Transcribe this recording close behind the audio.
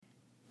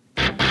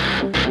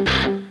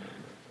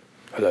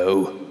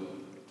Hello?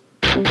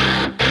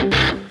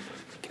 Can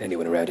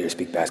anyone around here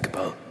speak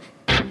basketball?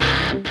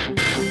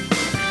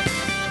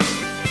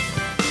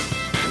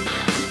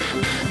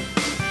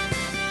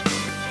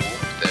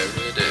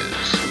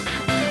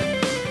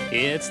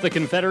 It's the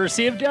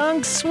Confederacy of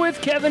Dunks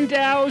with Kevin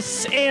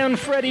Dowse and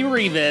Freddie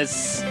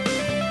Rivas.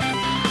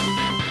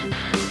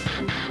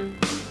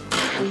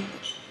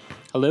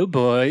 Hello,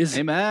 boys.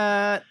 Hey,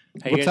 Matt.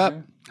 What's up?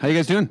 How you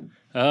guys doing?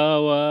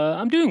 Oh,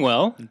 I'm doing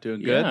well.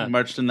 Doing good. Yeah.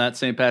 Marched in that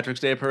St. Patrick's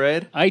Day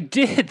parade. I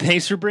did.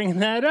 Thanks for bringing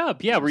that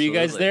up. Yeah, were you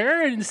guys Absolutely.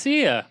 there? I didn't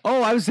see you.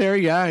 Oh, I was there.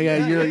 Yeah.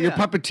 Your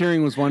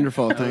puppeteering was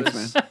wonderful.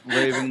 Thanks, man.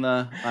 Waving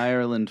the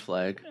Ireland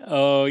flag.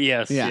 Oh,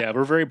 yes. Yeah. Yeah,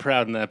 we're very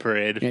proud in that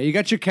parade. Yeah, you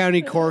got your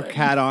County Cork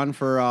hat on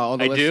for all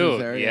the I listeners do.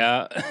 there.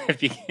 Yeah.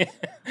 If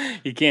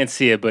you can't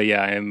see it, but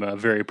yeah, I am a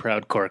very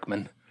proud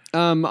Corkman.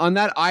 On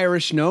that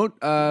Irish note,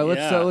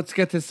 let's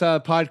get this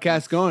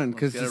podcast going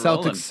because the get it Celtics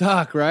rolling.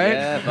 suck, right?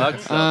 Yeah, fuck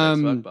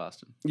Celtics, fuck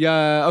Boston.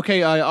 Yeah.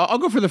 Okay. I'll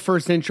go for the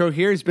first intro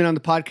here. He's been on the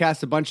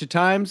podcast a bunch of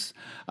times.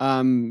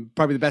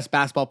 Probably the best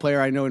basketball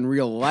player I know in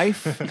real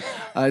life.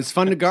 It's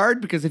fun to guard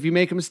because if you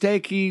make a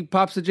mistake, he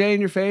pops a J in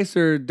your face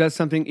or does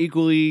something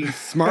equally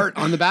smart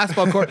on the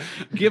basketball court.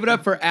 Give it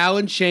up for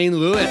Alan Shane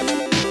Lewis.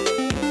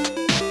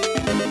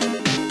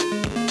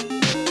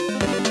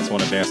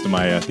 Want to dance to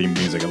my theme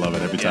music. I love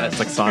it every time. Yes. It's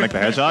like Sonic the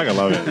Hedgehog. I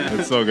love it.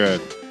 It's so good.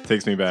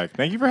 Takes me back.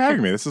 Thank you for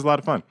having me. This is a lot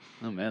of fun.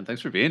 Oh, man.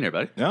 Thanks for being here,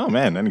 buddy. Oh,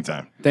 man.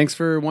 Anytime. Thanks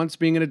for once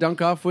being in a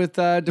dunk off with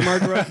DeMar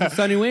DeRozan and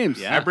Sonny Weems.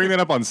 Yeah. I bring that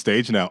up on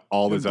stage now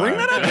all the time. Bring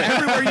that up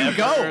everywhere you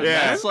go.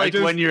 Yeah. That's like I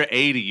just- when you're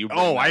 80. You bring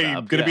Oh, that I'm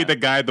up. going to be Yeah. the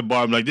guy at the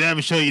bar. I'm like, let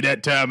me show you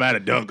that time I had a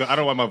dunk. I don't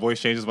know why my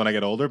voice changes when I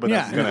get older, but Yeah,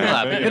 that's going to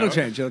happen. you it'll know?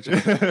 change. It'll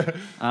change.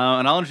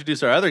 And I'll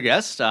introduce our other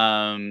guest.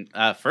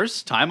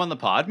 First time on the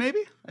pod, maybe?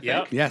 I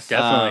Yep. think. Yes.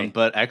 Definitely.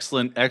 But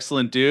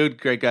excellent dude.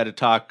 Great guy to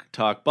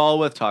talk ball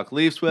with, talk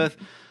Leafs with.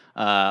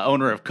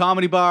 Owner of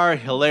Comedy Bar,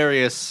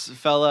 hilarious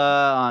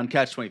fella on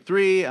Catch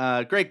 23.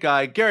 Great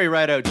guy, Gary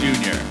Rideout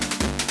Jr.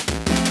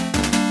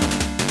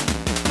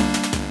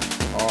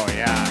 Oh,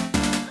 yeah.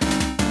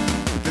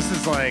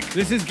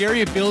 This is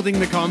Gary building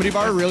the comedy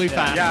bar really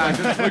fast. Yeah,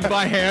 Just like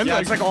by hand. Yeah,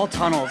 it's like all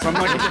tunnels. I'm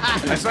like,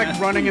 it's like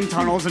running in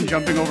tunnels and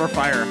jumping over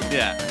fire,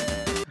 Yeah.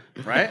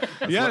 right?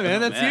 yeah,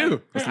 man, that's man.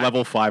 you. It's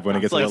level 5 when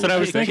it gets a Like, little what I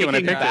was tricky. thinking when I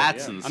kicking picked it,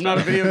 bats yeah. and I'm not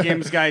a stuff. video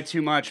games guy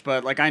too much,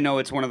 but like I know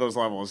it's one of those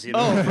levels. You know?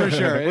 Oh, for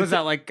sure. What is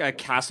that, like a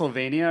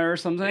Castlevania or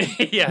something?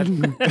 Yeah.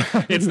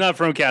 It's not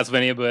from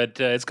Castlevania, but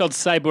it's called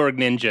Cyborg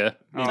Ninja.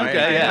 Oh,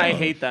 Okay, yeah. I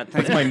hate that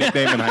thing. That's my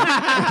nickname in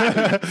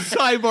high school.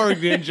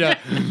 Cyborg Ninja.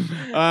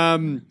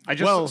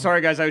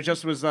 Sorry guys, I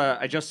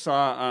just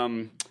saw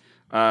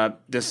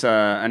this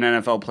an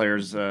NFL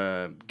player's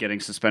getting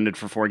suspended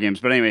for 4 games.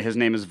 But anyway, his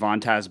name is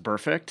Vontaz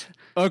Burfict.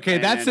 Okay,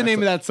 that's the name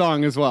of that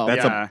song as well.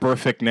 That's Yeah. a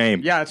perfect name.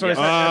 Yeah, that's what I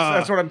said.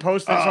 That's what I'm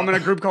posting. So I'm in a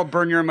group called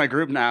Burn You're in My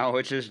Group now,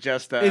 which is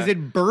just Is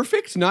it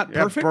perfect, not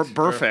yeah, perfect?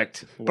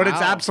 perfect. But it's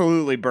Wow.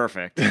 absolutely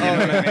perfect. You know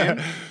what I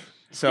mean?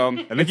 So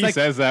I think he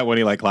says that when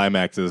he like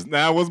climaxes.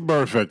 That was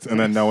perfect. And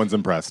then no one's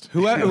impressed.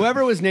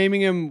 Whoever was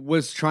naming him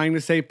was trying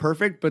to say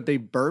perfect, but they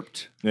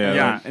burped.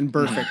 Yeah. And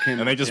perfect came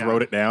And they just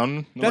wrote it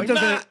down. That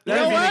doesn't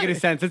make any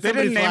sense. It's they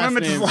didn't somebody's name him.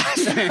 It's his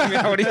last last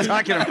name. What are you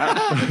talking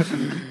about?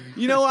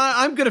 You know,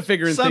 I'm good at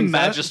figuring Some things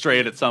out.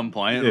 magistrate at some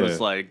point Yeah. was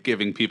like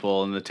giving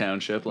people in the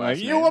township Like, last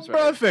you were names, right?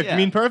 perfect. Yeah. You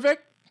mean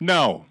perfect?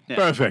 No.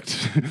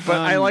 Perfect. But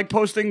I like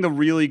posting the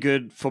really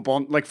good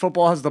football. Like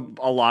football has a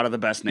lot of the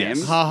best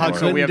names. Ha ha, And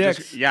Clinton we have Dix.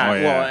 this, yeah, Oh,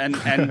 yeah. well,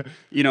 and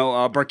you know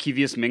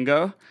Barkevius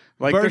Mingo.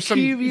 Like there's some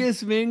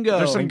Mingo.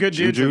 there's some good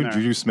dudes in Juju, there.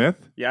 Juju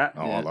Smith? Yeah.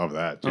 Oh, I love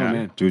that. Oh,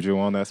 man. Juju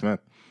on that Smith.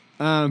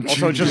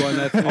 Also, just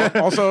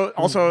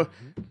also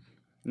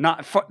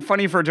not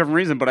funny for a different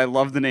reason, but I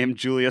love the name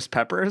Julius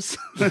Peppers.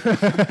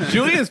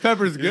 Julius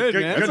Pepper's good,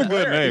 man. That's a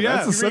good name.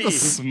 Yeah. That's such a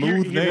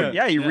smooth name.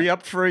 Yeah, he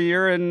re-upped for a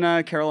year in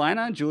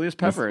Carolina. Julius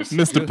Peppers.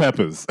 Mr.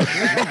 Peppers.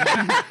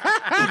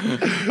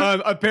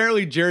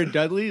 Apparently, Jared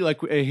Dudley,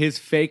 like his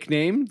fake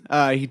name,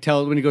 he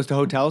tells when he goes to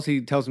hotels,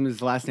 he tells them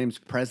his last name's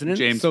President.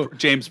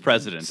 James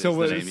President.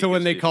 So is the name he when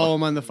gives they people. call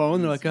him on the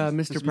phone, they're like,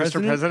 Mr.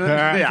 President. Mr. President.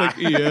 Yeah.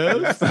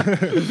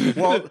 Yes.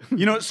 Well,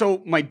 you know,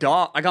 so I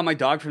got my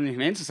dog from the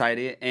Humane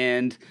Society,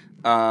 and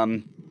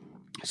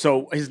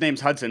so his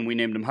name's Hudson. We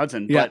named him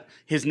Hudson, Yeah. but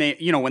his name,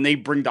 you know, when they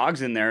bring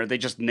dogs in there, they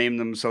just name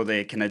them so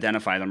they can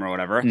identify them or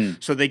whatever.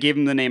 So they gave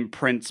him the name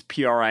Prince,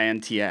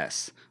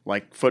 Prints,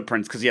 like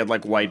footprints, because he had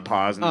like white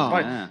paws. And,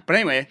 yeah. but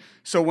anyway,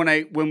 so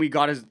when we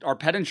got our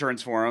pet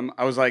insurance for him,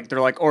 I was like,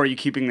 they're like, oh, are you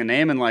keeping the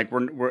name? And like,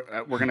 we're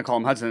gonna call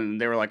him Hudson.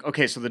 And they were like,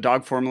 okay, so the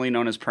dog formerly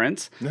known as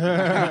Prince.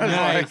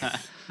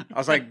 I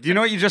was like, do you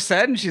know what you just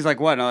said? And she's like,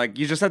 what? And I'm like,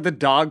 you just said the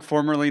dog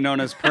formerly known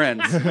as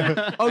Prince.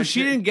 Oh,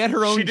 she didn't get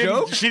her own She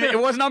joke? didn't. It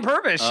wasn't on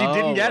purpose. She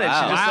didn't get it.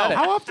 wow. She just said it.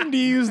 How often do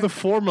you use the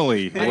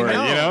formally word? You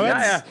know,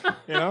 Yeah, It's-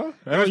 you know,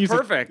 I It don't was use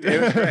perfect.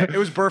 It was great. It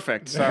was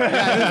perfect. Sorry.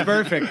 Yeah, that's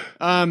perfect.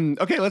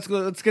 Okay,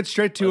 let's get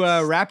straight to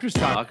Raptors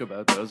talk. Talk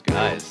about those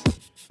guys.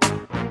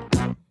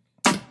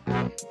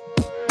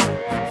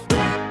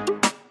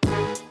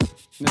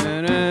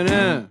 Na, na,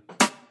 na.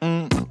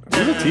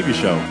 There's a TV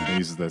show that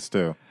uses this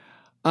too.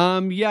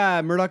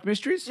 Yeah, Murdoch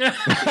Mysteries.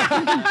 It's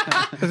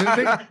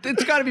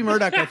got to be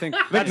Murdoch, I think.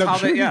 That's how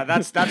they, yeah,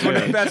 that's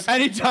what that's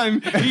Anytime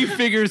he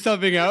figures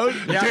something out,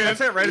 yeah, that's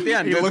it right at the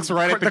end. He looks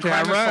right at the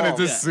crime is camera and it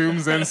solved. just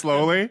zooms in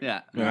slowly.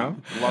 Yeah. You know?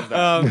 Love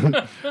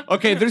that.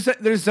 Okay,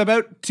 there's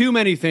about too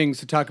many things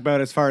to talk about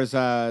as far as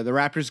the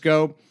Raptors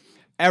go.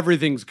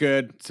 Everything's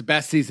good. It's the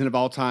best season of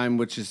all time,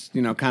 which is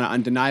kind of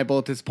undeniable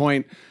at this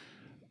point.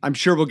 I'm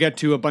sure we'll get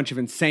to a bunch of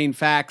insane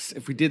facts.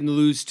 If we didn't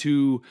lose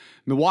to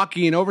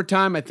Milwaukee in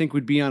overtime, I think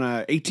we'd be on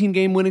a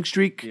 18-game winning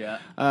streak.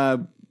 Yeah.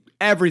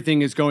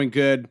 Everything is going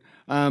good.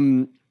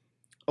 A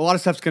lot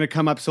of stuff's going to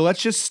come up. So let's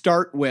just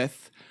start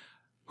with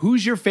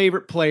who's your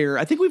favorite player?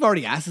 I think we've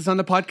already asked this on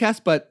the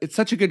podcast, but it's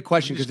such a good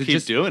question because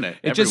Keep doing it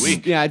every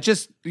week. Yeah, it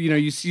just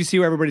you see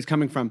where everybody's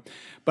coming from.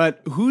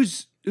 But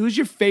who's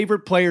your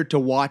favorite player to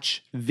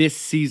watch this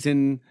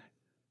season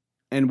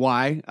and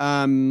why?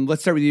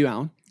 Let's start with you,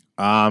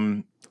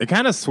 Alan. It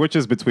kind of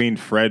switches between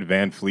Fred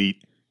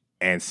VanVleet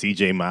and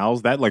CJ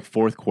Miles. That like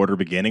fourth quarter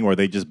beginning where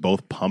they just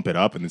both pump it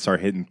up and then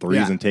start hitting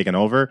threes and taking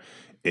over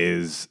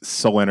is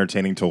so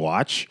entertaining to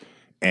watch.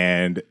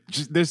 And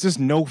there's just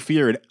no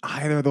fear in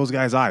either of those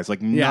guys' eyes.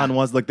 Like none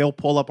was like they'll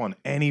pull up on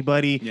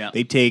anybody. Yeah.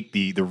 They take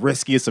the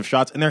riskiest of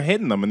shots and they're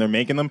hitting them and they're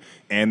making them.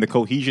 And the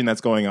cohesion that's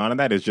going on in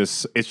that is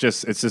it's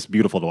just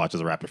beautiful to watch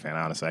as a Raptor fan.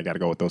 Honestly, I got to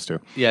go with those two.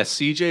 Yeah,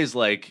 CJ's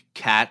like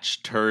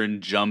catch,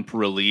 turn, jump,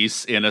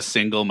 release in a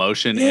single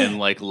motion in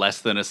like less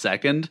than a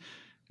second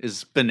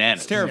is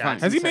bananas. It's terrifying.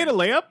 Has he made a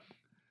layup?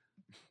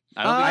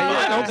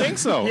 I I don't think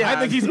so. Yeah. I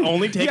think he's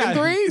only taking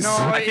threes. No,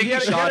 I think he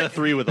shot a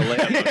three with a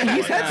layup.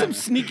 He's had some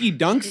sneaky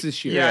dunks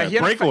this year. Yeah, he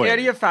had, breakaway.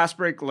 he had a fast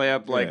break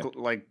layup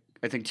like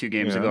I think 2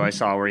 games ago I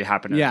saw where he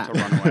happened to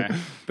run away.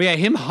 But yeah,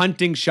 him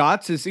hunting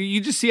shots is you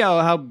just see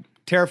how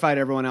terrified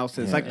everyone else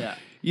is.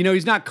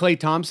 He's not Klay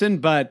Thompson,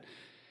 but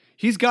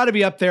he's got to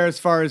be up there as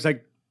far as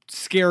like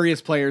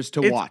scariest players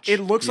to watch. It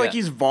looks like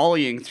he's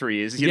volleying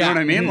threes. You know what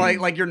I mean?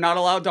 Like you're not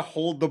allowed to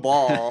hold the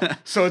ball.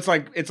 So it's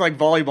like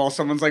volleyball.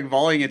 Someone's like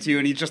volleying it to you,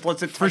 and he just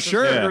lets it touch his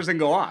fingers and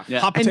go off.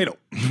 Yeah. Hot potato.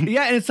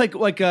 Yeah, and it's like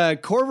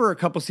Korver a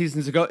couple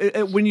seasons ago.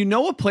 When you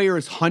know a player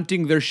is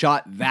hunting their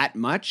shot that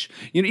much,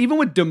 even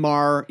with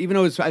DeMar, even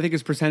though I think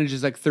his percentage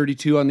is like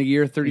 32 on the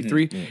year,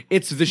 33,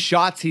 it's the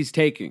shots he's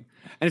taking.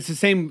 And it's the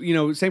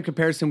same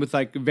comparison with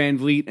like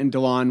VanVleet and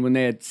DeLon when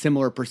they had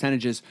similar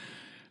percentages.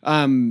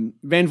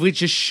 VanVleet's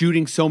just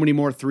shooting so many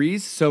more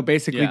threes. So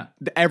basically,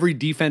 every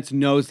defense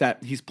knows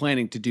that he's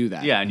planning to do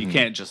that. Yeah, and you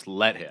can't just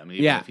let him,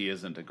 even if he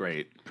isn't a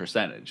great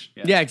percentage.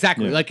 Yeah,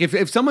 exactly. Yeah. Like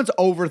if someone's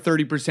over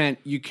 30%,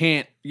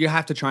 you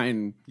have to try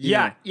and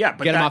but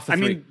get him off the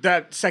three. I mean,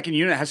 that second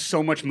unit has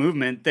so much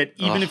movement that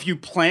even if you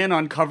plan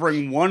on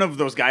covering one of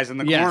those guys in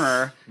the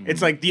corner,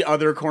 it's like the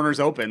other corner's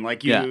open.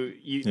 Like they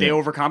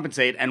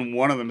overcompensate and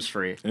one of them's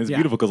free. And it's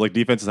beautiful because like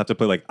defenses have to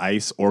play like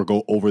ice or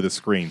go over the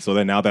screen. So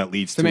then now that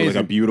leads to like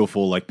a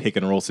beautiful like pick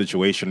and roll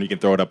situation. You can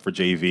throw it up for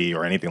JV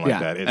or anything like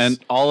that. And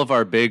all of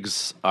our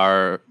bigs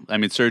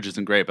Serge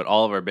isn't great, but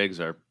all of our bigs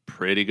are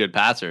pretty good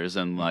passers,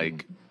 and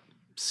like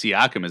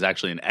Siakam is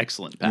actually an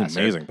excellent passer.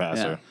 Amazing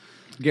passer. Yeah.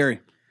 Gary,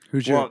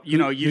 who's your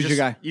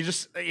guy?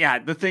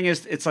 The thing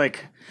is, it's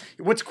like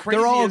what's crazy.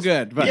 They're all is,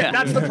 good, but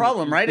that's the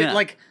problem, right?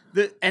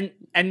 Yeah.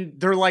 And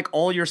they're like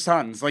all your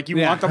sons. Like you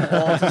want them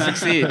all to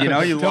succeed. You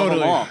love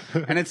them all,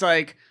 and it's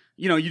like.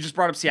 You just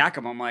brought up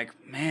Siakam. I'm like,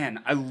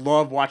 man, I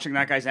love watching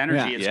that guy's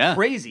energy. It's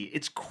crazy.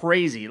 It's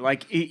crazy.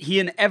 Like he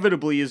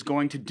inevitably is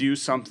going to do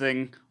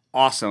something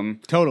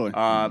awesome. Totally.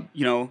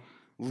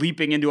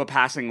 Leaping into a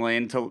passing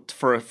lane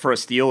for a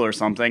steal or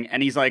something,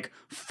 and he's like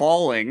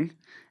falling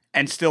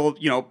and still,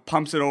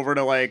 pumps it over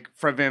to like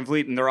Fred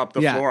VanVleet and they're up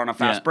the floor on a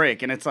fast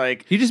break. And it's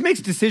like he just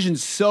makes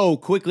decisions so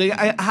quickly.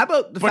 How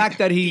about the fact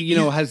that he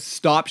has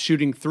stopped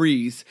shooting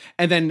threes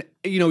and then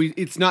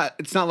it's not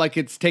like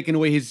it's taken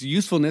away his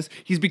usefulness.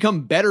 He's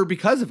become better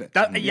because of it.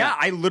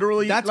 I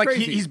literally that's like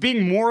crazy. He's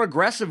being more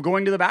aggressive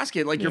going to the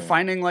basket. Like you're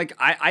finding like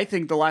I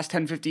think the last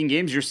 10-15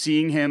 games you're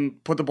seeing him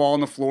put the ball on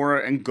the floor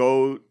and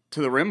go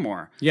to the rim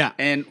more. Yeah.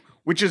 And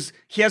which is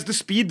he has the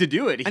speed to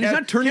do it. He's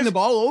not turning the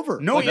ball over.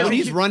 No, when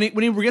he's running,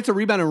 when he gets a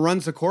rebound and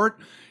runs the court,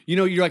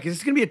 you're like, is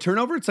this going to be a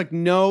turnover? It's like,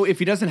 no. If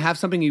he doesn't have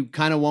something, you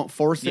kind of won't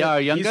force it. Yeah,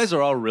 our young guys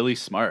are all really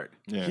smart.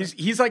 Yeah.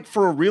 He's like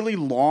for a really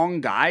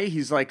long guy,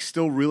 he's like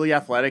still really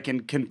athletic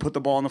and can put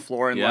the ball on the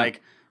floor and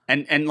like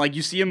and like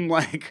you see him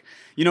like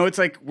it's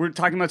like we're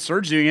talking about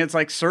Serge doing it. It's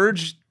like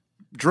Serge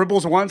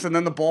dribbles once and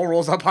then the ball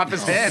rolls up off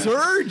his hand.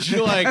 Serge,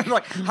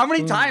 like how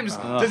many times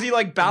does he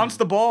like bounce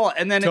the ball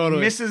and then it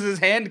misses his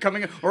hand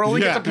coming or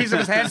only gets a piece of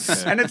his hand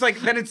and it's like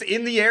then it's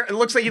in the air. It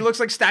looks like he looks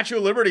like Statue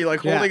of Liberty,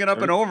 like holding it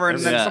up and over, and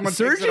then someone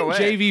Serge takes it away.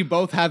 and JV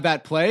both have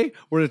that play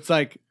where it's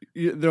like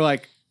they're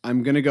like,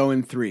 I'm gonna go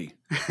in 3.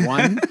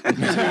 1, 2,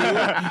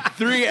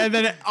 3, and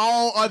then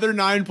all other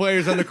 9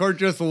 players on the court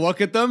just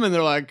look at them and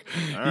they're like,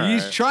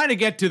 he's trying to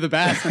get to the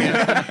basket,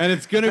 and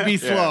it's going to be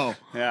slow.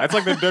 That's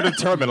like they're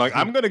determined. Like,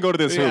 I'm going to go to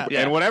this hoop,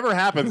 and whatever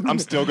happens, I'm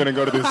still going to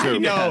go to this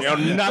hoop. know.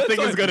 Nothing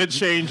is going to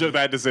change of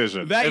that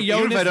decision. That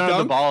Even if I Jonas don't have the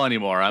dunk, ball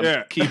anymore,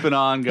 I'm keeping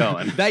on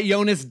going. that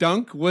Jonas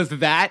dunk was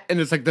that, and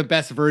it's like the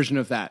best version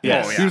of that.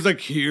 Yes. Oh, He was like,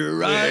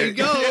 here I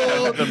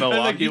go. The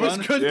Milwaukee he just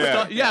one? couldn't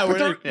stop. Yeah, But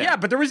where-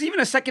 but there was even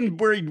a second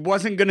where he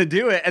wasn't going to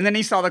do it, and then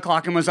he saw the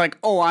clock and was like,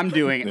 "Oh, I'm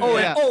doing it.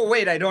 Oh,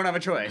 wait, I don't have a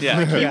choice." Yeah.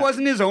 Like, he Yeah.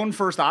 wasn't his own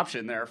first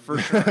option there for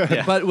sure.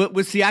 But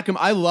with Siakam,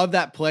 I love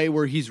that play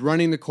where he's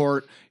running the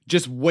court,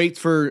 just waits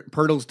for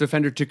Pirtle's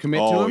defender to commit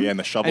to Oh, him. yeah, and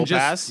the shovel just,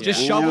 pass?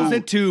 Just Yeah. shovels Ooh.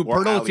 it to Or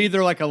Pirtle. It's alley.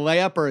 either like a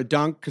layup or a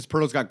dunk because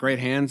Pirtle's got great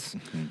hands.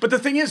 But the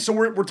thing is, so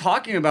we're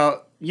talking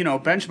about,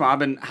 bench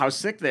mob and how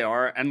sick they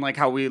are and like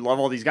how we love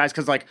all these guys.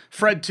 Cause like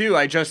Fred too,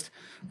 I just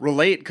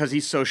relate because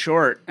he's so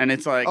short and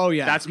it's like, Oh,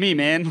 yeah. that's me,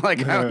 man. Like,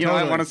 I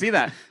Totally. want to see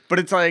that. But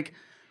it's like,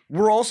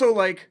 we're also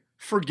like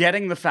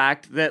forgetting the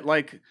fact that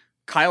like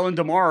Kyle and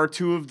DeMar are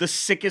two of the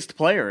sickest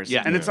players.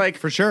 Yeah. And it's like,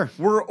 For sure.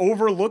 we're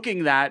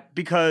overlooking that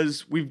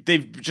because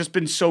they've just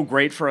been so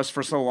great for us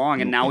for so long.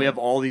 And now we have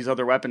all these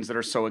other weapons that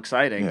are so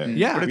exciting.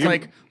 Yeah. But it's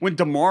like when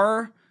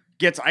DeMar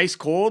gets ice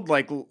cold,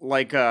 like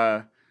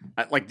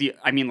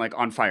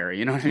on fire,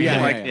 you know what I mean?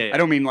 Yeah, like, yeah. I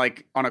don't mean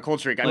like on a cold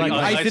streak. I Like mean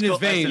ice in his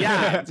veins.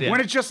 yeah. When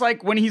it's just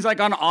like when he's like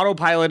on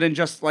autopilot and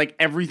just like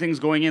everything's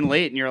going in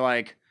late and you're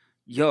like,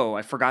 yo,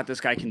 I forgot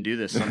this guy can do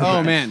this.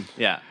 Oh, man.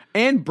 Yeah.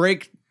 And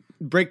break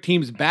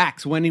teams'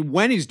 backs when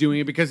he's doing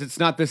it because it's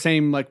not the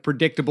same like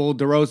predictable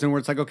DeRozan where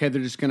it's like, okay,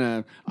 they're just going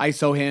to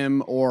ISO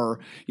him or,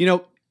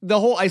 the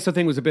whole ISO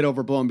thing was a bit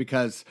overblown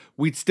because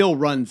we'd still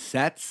run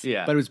sets,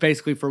 Yeah. but it was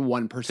basically for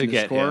one person to,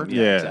 get score. him.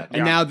 Yeah. Exactly.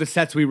 And now the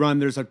sets we run,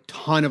 there's a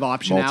ton of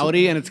optionality,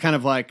 Multiple. and it's kind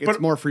of like it's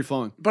more free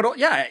flowing. But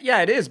yeah,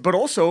 it is. But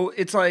also,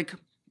 it's like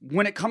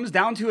when it comes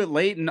down to it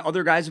late and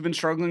other guys have been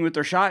struggling with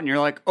their shot, and you're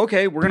like,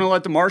 okay, we're gonna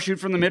let DeMar shoot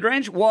from the mid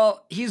range.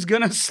 Well, he's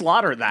gonna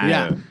slaughter that.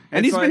 Yeah,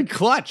 and It's he's been like-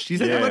 clutch.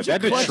 He's had a Yeah, bunch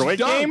that of clutch Detroit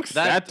game. dunks.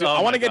 I oh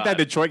want my to get that God.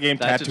 Detroit game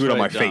That tattooed on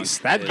my Detroit dunk face.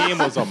 That is- game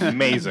was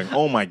amazing.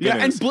 Oh my Yeah,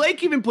 goodness. and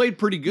Blake even played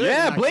pretty good.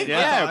 Yeah, actually, Blake. I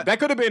Yeah, thought. that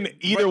could have been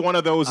either one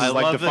of those. I Is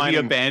like love that he defining.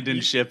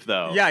 abandoned ship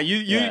though. Yeah,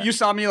 you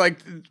saw me like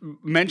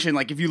mention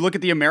like if you look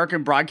at the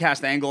American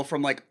broadcast angle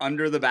from like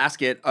under the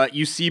basket,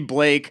 you see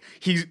Blake.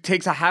 He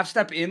takes a half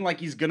step in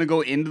like he's gonna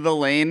go into the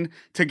lane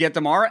to get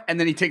DeMar, and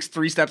then he takes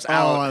 3 steps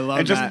out. I love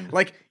and just that.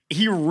 like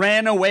he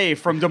ran away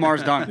from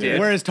DeMar's dunk, dude.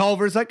 Whereas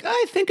Tolliver's like,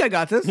 I think I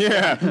got this.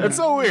 Yeah, it's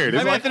so weird.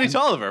 It's I'm like, Anthony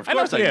Tolliver. Of I know,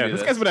 course I can yeah, do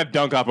this this. guy's been at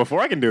dunk off before.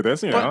 I can do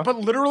this. You know. But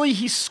literally,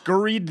 he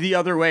scurried the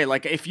other way.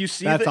 Like if you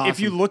see, That's if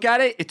you awesome. look at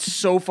it, it's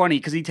so funny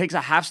because he takes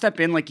a half step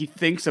in, like he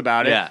thinks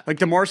about it. Yeah. Like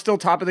DeMar's still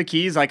top of the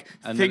keys, like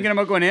And thinking then-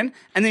 about going in,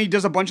 and then he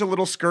does a bunch of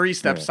little scurry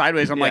steps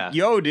sideways. I'm Yeah. like,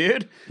 yo,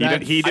 dude. he I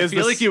does feel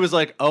this- like he was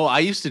like, "Oh, I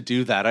used to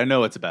do that. I know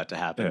what's about to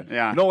happen."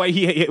 Yeah. No,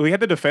 we had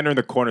the defender in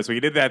the corner, so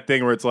he did that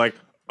thing where it's like,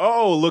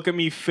 oh, look at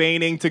me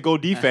feigning to go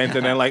defense,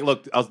 and then like,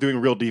 look, I was doing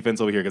real defense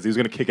over here because he was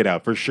going to kick it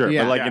out for sure.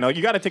 Yeah. But like, Yeah.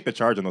 you got to take the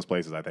charge in those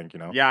places. I think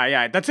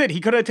Yeah, that's it. He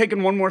could have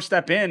taken one more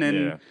step in and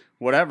Yeah.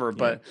 whatever,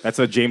 but That's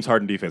a James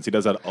Harden defense. He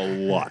does that a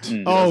lot.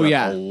 He Oh, does that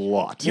yeah. a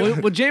lot.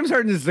 Well, James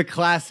Harden is the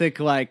classic,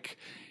 like,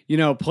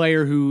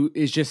 player who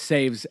just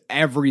saves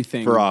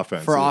everything For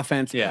offense, For yeah.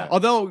 offense. Yeah.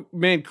 Although,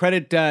 man,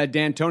 credit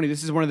D'Antoni.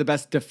 This is one of the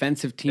best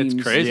defensive teams.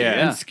 crazy, and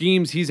yeah.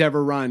 schemes he's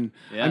ever run.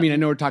 Yeah. I mean, I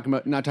know we're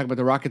not talking about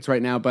the Rockets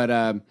right now, but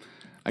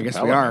I guess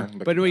we Capella, are. man.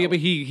 The But Capella.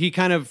 he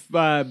kind of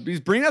he's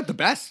bringing out the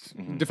best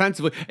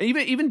defensively. And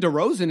even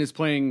DeRozan is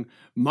playing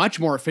much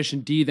more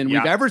efficient D than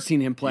we've Yeah. ever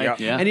seen him play. Yeah.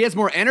 Yeah. And he has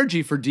more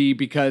energy for D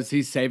because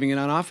he's saving it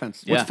on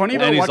offense. Yeah. funny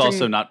and about he's watching-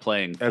 also not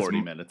playing 40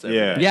 m- minutes. Every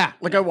yeah. day. Yeah.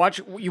 like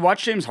you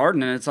watch James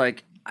Harden and it's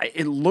like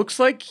it looks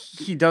like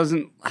he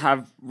doesn't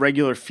have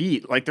regular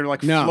feet. Like they're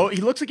like No.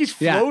 he looks like he's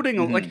Yeah.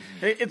 floating. Like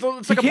it's He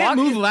like a can't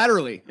box. move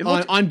laterally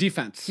looks- on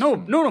defense. No,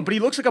 but he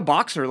looks like a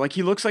boxer. Like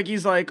he looks like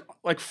he's like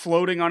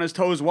floating on his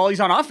toes while he's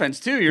on offense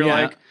too. You're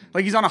Yeah.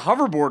 like he's on a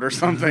hoverboard or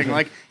something.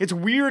 Like it's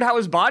weird how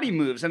his body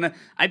moves, and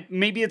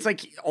maybe it's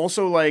like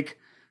also like.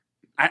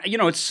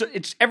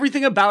 It's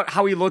everything about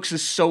how he looks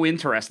is so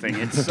interesting.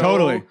 It's so,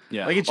 Totally.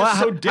 Yeah. Like it's Well, just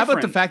so how different.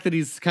 about the fact that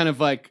he's kind of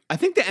like, I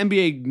think the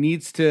NBA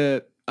needs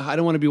to, I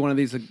don't want to be one of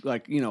these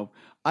like,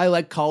 I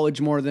like college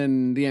more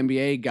than the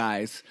NBA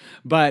guys,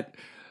 but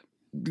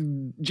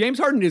James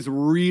Harden is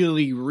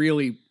really,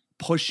 really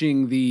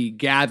pushing the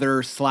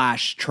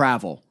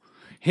gather/travel.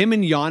 Him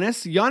and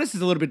Giannis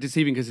is a little bit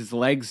deceiving because his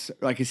legs,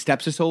 like his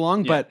steps are so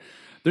long, but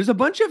there's a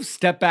bunch of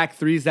step back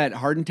threes that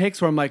Harden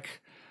takes where I'm like,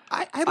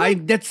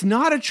 that's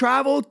not a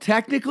travel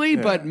technically,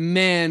 but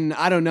man,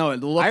 I don't know. It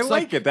looks I like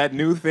like it. That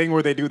new thing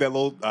where they do that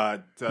little.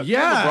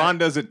 Yeah. LeBron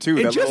does it too.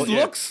 It that just little-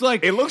 looks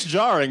like- it looks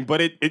jarring, but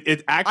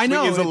it actually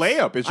know, is a it's-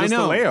 layup. It's I just a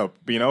know.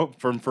 layup,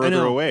 from further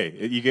know. away.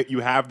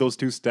 You have those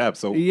two steps.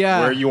 So Yeah.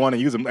 where you want to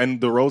use them,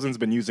 and DeRozan's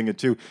been using it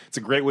too. It's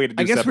a great way to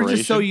do. I guess separation. we're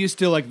just so used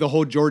to like the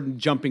whole Jordan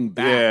jumping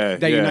back Yeah,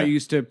 that you're yeah. not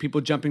used to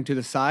people jumping to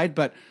the side.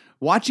 But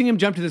watching him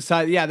jump to the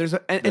side, yeah, there's a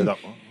and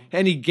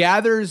and he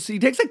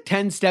takes like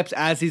 10 steps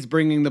as he's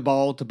bringing the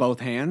ball to both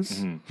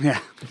hands. Yeah.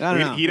 I don't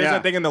know. He does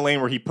that thing in the lane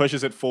where he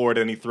pushes it forward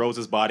and he throws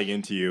his body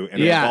into you,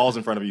 and then the ball's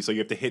in front of you, so you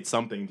have to hit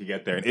something to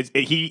get there.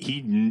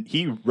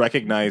 He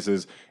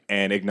recognizes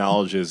and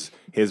acknowledges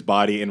his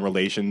body in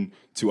relation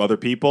to other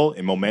people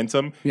in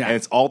momentum, and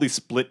it's all these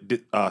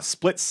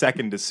split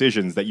second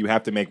decisions that you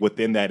have to make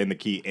within that in the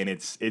key, and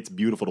it's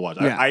beautiful to watch.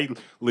 Yeah. I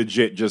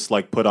legit just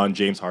like put on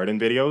James Harden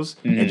videos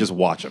and just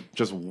watch him,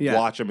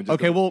 watch him. And just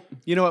Okay, well,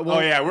 you know what?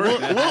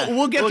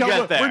 We'll get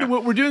to there.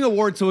 We're doing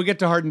awards, so we'll get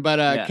to Harden. But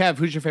Kev,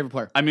 who's your favorite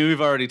player? I mean,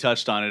 we've already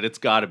touched on it. It's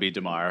got to be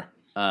DeMar.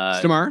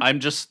 DeMar? I'm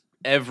just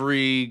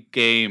every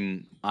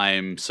game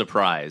I'm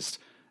surprised,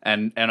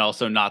 and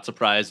also not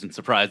surprised, and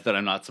surprised that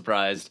I'm not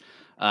surprised.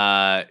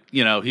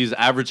 He's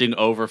averaging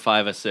over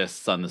 5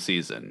 assists on the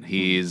season.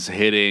 He's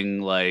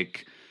hitting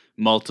like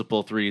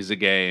multiple threes a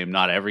game,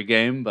 not every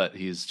game, but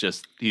he's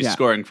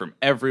scoring from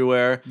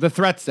everywhere. The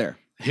threat's there.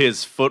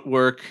 His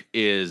footwork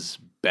is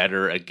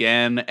better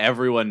again.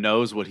 Everyone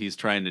knows what he's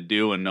trying to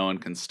do, and no one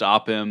can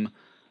stop him.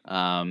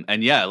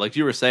 And yeah, like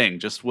you were saying,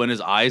 just when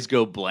his eyes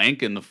go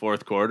blank in the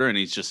fourth quarter, and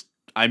he's just,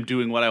 I'm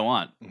doing what I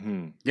want.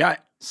 Mm-hmm. Yeah.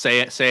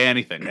 Say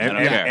anything. I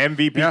don't care.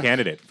 MVP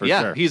candidate for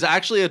sure. He's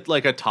actually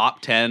like a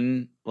top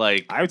 10.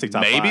 Like I would say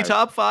top maybe 5.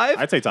 top 5.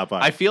 I'd say top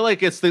 5. I feel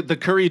like it's the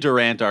Curry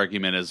Durant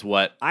argument is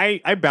what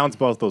I bounce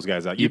both those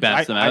guys out. You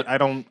bounce them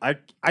out?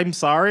 I'm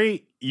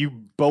sorry. You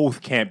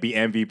both can't be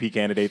MVP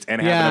candidates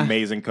and have an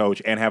amazing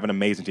coach and have an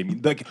amazing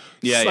team.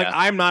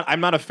 I'm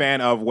not a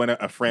fan of when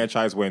a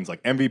franchise wins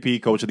like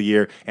MVP, Coach of the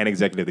Year, and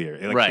Executive of the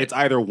Year. Like, it's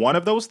either one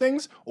of those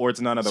things or it's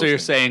none of those. So you're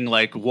things. saying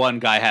like one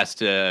guy has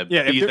to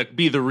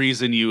be the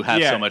reason you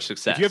have so much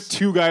success. If you have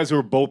two guys who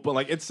are both, but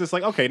like it's just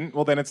like okay,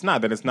 well then it's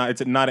not. Then it's not.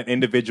 It's not an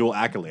individual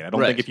accolade. I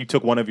don't think if you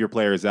took one of your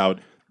players out,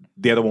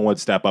 the other one would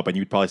step up and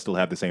you'd probably still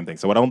have the same thing.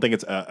 So I don't think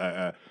it's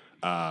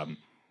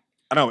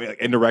I don't know,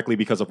 indirectly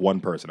because of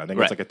one person. I think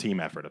it's like a team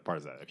effort as part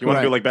of that. If you want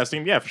to do like best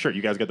team, for sure.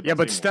 You guys get the best team. Yeah,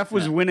 but Steph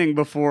was winning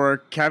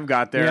before Kev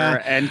got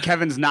there, and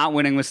Kevin's not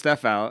winning with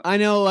Steph out. I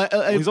know.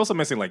 He's also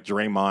missing like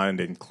Draymond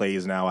and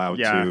Clay's now out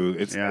too.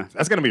 That's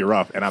going to be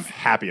rough, and I'm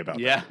happy about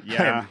that.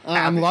 Yeah.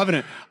 I'm loving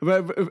it.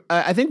 But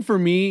I think for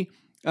me,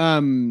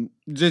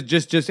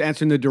 just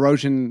answering the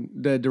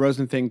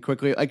DeRozan thing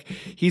quickly, like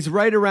he's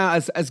right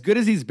around as good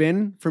as he's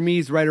been for me.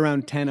 He's right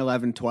around 10,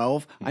 11,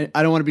 12. I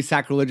don't want to be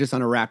sacrilegious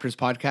on a Raptors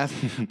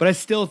podcast, but I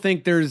still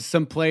think there's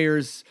some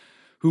players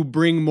who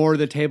bring more to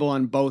the table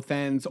on both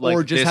ends, like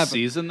or just this have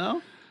season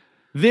though.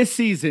 This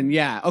season,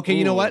 yeah. Okay,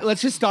 you know what?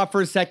 Let's just stop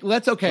for a sec.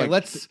 Let's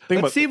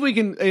see if we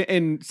can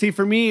and see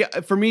for me,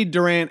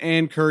 Durant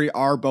and Curry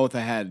are both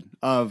ahead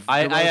of.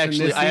 I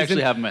actually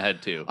have them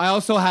ahead too. I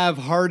also have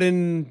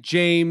Harden,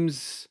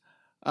 James,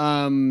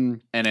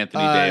 and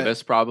Anthony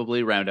Davis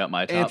probably round out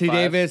my top Anthony 5.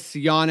 Davis,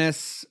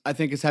 Giannis. I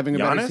think is having a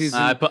better season.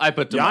 I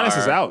put DeMar. Giannis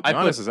is out.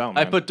 Giannis is out.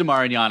 Man. I put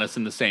DeMar and Giannis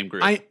in the same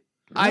group.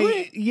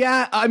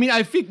 I mean,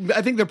 I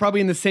think they're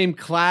probably in the same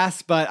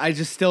class, but I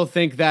just still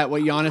think that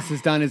what Giannis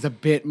has done is a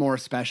bit more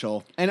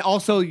special. And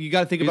also, you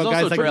got to think about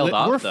guys like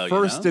we're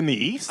first in the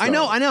East. Though.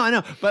 I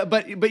know.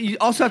 But you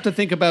also have to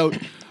think about.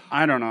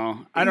 I don't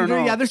know.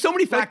 Yeah, there's so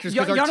many factors.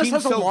 Like, Giannis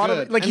has a lot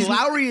of like.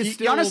 Lowry is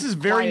still Giannis is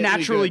very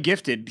naturally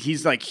gifted.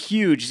 He's like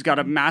huge. He's got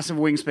a massive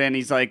wingspan.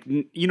 He's like,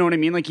 you know what I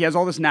mean? Like he has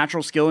all this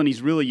natural skill, and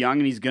he's really young,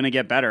 and he's gonna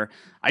get better.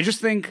 I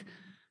just think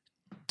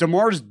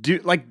DeMar's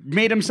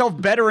made himself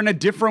better in a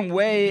different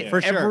way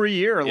every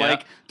year. Yeah.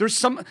 Like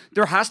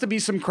there has to be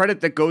some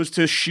credit that goes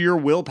to sheer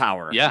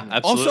willpower. Yeah,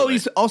 absolutely.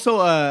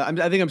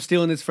 I think I'm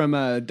stealing this from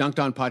a Dunked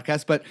On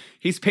podcast, but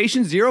he's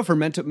patient zero for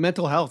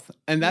mental health,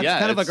 and that's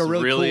kind of like a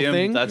really cool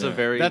thing. That's a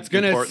very that's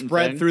going to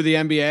spread through the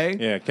NBA.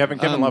 Yeah, Kevin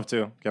Love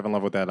too. Kevin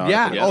Love with that.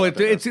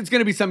 It's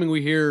going to be something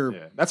we hear.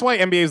 Yeah. That's why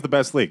NBA is the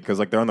best league because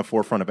like they're on the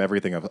forefront of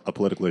everything of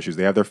political issues.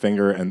 They have their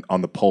finger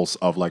on the pulse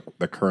of like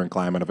the current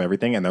climate of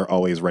everything, and they're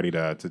always ready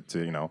to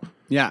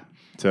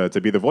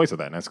be the voice of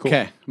that. And that's cool.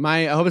 Okay,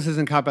 I hope this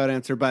isn't a cop out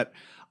answer, but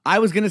I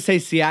was going to say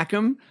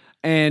Siakam,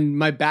 and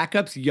my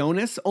backup's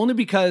Jonas, only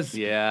because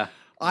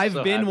I've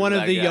been one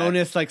of the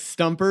Jonas like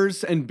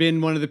stumpers and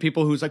been one of the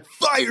people who's like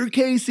fire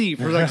Casey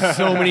for like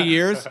so many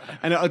years,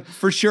 and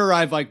for sure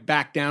I've like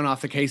backed down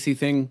off the Casey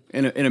thing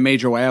in a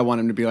major way. I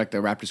want him to be like the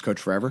Raptors coach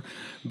forever,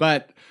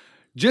 but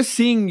just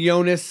seeing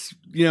Jonas,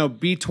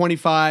 be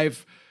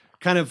 25,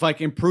 kind of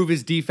like improve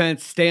his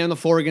defense, stay on the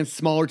floor against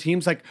smaller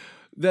teams, like.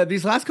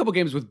 These last couple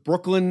games with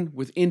Brooklyn,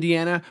 with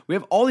Indiana, we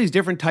have all these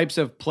different types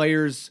of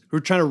players who are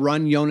trying to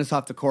run Jonas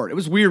off the court. It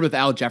was weird with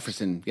Al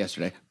Jefferson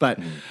yesterday, but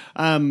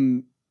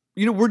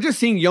we're just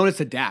seeing Jonas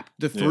adapt.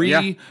 The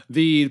three,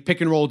 the pick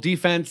and roll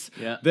defense,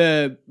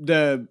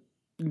 the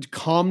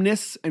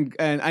calmness and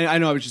I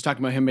know I was just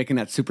talking about him making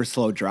that super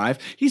slow drive.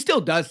 He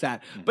still does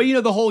that, but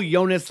the whole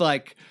Jonas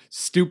like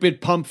stupid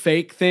pump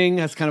fake thing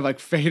has kind of like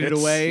faded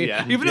away.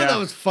 yeah. Even though that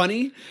was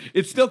funny,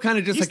 it's still kind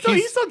of just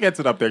He still gets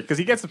it up there because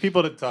he gets the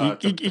people to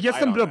He gets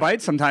them to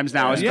bite sometimes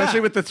now, Yeah. especially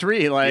with the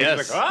three. Like,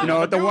 Yes.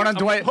 Like, the one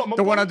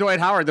on Dwight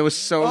Howard that was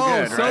so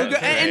good. so right? good.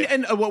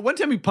 And one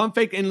time he pump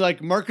faked and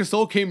like Marcus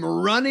Sol came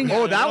running. Oh,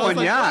 at him. that I was one,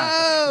 like,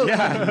 yeah. "Whoa!"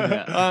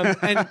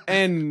 Yeah.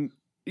 And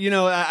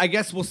I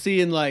guess we'll see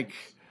in like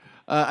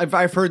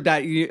I've heard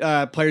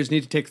that players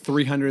need to take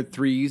 300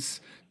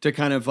 threes to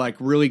kind of like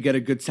really get a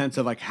good sense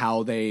of like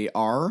how they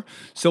are.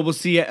 So we'll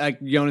see like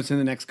Jonas in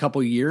the next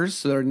couple of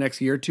years, or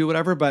next year or two,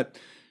 whatever. But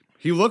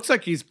he looks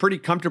like he's pretty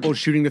comfortable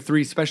shooting the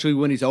three, especially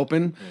when he's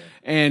open.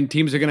 And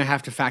teams are going to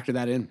have to factor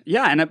that in.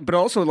 Yeah, but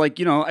also like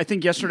I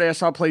think yesterday I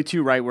saw a play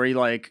too, right, where he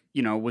like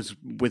was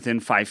within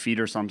 5 feet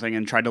or something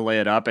and tried to lay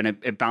it up, and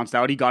it bounced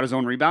out. He got his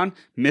own rebound,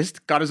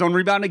 missed, got his own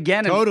rebound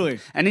again. Totally.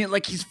 And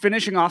he's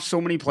finishing off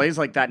so many plays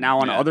like that now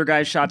on other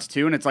guys' shots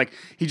too, and it's like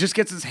he just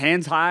gets his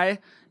hands high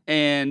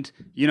and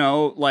he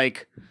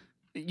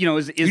He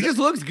just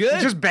looks good.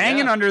 He's just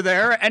banging under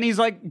there, and he's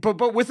like,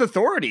 but with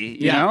authority,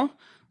 you know.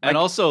 And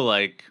also,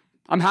 like,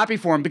 I'm happy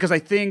for him because I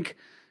think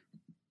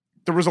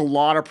there was a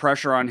lot of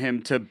pressure on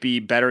him to be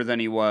better than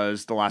he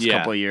was the last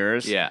couple of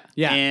years. Yeah.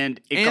 Yeah, and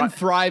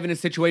thrive in a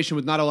situation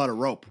with not a lot of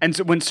rope. And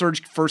so when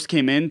Serge first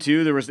came in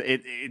too, there was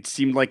it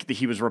seemed like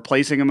he was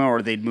replacing him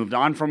or they'd moved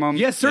on from him.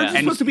 Yeah, Serge is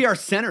supposed to be our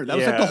center. That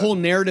was like the whole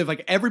narrative.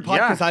 Like every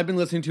podcast I've been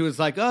listening to is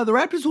like, oh, the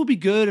Raptors will be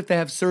good if they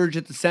have Serge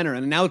at the center.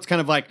 And now it's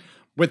kind of like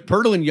with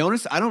Pirtle and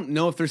Jonas, I don't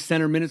know if there's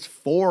center minutes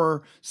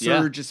for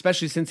Serge,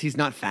 especially since he's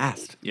not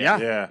fast.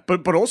 Yeah.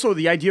 But also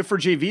the idea for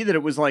JV that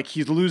it was like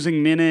he's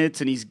losing minutes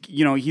and he's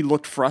he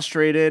looked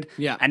frustrated.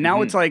 Yeah. And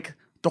now it's like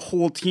the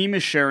whole team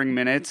is sharing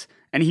minutes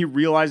and he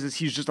realizes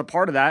he's just a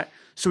part of that.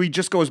 So he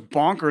just goes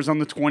bonkers on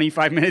the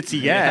 25 minutes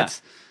he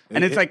gets.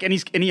 And it's like, and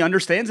he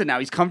understands it now.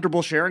 He's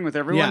comfortable sharing with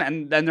everyone,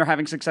 and then they're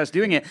having success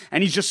doing it.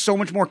 And he's just so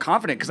much more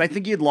confident because I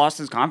think he had lost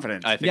his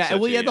confidence. I think so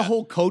well, too, he had the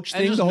whole coach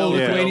thing, just the whole know,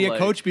 Lithuania like-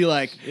 coach be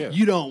like,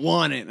 you don't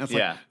want it. And I was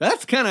like,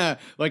 that's kind of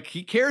like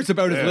he cares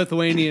about his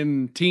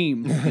Lithuanian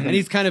team. And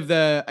he's kind of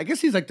I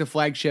guess he's like the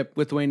flagship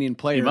Lithuanian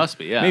player. He must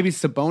be, yeah. Maybe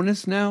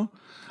Sabonis now?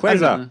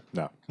 Kleza.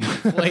 No.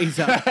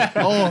 Kleza.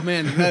 Oh,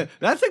 man.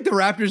 That's like the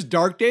Raptors'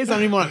 dark days I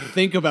don't even want to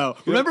think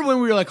about. Remember when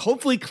we were like,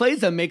 hopefully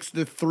Kleza makes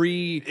the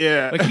three.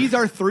 Yeah. Like he's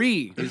our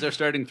three. He's our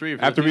starting three.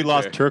 For After the we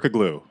lost future.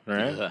 Turkoglu,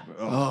 right?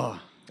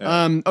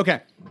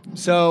 Okay.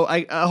 So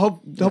I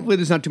hopefully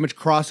there's not too much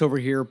crossover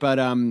here, but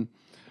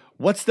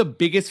what's the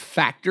biggest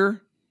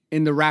factor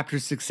in the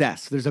Raptors'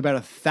 success? There's about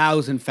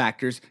 1,000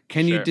 factors.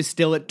 Can you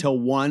distill it to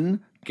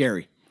one,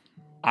 Gary?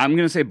 I'm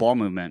going to say ball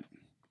movement.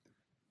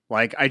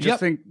 Like, I just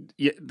think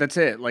that's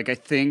it. Like, I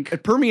think.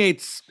 It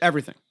permeates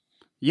everything.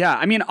 Yeah.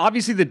 I mean,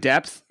 obviously, the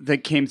depth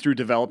that came through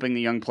developing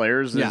the young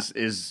players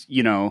is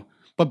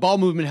But ball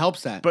movement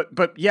helps that.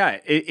 But yeah,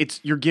 it's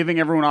you're giving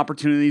everyone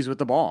opportunities with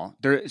the ball.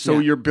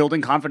 You're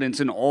building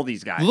confidence in all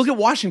these guys. Look at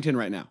Washington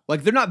right now.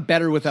 Like, they're not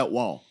better without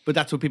Wall, but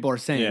that's what people are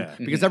saying. Yeah.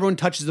 Because everyone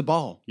touches the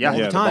ball all Yeah,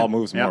 the the time. ball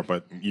moves more,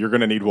 but you're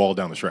going to need Wall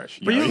down the stretch.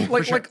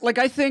 But like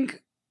I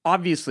think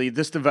obviously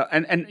this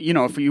and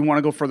if you want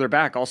to go further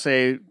back, I'll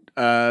say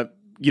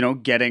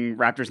getting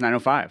Raptors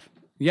 905.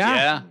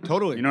 Yeah,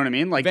 totally. You know what I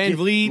mean? Like Van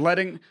Vliet,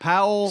 letting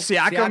Powell,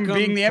 Siakam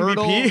being the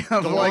MVP Pirtle,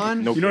 of like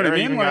Delon. no, you know what I mean?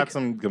 Even Like, got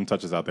some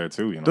touches out there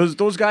too. You know,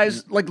 those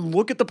guys, like,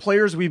 look at the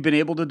players we've been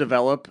able to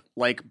develop,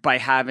 like, by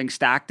having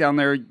Stack down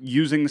there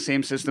using the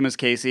same system as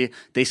Casey.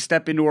 They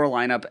step into our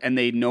lineup and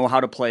they know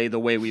how to play the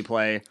way we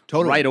play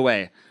right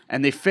away,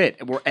 and they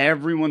fit. Where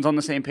everyone's on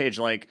the same page.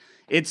 Like,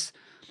 it's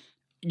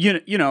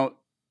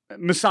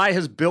Masai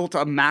has built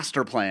a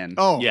master plan.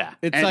 Oh, Yeah.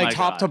 It's and like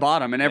top to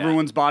bottom, and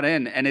everyone's bought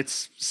in, and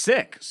it's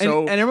sick.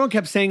 So and everyone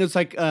kept saying it's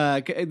like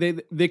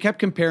they kept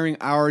comparing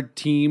our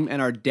team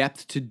and our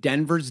depth to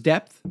Denver's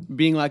depth,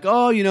 being like,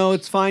 oh,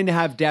 it's fine to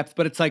have depth,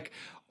 but it's like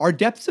our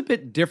depth's a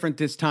bit different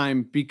this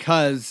time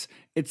because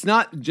it's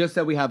not just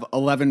that we have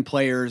 11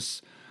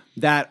 players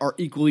that are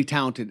equally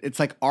talented. It's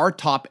like our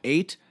top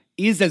 8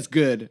 is as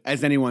good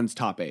as anyone's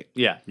top 8.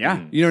 Yeah.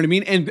 yeah. You know what I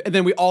mean? And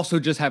then we also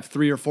just have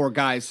 3 or 4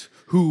 guys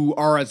who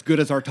are as good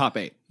as our top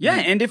 8. Yeah,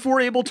 and if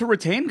we're able to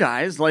retain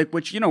guys, like,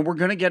 which, we're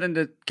going to get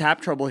into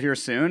cap trouble here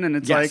soon, and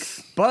it's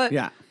Yes. but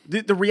Yeah.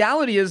 the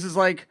reality is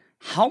like,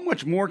 how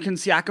much more can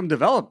Siakam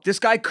develop? This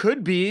guy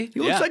could be, He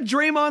looks like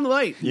Draymond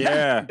Light.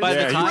 yeah, By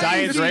the he's time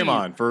dying he's-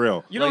 Draymond for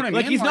real. you know what I mean?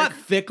 Like he's not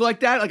thick like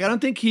that. Like I don't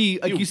think he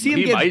you see him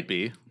he get might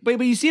be. But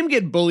you see him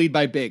get bullied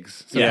by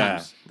bigs Yeah,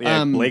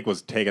 sometimes. Blake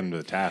was taking him to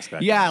the task.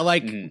 That Yeah,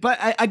 like, but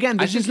again,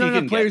 there's I just think not he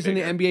enough can players get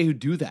in the bigger. NBA who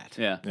do that.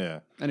 Yeah. yeah.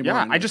 Anymore.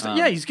 Yeah, I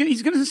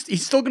just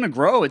he's still gonna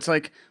grow. It's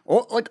like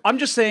I'm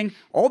just saying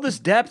all this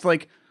depth,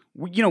 like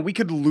we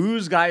could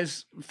lose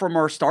guys from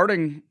our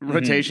starting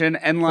rotation,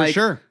 and like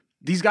sure.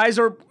 these guys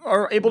are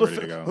able Ready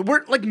to go.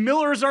 We're like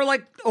Miller's our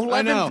like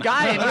I know. 11th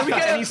guy.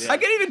 I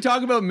can't even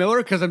talk about Miller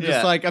because I'm just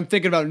Yeah. like I'm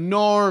thinking about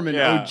Norm and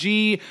Yeah.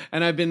 OG,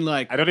 and I've been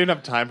like, I don't even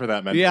have time for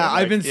that, man. yeah,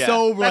 I've been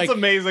so That's like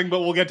amazing, but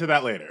we'll get to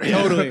that later.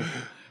 totally.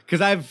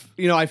 because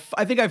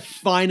I think I've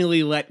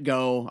finally let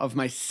go of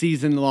my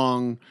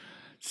season-long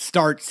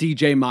start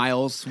CJ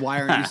Miles. Why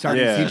aren't you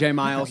starting CJ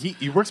Miles?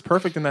 He works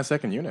perfect in that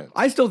second unit.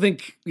 I still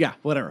think,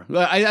 whatever.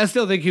 I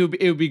still think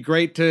it would be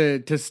great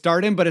to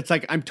start him, but it's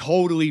like I'm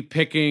totally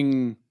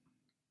picking,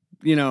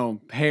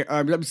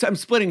 I'm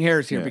splitting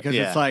hairs here because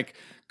it's like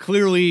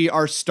clearly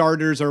our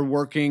starters are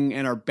working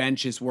and our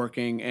bench is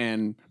working,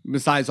 and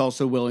Masai's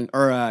also willing,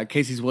 or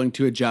Casey's willing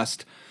to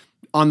adjust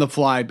on the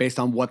fly based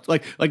on what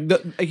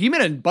he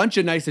made a bunch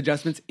of nice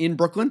adjustments in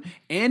Brooklyn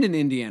and in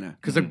Indiana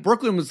because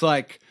Brooklyn was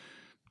like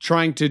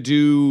trying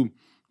to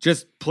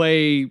just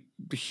play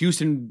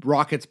Houston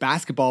Rockets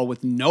basketball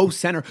with no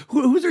center.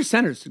 Who's their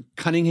centers?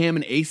 Cunningham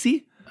and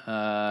AC?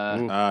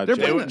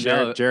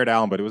 Jared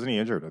Allen, but wasn't he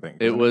injured? I think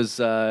It was.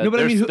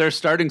 Their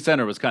starting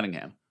center was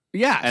Cunningham.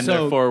 Yeah, and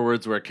their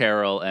forwards were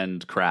Carroll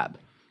and Crabbe.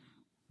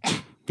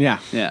 Yeah.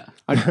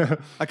 I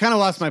kind of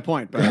lost my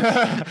point,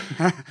 but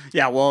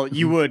Yeah, well,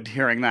 you would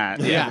hearing that.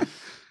 yeah.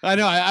 I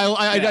know.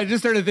 I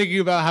just started thinking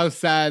about how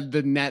sad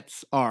the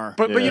Nets are.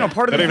 But part of They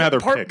don't even have their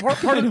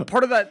the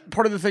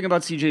part of the thing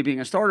about CJ being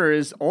a starter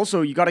is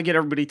also you got to get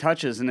everybody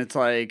touches, and it's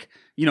like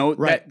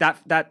Right.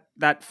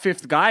 that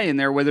fifth guy in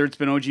there, whether it's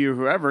been OG or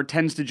whoever,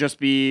 tends to just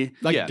be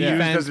Like used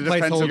defense, as a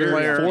defensive placeholder.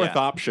 player. fourth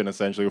option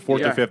essentially, or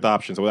fourth or fifth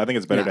option. So I think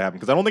it's better to have him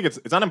because I don't think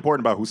it's not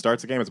important about who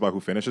starts the game; it's about who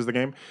finishes the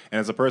game. And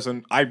as a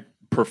person, I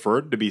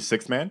preferred to be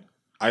sixth man.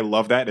 I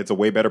love that. It's a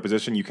way better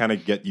position. You kind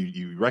of get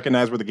you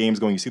recognize where the game's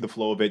going. You see the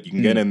flow of it. You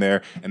can get in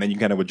there, and then you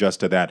kind of adjust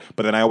to that.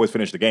 But then I always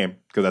finish the game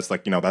because that's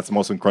like that's the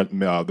most important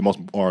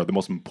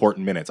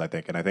minutes I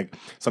think. And I think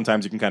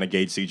sometimes you can kind of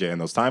gauge CJ in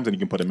those times, and you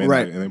can put him in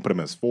and then put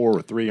him as 4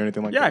 or 3 or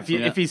anything like that.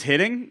 If he's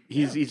hitting,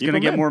 he's going to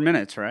get more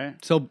minutes, right?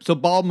 So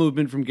ball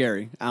movement from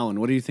Gary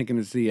Allen. What are you thinking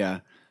is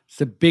the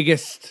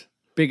biggest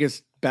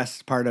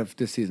best part of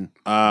this season?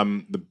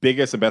 The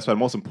biggest and best part,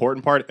 most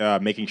important part,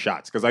 making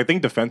shots. Because I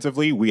think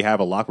defensively, we have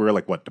a lot. We're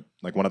like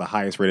one of the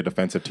highest rated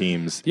defensive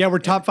teams. Yeah, we're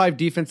top 5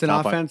 defense and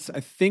Top five. offense.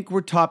 I think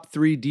we're top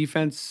 3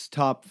 defense,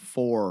 top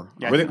 4.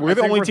 Yeah, We're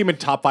the only team in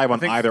top 5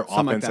 on either something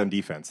like offense that. and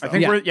defense. I though.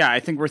 think I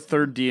think we're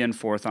third D and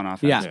fourth on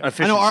offense. Yeah.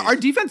 I know our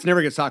defense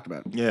never gets talked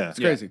about. Yeah, It's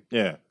crazy.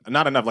 Yeah,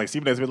 not enough. Like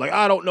Stephen has been like,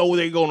 I don't know what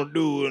they're gonna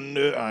do,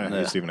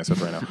 and Stephen, I said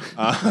right now,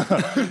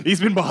 he's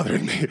been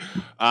bothering me.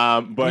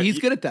 But He's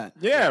good at that.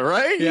 Yeah,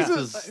 right. Yeah.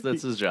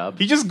 That's his job.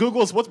 He just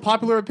Googles what's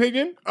popular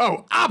opinion.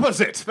 Oh,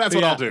 opposite. That's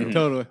what I'll do.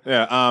 Totally.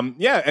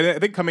 Yeah. And I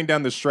think coming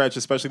down the stretch,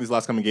 especially these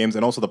last coming games,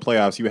 and also the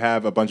playoffs, you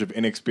have a bunch of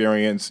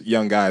inexperienced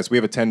young guys. We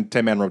have a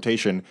 10-man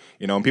rotation,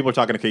 and people are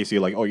talking to Casey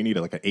like, oh, you need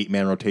like an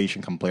 8-man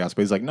rotation come playoffs.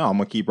 But he's like, no, I'm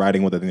gonna keep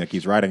riding with the thing that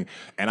keeps riding,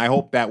 and I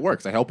hope that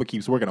works. I hope it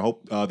keeps working. I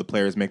hope the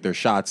players make their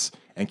shots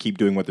and keep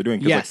doing what they're doing.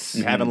 Yes.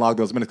 You haven't logged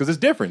those minutes because it's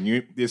different.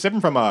 It's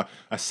different from a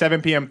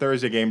 7 p.m.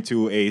 Thursday game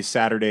to a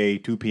Saturday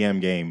 2 p.m.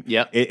 game.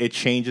 Yep. It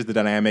changes the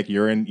dynamic.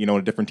 You're in,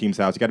 a different team's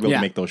house. You got to be able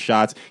to make those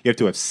shots. You have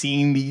to have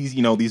seen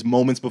these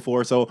moments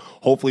before. So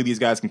hopefully these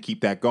guys can keep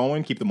that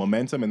going, keep the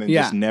momentum, and then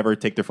just never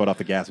take their foot off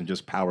the gas and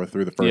just power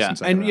through the first and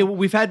second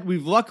round.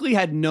 We've luckily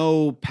had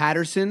no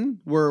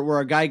Patterson where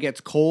a guy gets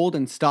cold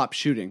and stops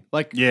shooting.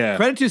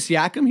 Credit to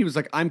Siakam, he was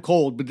like, I'm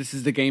cold, but this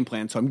is the game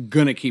plan, so I'm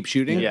gonna keep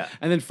shooting. Yeah.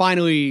 And then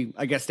finally,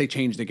 I guess they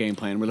changed the game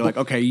plan where they're like,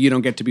 okay, you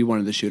don't get to be one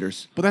of the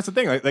shooters. But that's the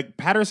thing. Like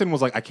Patterson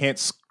was like, I can't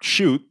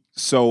shoot,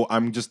 so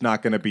I'm just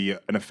not going to be an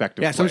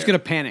effective player. So I'm just going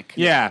to panic.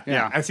 Yeah.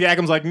 And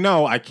Siakam's like,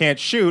 no, I can't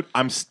shoot.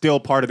 I'm still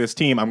part of this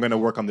team. I'm going to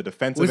work on the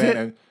defensive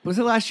end. Was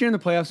it last year in the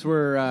playoffs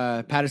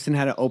where Patterson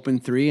had an open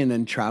 3 and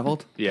then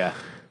traveled? Yeah.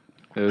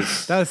 It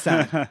was That was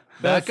sad.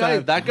 that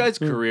guy's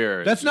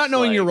career. That's is not just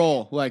knowing like, your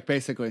role,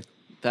 basically.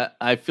 That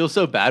I feel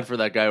so bad for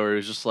that guy where he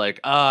was just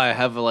like, I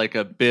have like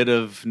a bit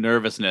of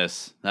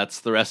nervousness. That's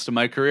the rest of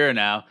my career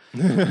now.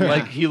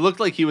 Like he looked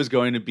like he was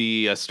going to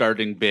be a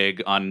starting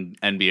big on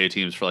NBA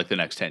teams for like the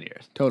next 10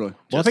 years. Totally.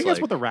 Well, I think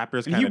that's what the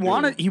Raptors kind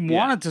of He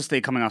wanted to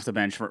stay coming off the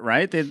bench,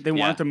 right? They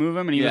wanted to move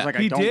him, and he was like,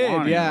 I don't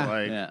want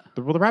him.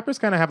 Well, the Raptors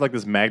kind of have like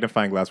this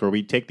magnifying glass where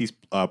we take these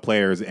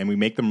players and we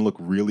make them look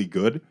really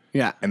good.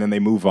 Yeah. And then they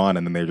move on,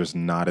 and then they're just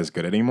not as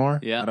good anymore.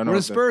 Yeah. I don't know. We're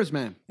the Spurs,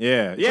 man.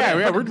 Yeah.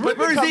 We're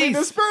becoming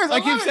the Spurs. I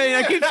keep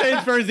saying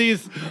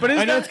Spursies, but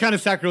I know it's kind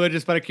of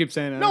sacrilegious, but I keep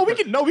saying it. No, we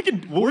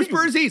can. We're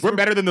Spursies. We're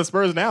better than the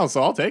Spurs now,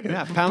 so I'll take it.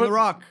 Yeah, pound the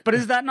rock. But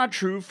is that not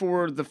true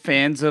for the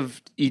fans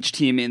of each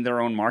team in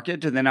their own market?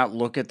 Do they not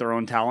look at their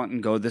own talent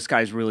and go, "This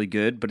guy's really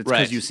good," but it's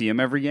because you see him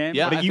every game?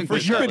 Yeah, But I think for we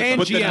sure. should. And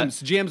But then-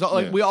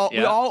 GMs, we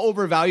all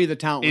overvalue the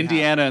talent.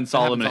 Indiana and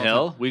Solomon happens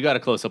all the Hill. We got a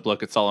close up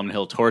look at Solomon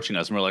Hill torching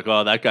us, and we're like,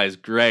 "Oh, that guy's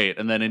great."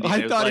 And then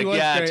Indiana was thought he like, was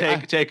 "Yeah,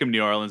 great. take him,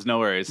 New Orleans, no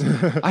worries."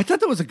 I thought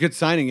that was a good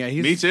signing. Yeah,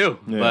 Me too.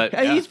 But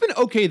He's been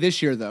okay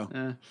this year,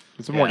 though.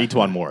 It's more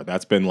Etuan Moore.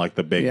 That's been like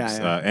the big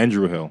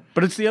Andrew Hill.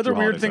 But it's the other Drew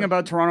weird Holiday thing said.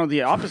 about Toronto,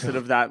 the opposite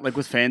of that, like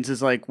with fans,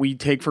 is like we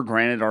take for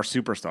granted our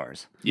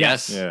superstars.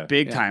 yes, Yeah.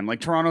 Big time.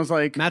 Like Toronto's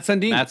like Matt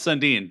Sundin. Matt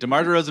Sundin,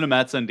 DeMar DeRozan, and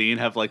Matt Sundin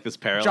have like this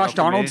parallel. Josh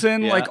for me.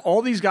 Donaldson, Yeah. like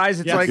all these guys,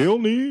 it's like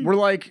Gilney. we're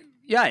like,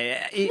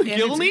 yeah,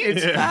 Gilney?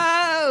 it's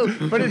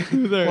no. But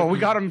well, we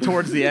got him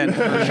towards the end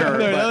for sure.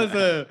 That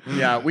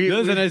was we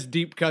a nice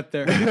deep cut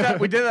there.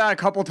 we did that a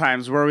couple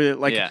times where we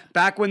Yeah.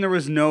 back when there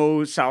was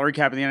no salary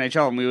cap in the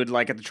NHL, and we would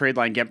at the trade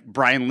line get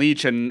Brian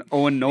Leach and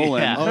Owen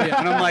Nolan. Yeah. Oh, yeah.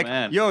 And I'm like,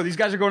 Man. yo, these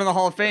guys are going to the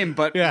Hall of Fame,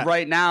 but Yeah.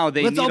 right now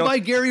Let's all buy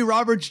Gary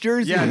Roberts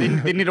jersey. yeah,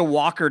 they need a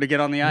walker to get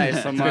on the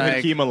ice. I'm The like,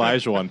 Hakeem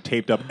Olajuwon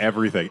taped up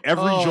everything.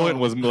 Every joint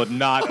was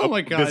not Oh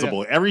my God,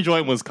 visible. Every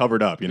joint was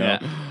covered up. You know.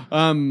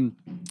 Yeah.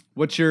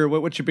 What's your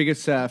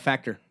biggest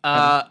factor?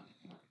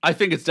 I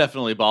think it's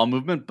definitely ball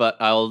movement, but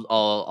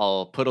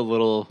I'll put a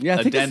little Yeah,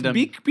 I think it's, addendum.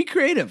 be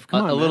creative.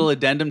 Come on, a little man.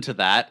 addendum to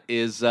that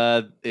is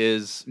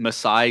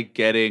Masai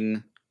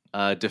getting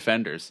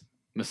defenders.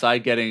 Masai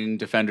getting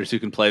defenders who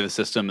can play the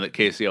system that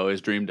Casey always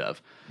dreamed of.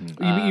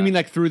 You mean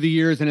like through the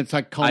years and it's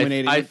like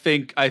culminating? I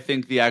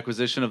think the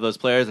acquisition of those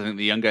players, I think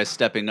the young guys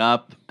stepping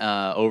up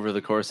over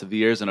the course of the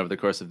years and over the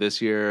course of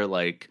this year,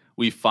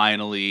 we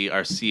finally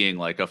are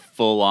seeing a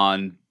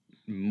full-on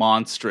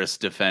monstrous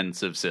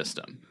defensive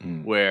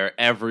system where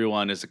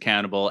everyone is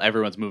accountable,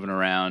 everyone's moving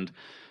around,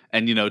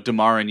 and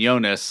DeMar and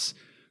Jonas,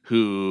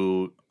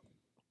 who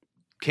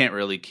can't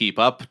really keep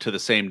up to the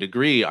same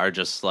degree, are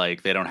just they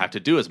don't have to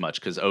do as much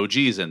because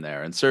OG's in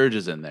there and Serge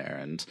is in there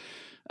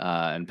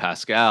and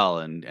Pascal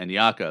and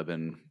Jakob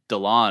and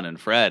DeLon and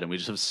Fred, and we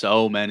just have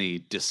so many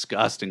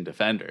disgusting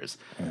defenders.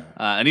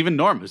 And even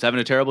Norm, who's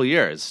having a terrible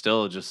year, is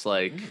still just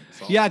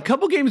Yeah, a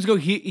couple games ago,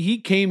 he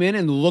came in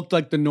and looked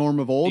like the Norm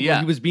of old.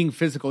 Yeah. He was being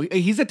physical.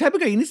 He's the type of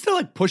guy, he needs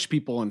to push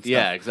people and stuff.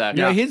 Yeah,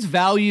 exactly. His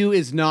value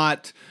is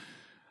not,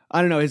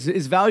 I don't know,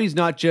 his value is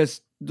not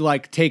just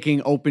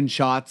taking open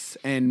shots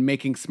and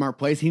making smart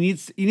plays. He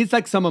needs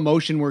some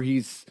emotion where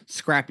he's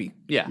scrappy.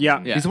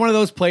 Yeah. He's one of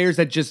those players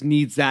that just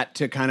needs that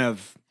to kind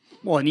of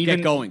and even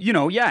get going.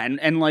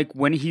 and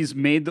when he's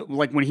made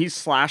when he's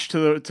slashed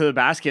to the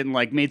basket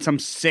and made some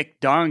sick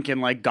dunk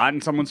and got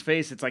in someone's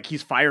face, it's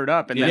he's fired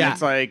up, and then Yeah.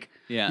 it's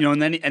Yeah.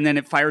 and then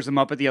it fires him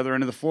up at the other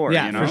end of the floor.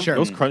 Yeah, for sure.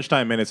 Those crunch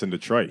time minutes in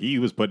Detroit, he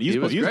was great. he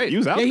was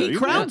out Yeah, there. he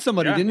crowned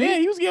somebody, didn't he? Yeah,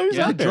 he was Was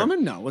out it there.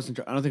 Drummond? No, it wasn't.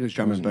 I don't think it was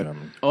Drummond, but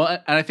Well,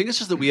 and I think it's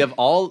just that we have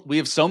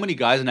so many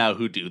guys now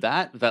who do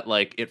that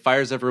it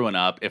fires everyone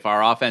up. If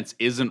our offense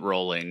isn't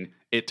rolling,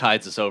 it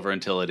tides us over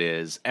until it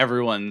is.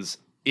 Everyone's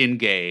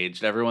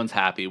engaged. Everyone's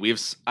happy. We have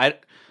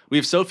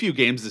so few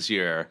games this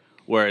year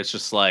where it's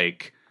just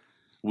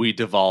we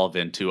devolve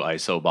into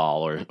iso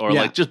ball or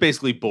Yeah. just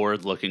basically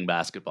bored looking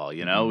basketball.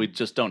 We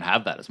just don't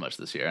have that as much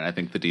this year, and I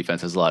think the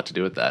defense has a lot to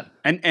do with that.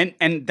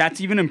 And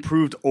that's even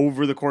improved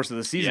over the course of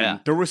the season. Yeah.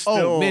 There was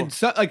still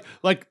that's a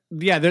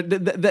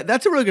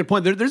really good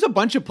point. There's a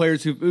bunch of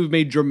players who've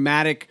made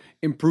dramatic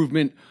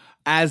improvement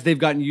as they've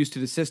gotten used to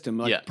the system.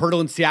 Like Yeah. Pirtle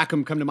and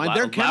Siakam come to mind.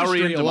 Their Lowry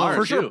chemistry and alone, DeMar,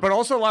 for sure. too. But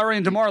also Lowry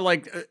and DeMar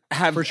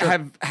have For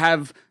sure.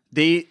 have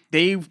they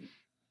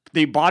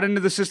bought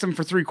into the system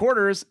for 3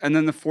 quarters, and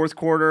then the fourth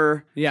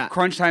quarter, Yeah.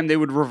 crunch time, they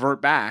would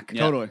revert back.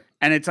 Totally.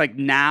 And it's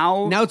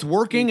now it's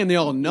working, and they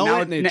all know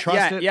it, and they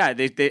trust it. Yeah,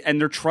 and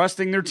they're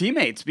trusting their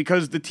teammates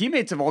because the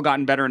teammates have all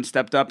gotten better and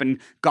stepped up and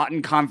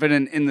gotten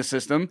confident in the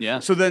system. Yeah.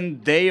 So then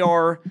they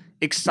are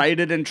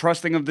excited and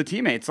trusting of the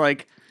teammates.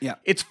 Yeah.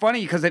 It's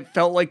funny because it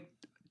felt like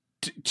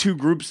two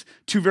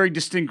very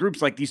distinct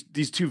groups,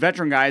 these 2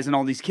 veteran guys and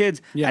all these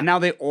kids, Yeah. and now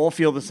they all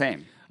feel the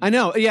same. I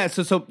know. Yeah.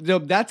 So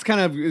that's kind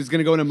of is going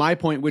to go into my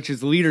point, which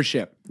is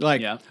leadership.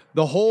 Yeah.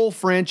 The whole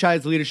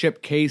franchise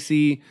leadership.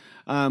 Casey.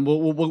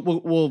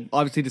 We'll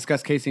obviously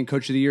discuss Casey and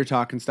Coach of the Year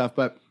talk and stuff,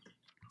 but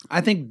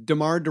I think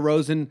DeMar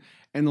DeRozan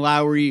and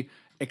Lowry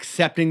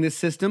accepting this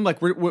system,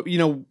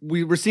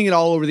 we're seeing it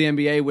all over the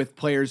NBA with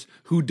players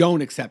who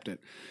don't accept it.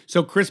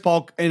 So Chris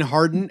Paul and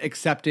Harden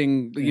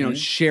accepting,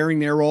 sharing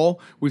their role.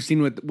 We've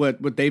seen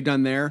what they've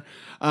done there,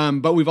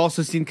 but we've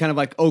also seen kind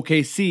of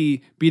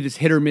OKC be this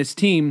hit or miss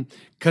team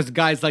because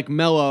guys like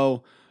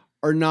Melo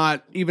are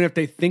not, even if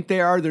they think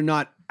they are, they're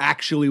not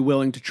actually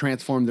willing to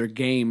transform their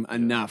game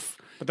enough.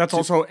 But that's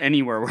also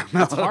anywhere where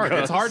Melo hard.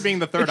 goes. It's hard being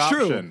the third It's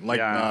true.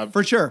 option.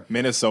 For sure.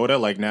 Minnesota,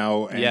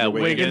 now. Yeah,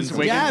 Andrew Wiggins.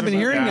 Yeah, I've been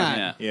hearing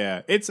that.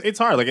 Yeah. Yeah, it's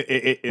hard. We're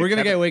going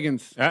to get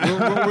Wiggins.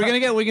 we're going to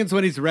get Wiggins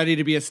when he's ready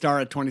to be a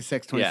star at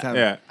 26, 27.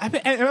 Yeah,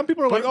 and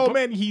people are like, "Oh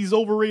man, he's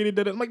overrated."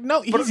 I'm like,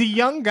 no, he's a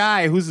young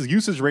guy whose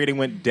usage rating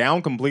went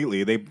down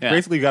completely. They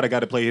basically got a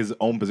guy to play his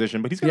own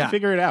position, but he's gonna Yeah.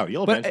 figure it out.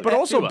 He'll But- eventually. But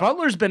also,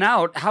 Butler's been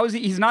out. How is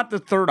he? He's not the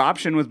third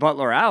option with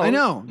Butler out. I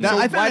know. So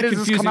I find why it does this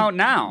confusing. come out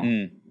now?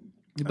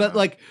 But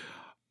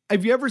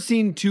have you ever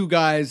seen 2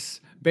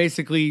 guys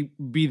basically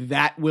be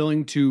that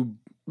willing to,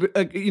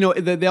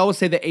 they always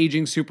say the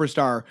aging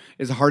superstar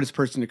is the hardest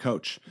person to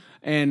coach.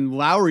 And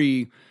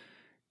Lowry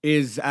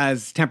is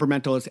as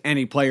temperamental as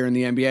any player in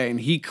the NBA.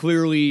 And he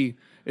clearly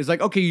is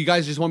like, okay, you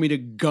guys just want me to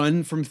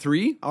gun from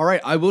 3? All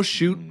right, I will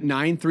shoot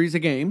 9 threes a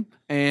game.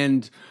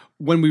 And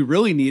when we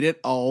really need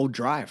it, I'll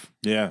drive.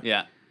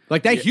 Yeah.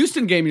 Like that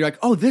Houston game, you're like,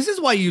 oh, this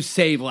is why you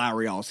save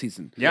Lowry all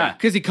season. Yeah.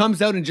 Because he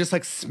comes out and just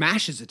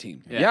smashes a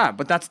team. Yeah,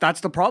 but that's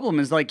the problem.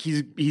 Is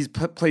he's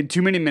played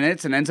too many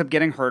minutes and ends up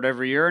getting hurt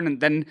every year, and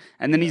then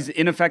he's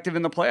ineffective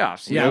in the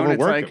playoffs. we You know? And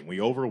it's overwork him.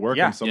 We overwork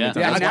him so many Yeah.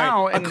 times. And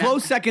now A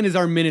close second is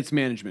our minutes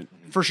management.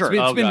 For sure.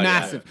 It's been God, yeah.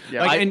 massive.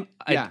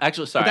 Yeah.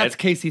 Actually, sorry, But that's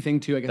Casey thing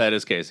too, I guess. That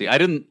is Casey. I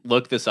didn't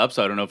look this up,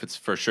 so I don't know if it's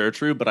for sure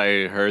true, but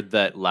I heard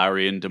that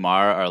Lowry and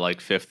DeMar are like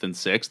 5th and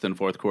 6th in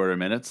fourth quarter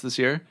minutes this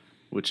year,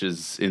 which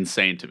is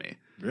insane to me.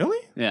 Really?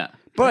 Yeah.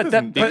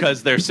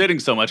 Because They're sitting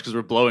so much because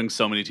we're blowing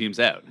so many teams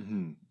out.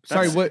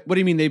 Sorry, what do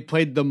you mean? They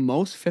played the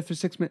most 5th or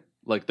 6th minute?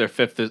 Like they're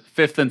fifth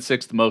and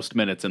 6th most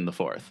minutes in the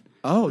fourth.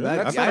 Oh, I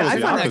that's thought it was I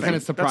the find that opposite. kind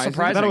of surprising. That's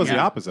surprising. I thought it was the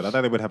Yeah. opposite. I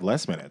thought they would have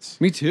less minutes.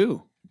 Me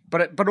too.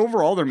 but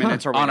overall, their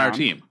minutes are way On our down.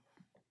 team.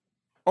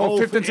 Oh,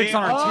 5th and 6th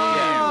on our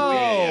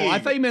team. Oh, I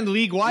thought you meant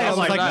league wide. I was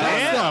like,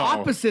 that's the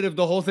opposite of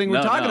the whole thing we're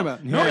No, talking no.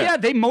 about. No, yeah,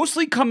 they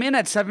mostly come in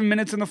at 7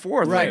 minutes in the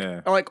fourth.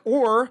 Right.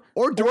 Or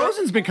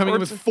DeRozan's been coming or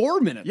in with 4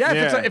 minutes. yeah,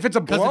 Yeah. if it's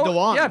a 'Cause of blow,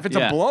 DeWan. yeah, if it's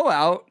Yeah. a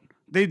blowout,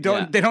 they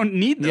don't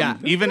need them. Yeah.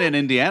 Even in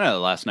Indiana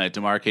last night,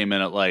 DeMar came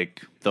in at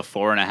like the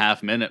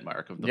 4.5 minute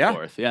mark of the Yeah.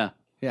 fourth. Yeah.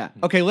 Yeah.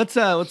 Okay, let's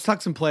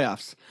talk some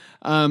playoffs.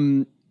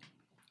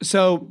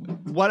 So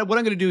what I'm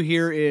going to do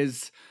here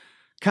is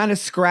kind of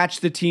scratch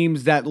the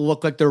teams that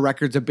look like their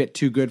record's a bit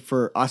too good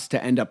for us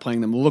to end up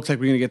playing them. It looks like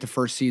we're going to get the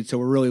first seed, so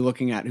we're really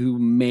looking at who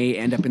may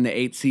end up in the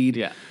 8th seed.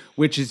 Yeah.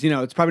 Which is,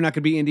 it's probably not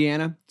going to be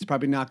Indiana. It's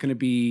probably not going to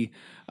be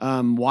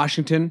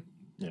Washington.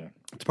 Yeah.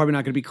 It's probably not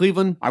going to be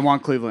Cleveland. I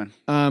want Cleveland.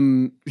 You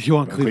want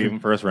Cleveland?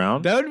 Cleveland first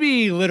round. That would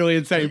be literally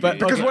insane. But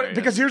Because okay.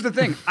 because here's the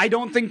thing, I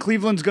don't think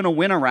Cleveland's going to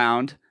win a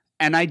round,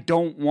 and I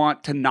don't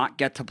want to not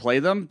get to play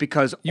them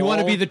because you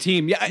want to be the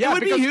team. Yeah, it would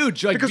because, be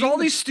huge. Like, because all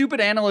these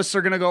stupid analysts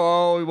are going to go,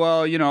 oh,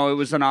 well, it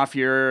was an off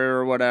year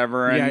or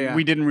whatever, and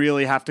we didn't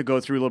really have to go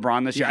through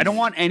LeBron this year. I don't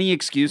want any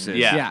excuses.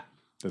 Yeah. Yeah.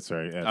 That's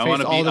right. Yeah. I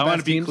want to all the I want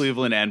best to beat teams.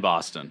 Cleveland and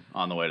Boston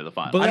on the way to the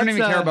final. But I don't Let's,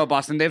 even care about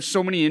Boston. They have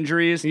so many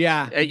injuries.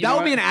 Yeah, that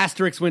would be an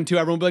asterisk win too.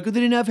 Everyone would be like, "Oh,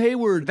 they didn't have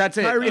Hayward." That's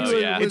it. Kyrie Oh,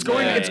 yeah. It's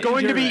going. Yeah, It's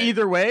going to be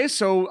either way.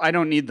 So I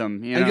don't need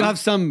them. And you'll have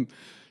some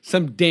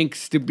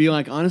dinks to be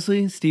like,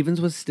 honestly, Stevens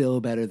was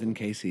still better than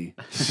Casey.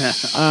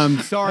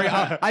 Sorry,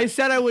 I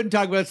said I wouldn't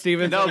talk about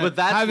Stevens. No, but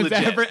that's Happens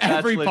legit.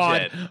 every That's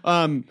pod.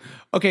 legit.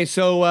 Okay,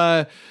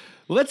 so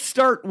let's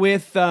start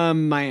with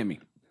Miami.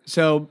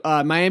 So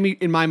Miami,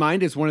 in my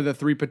mind, is one of the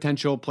 3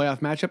 potential playoff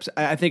matchups.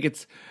 I think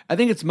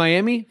it's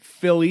Miami,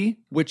 Philly,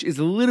 which is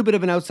a little bit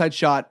of an outside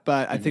shot,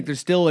 but I think there's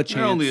still a chance.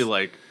 They're only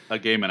like a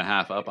game and a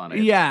half up on it.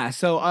 Yeah,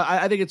 so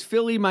I think it's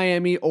Philly,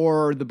 Miami,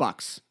 or the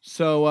Bucks.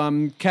 So,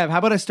 Kev, how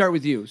about I start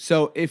with you?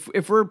 So,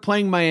 if we're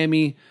playing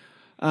Miami,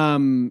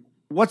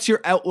 what's your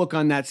outlook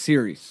on that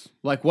series?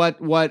 Like, what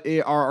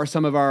are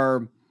some of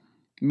our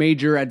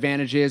major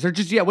advantages, or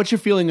just what's your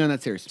feeling on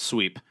that series?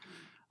 Sweep.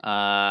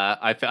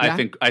 I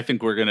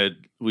think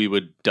we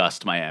would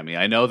dust Miami.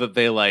 I know that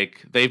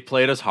they've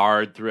played us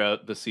hard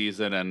throughout the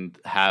season and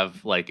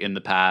have in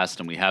the past,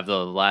 and we have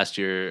the last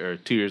year or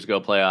 2 years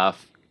ago playoff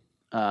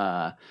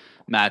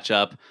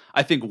matchup.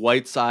 I think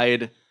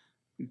Whiteside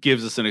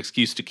gives us an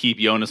excuse to keep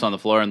Jonas on the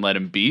floor and let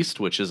him beast,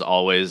 which is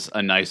always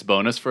a nice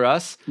bonus for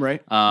us.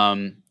 Right.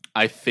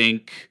 I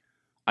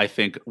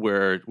think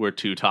we're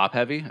too top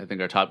heavy. I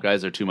think our top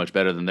guys are too much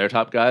better than their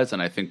top guys,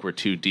 and I think we're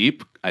too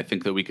deep. I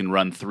think that we can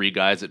run 3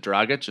 guys at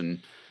Dragic and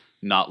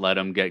not let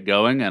them get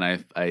going. And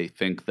I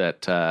think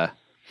that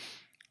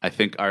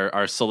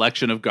our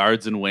selection of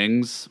guards and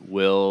wings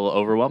will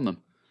overwhelm them.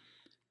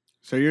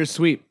 So you're a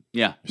sweep.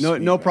 Yeah.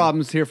 No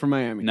problems here for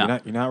Miami. No.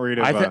 You're not worried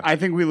about. I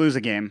think we lose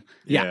a game.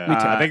 Yeah, me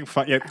too.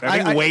 I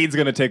think Wade's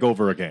going to take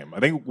over a game.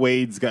 I think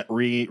Wade's got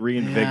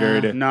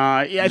reinvigorated.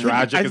 No, yeah,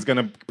 Dragic is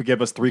going to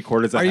give us 3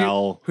 quarters of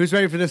hell. Who's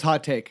ready for this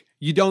hot take?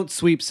 You don't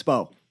sweep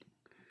Spo.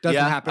 Doesn't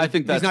Yeah, happen. I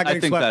think He's not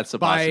getting swept that's a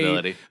by-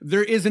 possibility.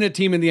 There isn't a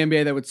team in the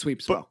NBA that would sweep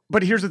Spo.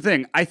 But here's the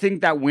thing. I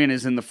think that win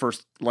is in the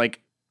first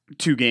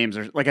 2 games,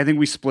 or I think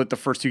we split the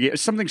first 2 games.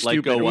 Something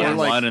stupid. Go where,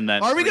 1-1 and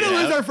then Are we going to three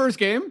lose out. our first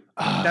game?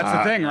 That's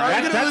the thing,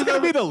 right? That's going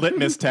to be the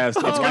litmus test.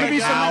 It's going to be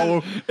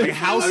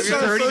how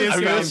sturdy this I'm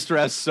guy going to is.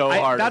 stress so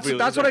hard. That's if we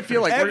what lose I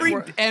feel like. Every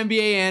We're-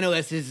 NBA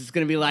analyst is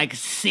going to be like,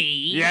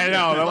 C. Yeah,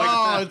 no, they're like,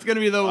 Oh, it's going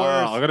to be the I'm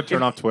worst. going to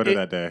turn off Twitter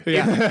that day.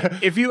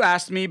 if you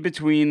asked me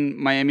between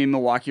Miami,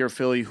 Milwaukee, or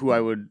Philly,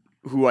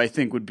 who I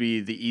think would be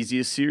the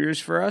easiest series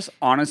for us,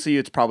 honestly,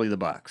 it's probably the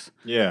Bucks.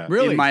 Yeah.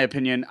 Really? In my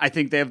opinion, I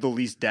think they have the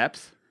least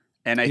depth,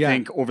 and I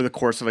think over the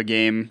course of a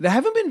game, They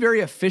haven't been very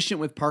efficient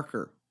with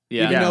Parker.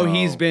 Yeah. Even though No.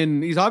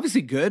 he's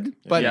obviously good,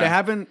 but Yeah. they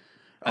haven't.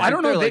 I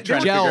don't know. They're They,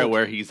 trying to gelled. figure out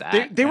where he's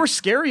at. they were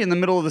scary in the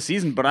middle of the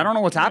season, but I don't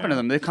know what's happened to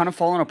them. They've kind of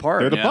fallen apart.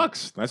 They're the Yeah.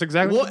 Bucks. That's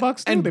exactly what the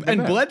Bucks do. and They've been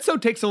that. Bledsoe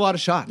takes a lot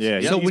of shots. Yeah,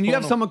 So he's when you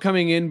have pulling someone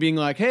coming in being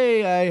like,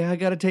 "Hey, I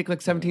got to take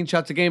 17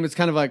 shots a game," it's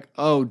kind of like,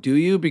 "Oh, do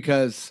you?"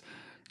 Because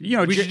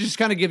we should just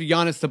kind of give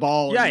Giannis the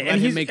ball. Yeah, and and let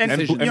him he's- make and-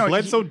 decisions. And You know,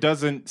 Bledsoe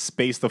doesn't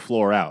space the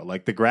floor out.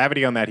 Like the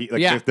gravity on that,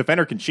 the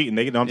defender can cheat and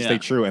they don't stay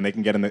true and they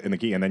can get in the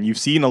key. And then you've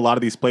seen a lot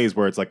of these plays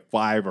where it's like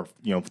 5 or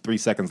 3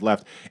 seconds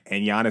left,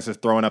 and Giannis is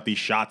throwing up these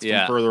shots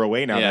from further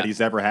away now that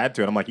he's ever had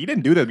to. And I'm like, he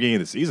didn't do that at the beginning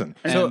of the season.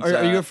 So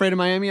are you afraid of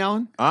Miami,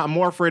 Alan? I'm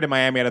more afraid of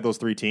Miami out of those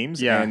 3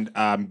 teams. Yeah.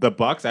 And the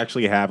Bucks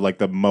actually have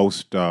the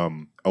most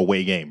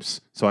away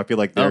games, so I feel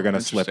like they're going to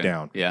slip Interesting.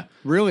 down. Yeah.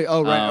 Really?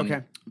 Oh, right.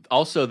 Okay.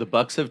 Also, the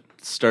Bucks have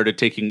started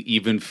taking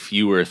even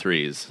fewer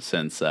threes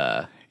since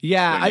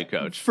Yeah, their new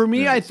coach. for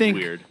me, I It's think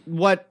weird.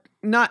 what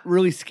not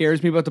really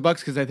scares me about the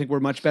Bucks because I think we're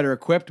much better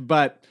equipped.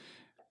 But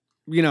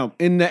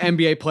in the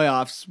NBA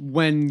playoffs,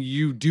 when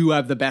you do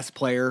have the best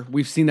player,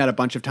 we've seen that a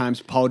bunch of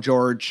times. Paul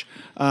George,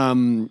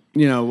 obviously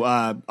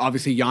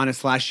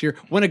Giannis last year.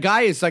 When a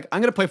guy is like,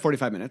 I'm going to play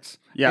 45 minutes,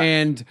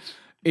 and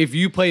if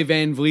you play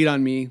Van Vliet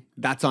on me,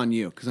 that's on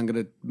you because I'm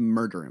going to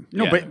murder him.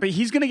 No, but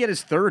he's going to get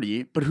his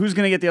 30, but who's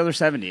going to get the other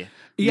 70?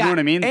 You know what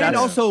I mean? And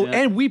That's-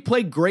 and we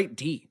play great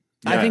D.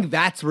 I think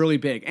that's really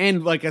big.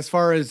 And like as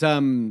far as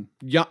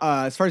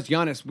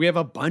Giannis, we have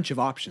a bunch of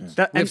options.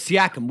 We have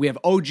Siakam, we have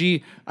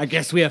OG, I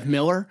guess we have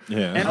Miller.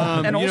 Yeah.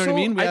 and you know also,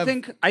 what I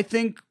mean? I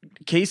think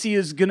Casey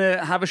is going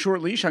to have a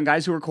short leash on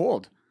guys who are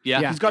cold.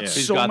 Yeah, He's got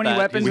so many that.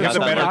 weapons. We He's have the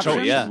got that better luxury,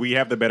 coach. yeah. We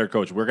have the better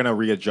coach. We're going to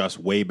readjust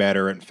way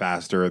better and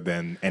faster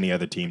than any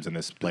other teams in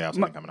this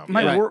playoffs coming up.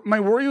 My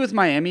worry with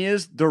Miami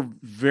is they're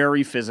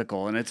very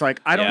physical, and it's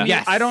like I don't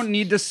Yeah. I don't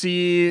need to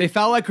see They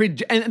felt like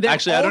and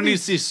Actually, I don't need to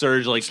see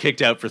Serge like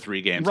kicked out for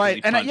 3 games.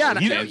 Right, and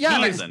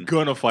He's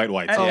gonna fight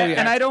White.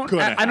 and I don't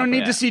Gonna I don't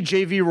need happen. to see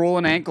JV roll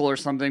an ankle or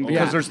something because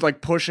Yeah. there's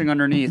like pushing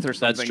underneath or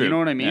something. true. You know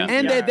what I mean? Yeah.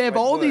 And they have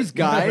all these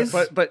guys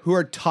But- who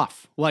are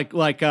tough, like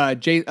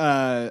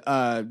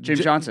James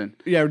Johnson.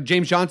 Yeah,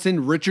 James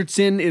Johnson.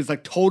 Richardson is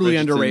like totally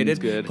Richardson's underrated.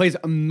 good. Plays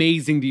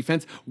amazing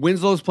defense.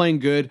 Winslow's playing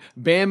good.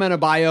 Bam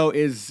Adebayo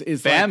is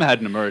Bam like, had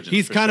an emergence.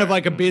 He's for kind of sure.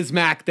 like a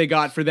Bismack they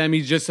got for them.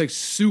 He's just like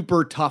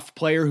super tough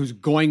player who's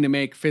going to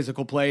make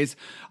physical plays.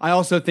 I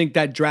also think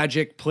that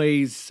Dragic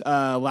plays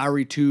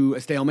Lowry to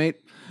a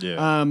stalemate.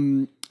 Yeah.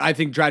 I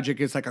think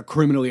Dragic is like a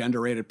criminally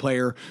underrated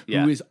player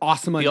Yeah. who is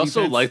awesome on He also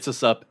defense. lights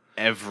us up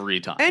every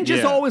time. and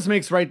just Yeah. always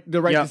makes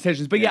the right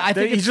decisions. But yeah, I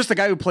think he's it's just a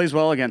guy who plays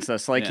well against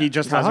us. Like he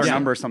just has our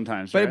number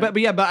sometimes. But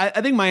right?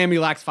 I think Miami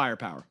lacks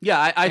firepower. Yeah,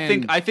 I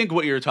And- think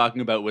what you're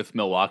talking about with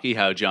Milwaukee,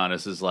 how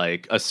Giannis is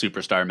like a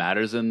superstar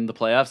matters in the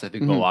playoffs. I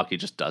think Milwaukee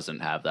just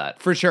doesn't have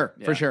that. For sure.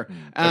 Yeah. For sure.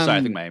 Or sorry,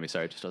 I think Miami.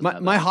 Sorry, just doesn't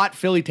have My that. hot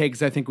Philly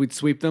takes, I think we'd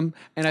sweep them,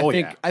 and I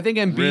yeah. think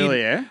Embiid.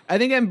 Really, eh? I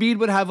think Embiid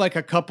would have like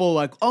a couple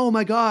like, oh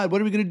my god, what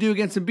are we gonna do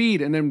against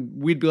Embiid? And then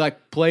we'd be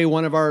like, play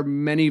one of our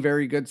many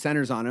very good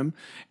centers on him,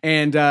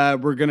 and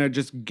we're gonna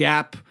just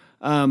gap.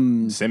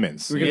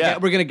 Simmons. We're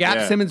gonna gap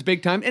Yeah. Simmons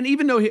big time, and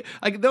even though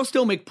they'll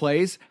still make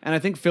plays, and I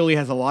think Philly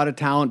has a lot of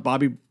talent.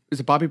 Is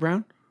it Bobby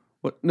Brown?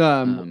 What?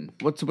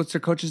 What's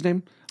their coach's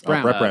name?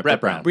 Brown.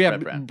 Brett Brown. Yeah, Brett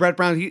Brown. Brett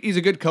Brown. He's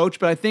a good coach,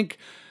 but I think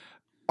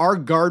our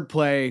guard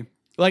play,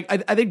 like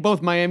I think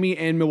both Miami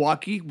and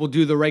Milwaukee will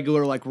do the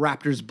regular like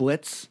Raptors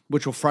blitz,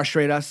 which will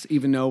frustrate us,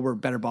 even though we're a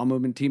better ball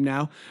movement team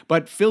now.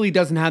 But Philly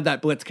doesn't have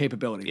that blitz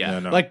capability. Yeah.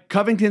 No. Like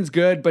Covington's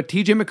good, but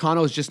TJ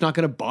McConnell is just not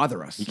going to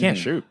bother us. He can't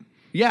shoot.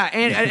 Yeah,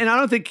 and I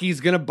don't think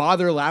he's going to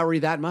bother Lowry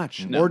that much,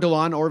 or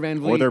DeLon, or Van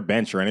Vliet. Or their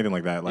bench or anything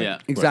like that. Like Yeah.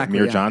 what, Exactly,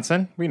 Amir yeah.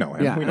 Johnson, we know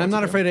him. Yeah, We and know I'm what not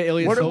to do. afraid of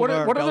Ilya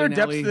Silva. What other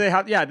depth Bellinelli. do they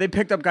have? Yeah, they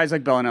picked up guys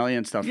like Bellinelli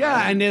and stuff. Yeah,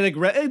 right? and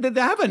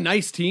they have a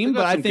nice team,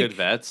 Got but I some think good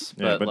vets,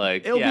 Yeah, but but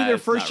like it'll be their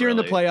it's first not year in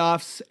the really-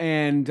 playoffs,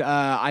 and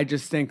I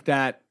just think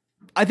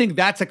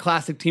that's a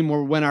classic team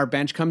where when our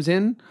bench comes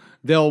in,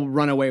 they'll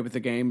run away with the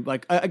game.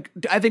 Like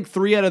I think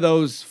 3 out of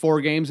those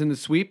 4 games in the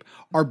sweep,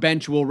 our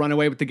bench will run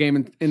away with the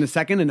game in the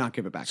second and not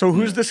give it back. So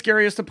who's the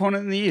scariest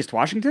opponent in the East?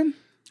 Washington?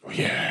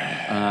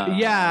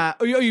 yeah,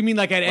 oh, you mean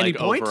like at any Like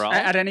point? overall?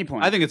 At any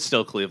point? I think it's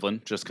still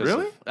Cleveland, just because.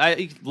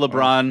 Really?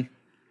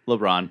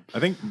 LeBron. I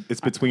think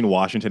it's between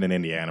Washington and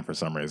Indiana for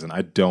some reason.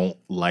 I don't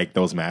like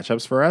those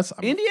matchups for us.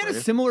 I'm Indiana's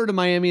afraid. similar to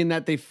Miami in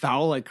that they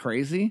foul like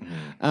crazy,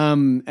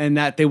 and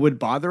that they would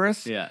bother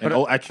us. Yeah, And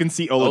I can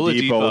see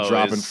Oladipo Oladipo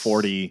dropping is-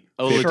 40,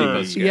 Oladipo's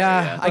 50. scary,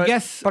 Yeah, I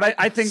guess. But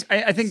I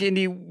think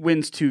Indy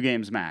wins 2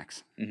 games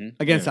max.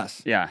 Against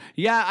us. Yeah.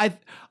 Yeah,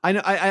 I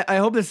know. I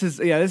hope this is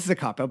a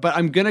cop out, but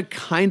I'm gonna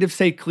kind of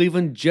say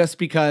Cleveland just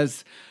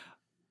because.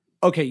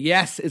 Okay,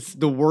 yes, it's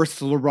the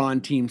worst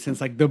LeBron team since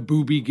like the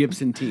Boobie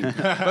Gibson team.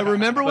 But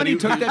remember when he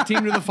took that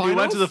team to the finals? we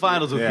went to the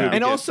finals with Yeah. Boobie And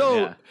Gibson, also,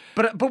 yeah.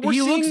 But we're He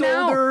seeing looks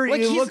now, older,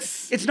 Like he he's-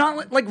 looks- It's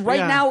not like right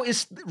Yeah. now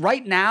is the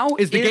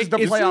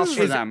playoffs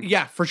for them.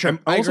 Yeah, for sure.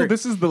 I Also, agree.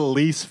 this is the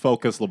least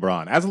focused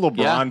LeBron. As a LeBron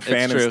Yeah, fan it's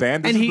and true.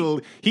 stan, this And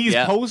is he's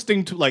Yeah.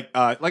 posting to like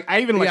I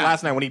even Yeah.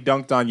 last night when he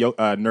dunked on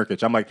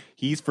Nurkic. I'm like,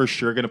 he's for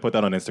sure gonna put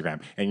that on Instagram.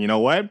 And you know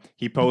what?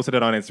 He posted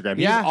it on Instagram.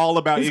 He's yeah, all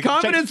about his you can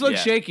check- confidence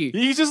looks Yeah. shaky.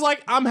 He's just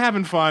like, I'm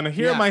having fun.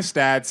 Here Yeah. are my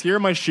stats. Here are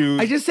my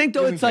shoes. I just think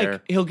though Doesn't it's like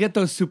care. he'll get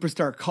those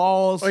superstar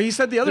calls. Well, he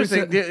said the other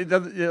There's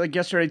thing like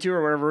yesterday too,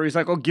 or whatever. He's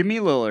like, "Oh, give me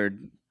Lillard."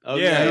 Oh,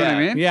 Yeah, You know what I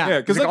mean? Yeah. Yeah,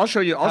 Because 'cause, like, I'll show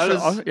you.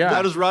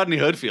 How does Rodney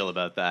Hood feel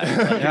about that?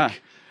 Yeah.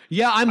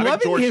 Yeah, I'm think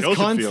loving George his Hill should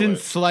feel constant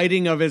it.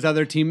 slighting of his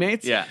other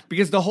teammates. Yeah.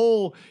 Because the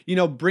whole,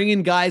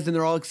 bringing guys and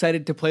they're all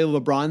excited to play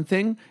LeBron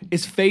thing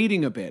is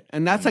fading a bit.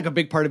 And that's like a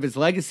big part of his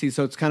legacy.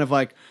 So it's kind of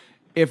like,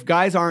 if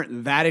guys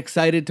aren't that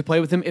excited to play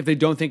with him, if they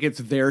don't think it's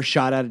their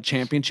shot at a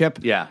championship,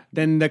 Yeah.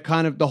 then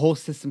the whole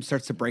system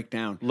starts to break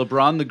down.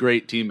 LeBron, the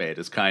great teammate,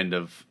 is kind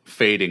of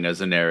fading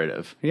as a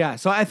narrative. Yeah,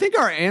 so I think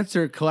our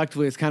answer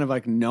collectively is kind of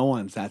like no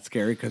one's that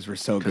scary because we're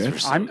so good.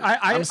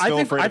 I'm still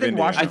afraid of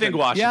Indiana. I think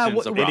Washington's Yeah, a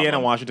problem. Indiana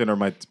and Washington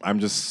are I'm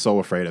just so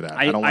afraid of that.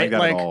 I don't like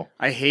that at all.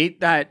 I hate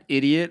that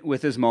idiot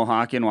with his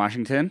mohawk in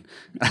Washington.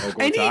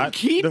 And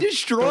he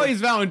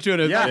destroys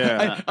Valanciunas.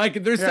 Yeah.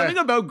 Like there's something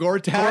about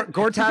Gortat.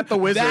 Gortat the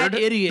wizard, That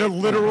idiot. the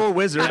literal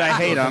wizard. I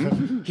hate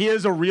him. He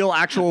is a real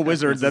actual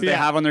wizard that they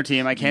have on their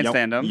team. I can't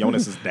stand him.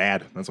 Jonas'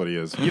 dad. That's what he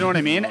is. You know what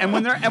I mean? And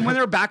when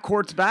their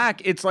backcourt's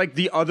back, it's like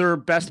the other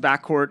best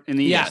backcourt in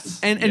the Yes,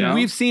 East. and you know?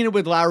 we've seen it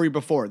with Lowry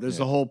before. There's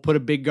the whole put a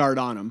big guard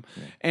on him,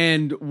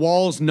 and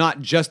Wall's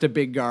not just a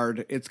big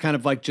guard. It's kind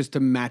of like just a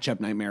matchup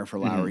nightmare for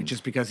Lowry,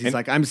 just because he's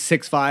like, I'm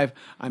 6'5",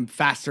 I'm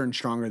faster and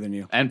stronger than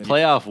you. And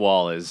playoff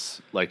Wall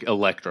is like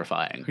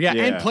electrifying. Yeah, and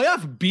Yeah.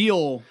 playoff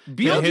Beal.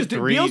 hit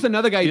three. Beal's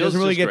another guy who Beal's doesn't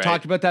really just get great.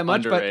 talked about that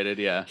much. Underrated,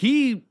 but yeah.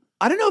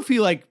 I don't know if he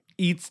like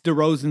eats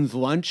DeRozan's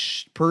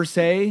lunch per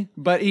se,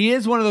 but he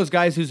is one of those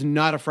guys who's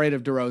not afraid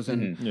of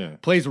DeRozan. Yeah.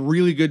 Plays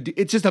really good.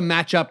 It's just a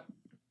matchup.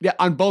 Yeah,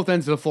 on both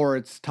ends of the floor,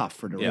 it's tough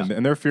for DeRozan. Yeah.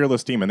 And they're a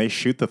fearless team, and they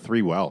shoot the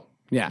three well.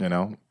 Yeah. You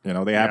know,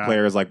 they have Yeah.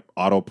 players like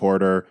Otto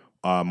Porter,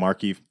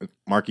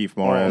 Markieff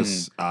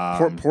Morris.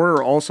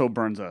 Porter also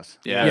burns us.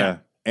 Yeah.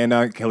 And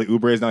Kelly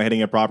Oubre is now hitting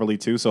it properly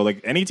too. So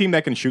like any team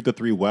that can shoot the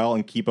three well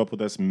and keep up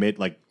with us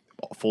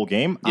full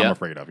game, I'm Yeah.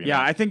 afraid of. You Yeah,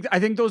 know?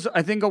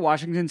 I think a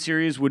Washington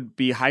series would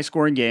be high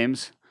scoring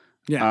games.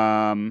 Yeah.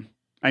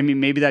 I mean,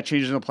 maybe that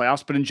changes in the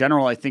playoffs, but in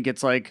general, I think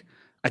it's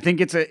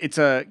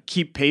a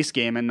keep pace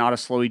game and not a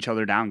slow each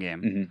other down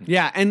game.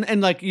 Yeah,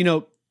 and like,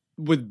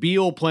 with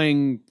Beal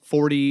playing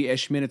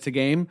 40-ish minutes a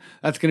game,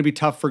 that's going to be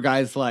tough for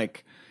guys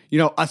like,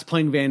 us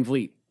playing Van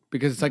Vliet.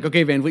 Because it's like,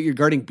 okay, Van Vliet, you're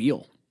guarding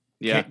Beal.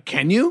 Yeah.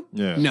 Can you?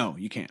 Yeah. No,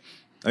 you can't.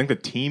 I think the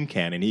team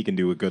can, and he can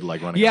do a good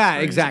running. Yeah, off screens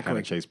and exactly. Kind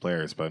of chase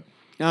players, but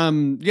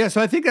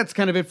So I think that's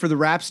kind of it for the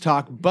Raps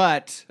talk.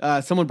 But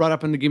someone brought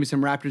up on the Give Me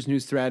Some Raptors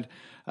news thread.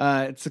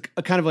 It's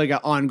a kind of like an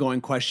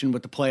ongoing question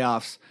with the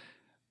playoffs.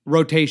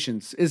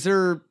 Rotations. Is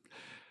there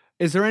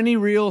any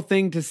real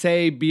thing to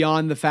say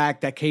beyond the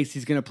fact that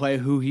Casey's going to play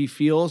who he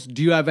feels?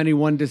 Do you have any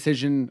one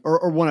decision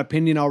or one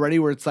opinion already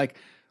where it's like,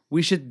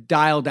 we should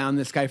dial down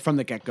this guy from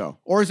the get-go?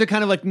 Or is it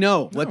kind of like,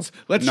 no. let's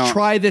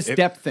try this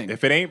depth thing?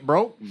 if it ain't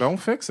broke, don't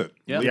fix it.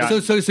 Yeah. Leave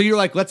it. So you're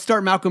like, let's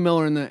start Malcolm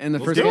Miller in the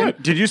first do game?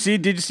 it. Did you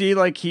see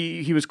like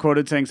he was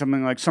quoted saying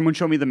something like, someone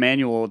show me the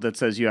manual that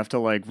says you have to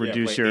like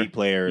reduce play your 8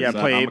 players. Yeah,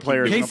 play I'm 8 gonna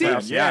players. keep in the Casey?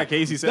 playoffs. Yeah,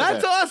 Casey said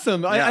That's that.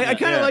 awesome. I kind of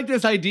yeah. like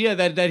this idea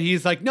that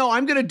he's like, no,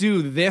 I'm going to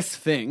do this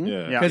thing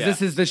Yeah. because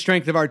this is the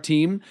strength of our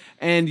team.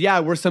 And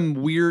we're some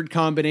weird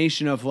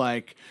combination of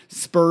like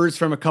Spurs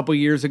from a couple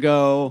years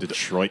ago.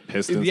 Detroit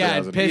Pistons. Yeah,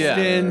 2000.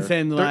 Pistons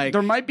and like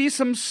There might be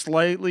some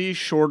slightly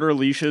shorter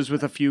leashes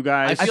with a few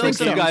guys. I feel like think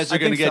some so. guys I are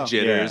going to think get so.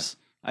 jitters.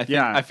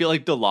 I feel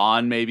like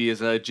DeLon maybe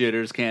is a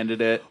jitters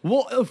candidate.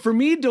 well, for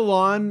me,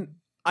 DeLon,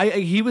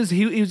 he was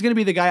going to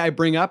be the guy I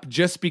bring up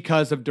just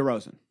because of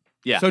DeRozan.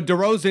 Yeah. So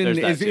DeRozan There's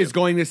that is too.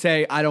 going to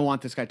say, I don't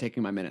want this guy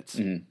taking my minutes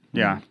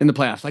Yeah. in the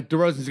playoffs. Like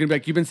DeRozan's going to be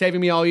like, you've been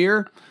saving me all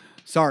year.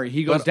 Sorry,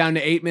 he goes down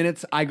to 8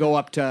 minutes. I go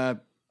up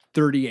to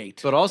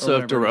 38. But also, or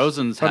if whatever it is.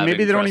 DeRozan's But having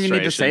maybe they don't even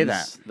need to say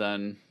frustrations,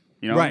 then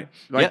You know, Right.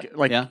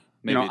 Like, Yeah.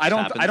 Maybe it I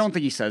just happens. don't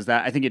think he says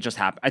that. I think it just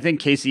happened. I think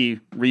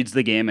Casey reads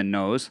the game and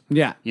knows.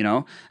 Yeah. You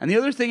know, and the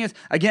other thing is,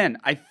 again,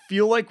 I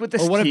feel like with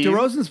this Or what team, if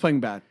DeRozan's playing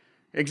bad?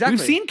 exactly.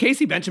 We've seen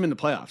Casey bench him in the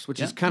playoffs, which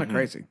is kind of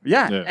crazy.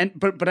 Yeah, Yeah. and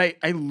but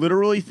I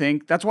literally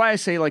think that's why I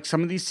say like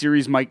some of these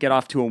series might get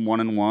off to a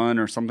 1-1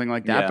 or something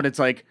like that. Yeah. But it's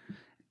like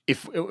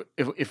if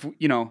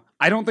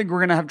I don't think we're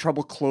gonna have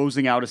trouble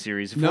closing out a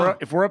series.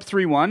 If we're up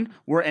 3-1,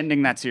 we're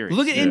ending that series.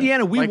 Look at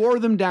Indiana. We Like- wore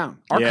them down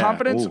our Yeah.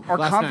 confidence. Ooh. Our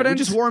last night. We confidence.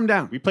 just wore them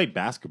down. We played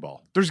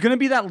basketball. There's going to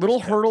be that little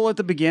hurdle at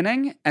the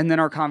beginning, and then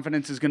our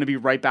confidence is going to be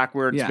right back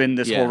where it's Yeah. been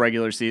this Yeah. whole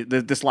regular season,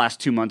 this last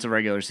 2 months of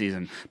regular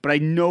season. But I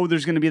know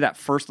there's going to be that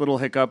first little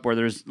hiccup where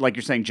there's, like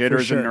you're saying,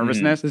 jitters sure. and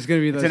nervousness. There's going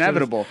to be those It's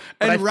inevitable.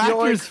 But And I feel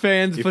Raptors like-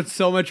 fans put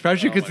so much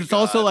pressure because it's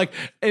also like,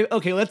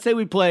 okay, let's say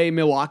we play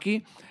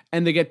Milwaukee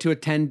and they get to a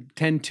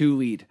 10-2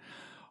 lead.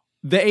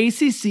 The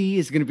ACC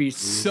is going to be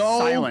so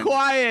Silent.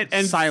 quiet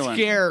and Silent.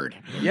 scared.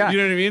 Yeah. You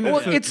know what I mean?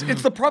 Well,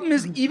 it's the problem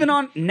is even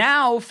on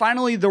now,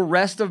 finally, the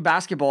rest of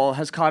basketball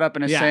has caught up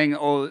and is Yeah.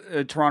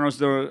 saying, Toronto's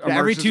the every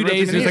emerges 2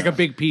 days in there's the like a East.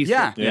 big piece.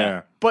 Yeah.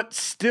 Yeah. But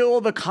still,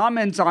 the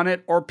comments on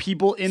it are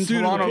people in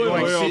Toronto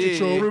going,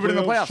 "See, prove it in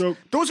the playoffs."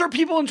 Those are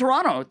people in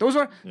Toronto. Those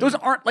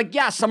aren't like,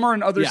 some are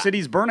in other Yeah.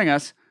 cities burning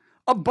us.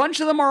 A bunch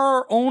of them are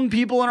our own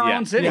people in our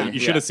own city. Yeah. You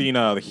should have seen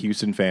the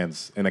Houston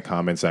fans in the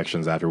comment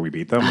sections after we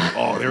beat them.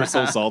 Oh, they were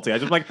so salty. I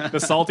just like the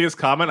saltiest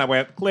comment. I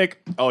went, click.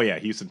 Oh, yeah,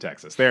 Houston,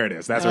 Texas. There it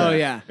is. That's Oh, right.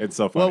 yeah. It's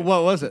so Well, funny.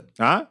 what was it?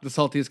 Huh? The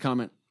saltiest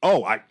comment.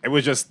 Oh, it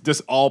was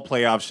just all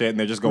playoff shit, and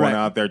they're just going Right.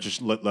 out there,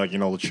 just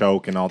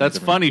choke and all. That's the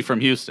different- funny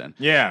from Houston.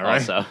 Yeah, right.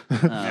 Also,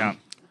 Yeah.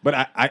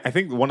 But I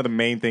think one of the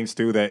main things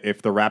too that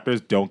if the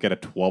Raptors don't get a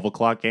 12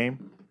 o'clock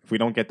game we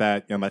don't get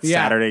that, that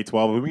Yeah. Saturday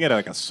 12, if we get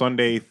like a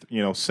Sunday,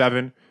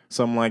 7,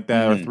 something like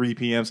that, or 3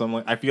 p.m., something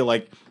like. I feel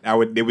like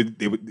they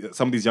would.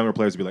 Some of these younger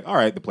players would be like, all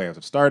right, the playoffs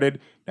have started.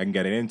 I can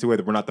get into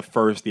it. We're not the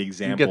first. The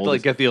example.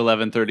 Get the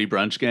 11:30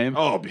 brunch game.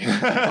 Oh,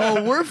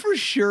 Oh, we're for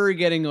sure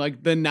getting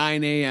like the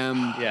 9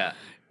 a.m. Yeah.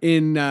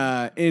 in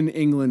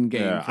England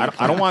game. yeah.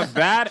 I don't want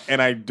that,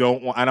 and I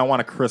don't want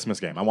a Christmas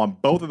game. I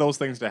want both of those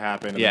things to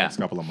happen in the Yeah. next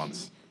couple of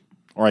months,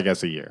 or I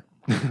guess a year.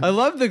 I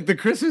love the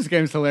Christmas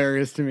game's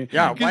hilarious to me.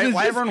 Yeah, 'Cause why it's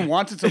just- everyone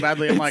wants it so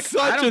badly? I'm like,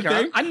 such I don't a care.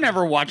 thing. I'm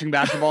never watching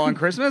basketball on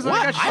Christmas. I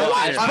got shit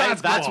to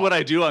do. That's what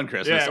I do on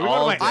Christmas Yeah, we go to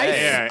all my-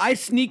 day. Yeah. I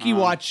sneaky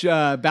watch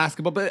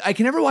basketball, but I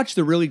can never watch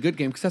the really good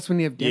game because that's when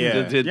you have dinner.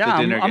 Yeah. The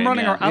Yeah, dinner I'm game,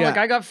 running yeah. around. Yeah. Like,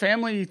 I got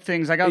family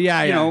things. I got,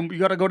 Yeah, yeah. you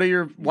got to go to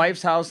your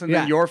wife's house and Yeah.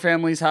 then your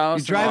family's house.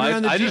 You drive and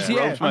around the I just GTA.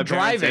 roped my I'm parents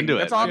driving. into it.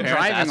 That's all I'm My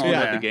parents driving asked me all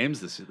about day. the games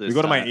this We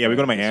go to my time. we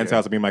go to my aunt's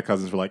house, and me and my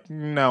cousins were like,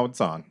 no, it's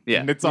on.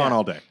 Yeah. It's on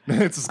all day.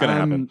 It's just gonna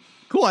happen.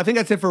 Cool. I think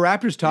that's it for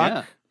Raptors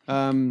talk.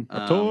 Yeah.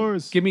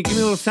 Tours. Give me a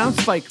little sound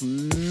spike,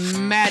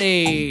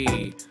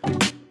 Maddie.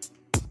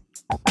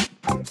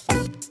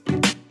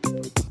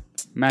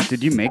 Matt,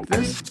 did you make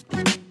this?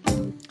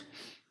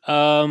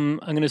 I'm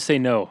gonna say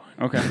no.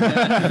 Okay.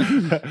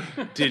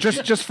 Did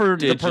just for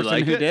the you person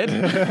like who it? did.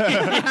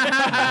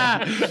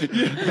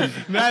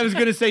 Matt was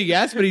gonna say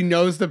yes, but he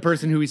knows the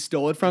person who he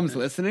stole it from is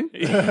listening.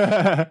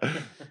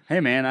 Hey,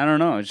 man, I don't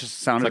know. It just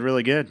sounded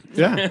really good.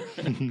 Yeah.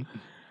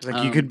 It's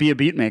like you could be a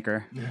beat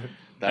maker.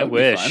 I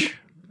wish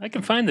I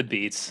can find the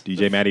beats.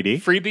 DJ Matty D.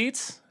 Free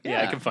beats? Yeah,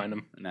 I Yeah. can find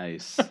them.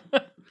 Nice.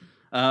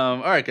 All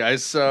right,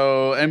 guys.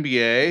 So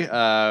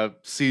NBA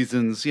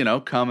season's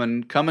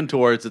coming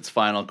towards its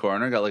final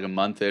corner. Got like a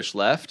month-ish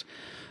left.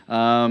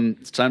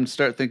 It's time to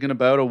start thinking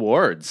about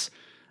awards.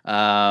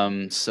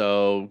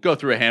 So go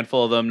through a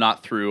handful of them,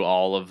 not through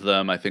all of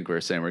them. I think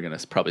we're saying we're going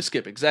to probably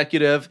skip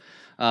executive.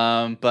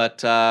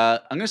 But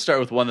I'm going to start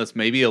with one that's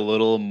maybe a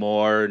little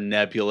more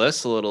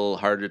nebulous, a little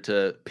harder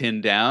to pin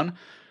down.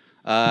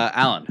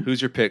 Alan,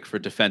 who's your pick for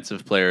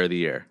Defensive Player of the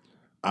Year?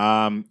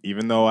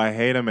 Even though I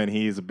hate him and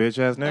he's a bitch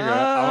ass nigga,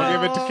 I'll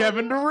give it to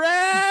Kevin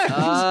Durant.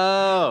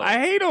 Oh, I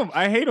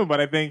hate him,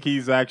 but I think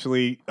he's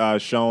actually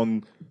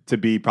shown to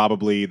be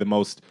probably the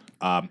most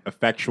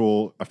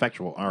effectual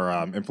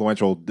or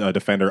influential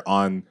defender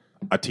on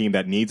a team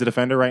that needs a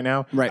defender right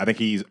now. Right. I think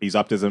he's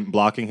upped his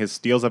blocking. His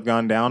steals have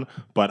gone down,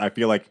 but I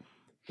feel like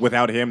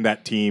without him,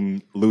 that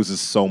team loses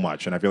so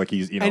much. And I feel like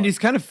he's And he's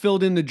kind of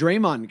filled in the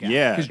Draymond gap.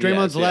 Yeah. Because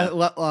Draymond's Yes,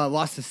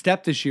 lost a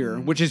step this year,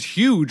 which is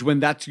huge when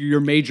that's your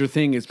major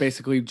thing is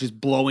basically just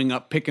blowing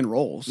up pick and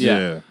rolls.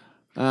 yeah.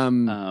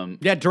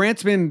 Yeah,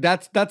 Durant's been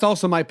that's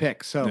also my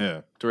pick. So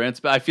Yeah.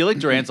 Durant's. I feel like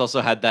Durant's also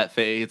had that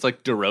thing. It's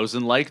like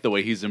DeRozan, like the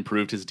way he's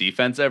improved his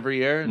defense every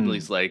year, and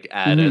he's like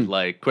added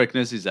like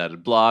quickness. He's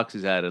added blocks.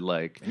 He's added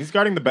like And he's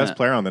guarding the best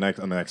player on the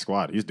next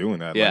squad. He's doing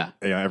that Yeah.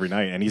 every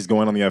night. And he's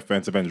going on the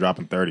offensive end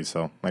dropping 30,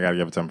 so I gotta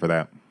give it to him for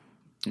that.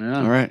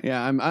 yeah. all right.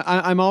 Yeah,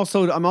 I'm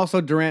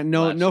also Durant.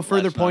 No Latched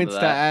further onto points to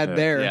that. add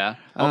there. Yeah.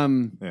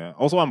 Yeah.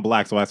 Also, I'm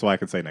black, so that's why I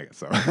can say nigga.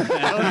 So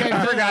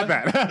Okay, forgot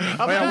that.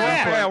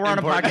 We're on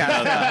a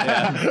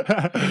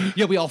podcast.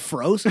 Yeah, we all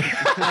froze.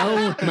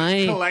 Oh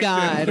my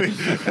god.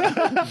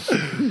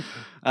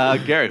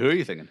 Garrett, who are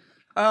you thinking?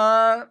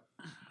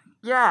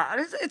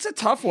 Yeah, it's a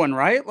tough one,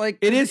 right? Like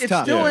It is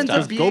tough. Still Yeah, ends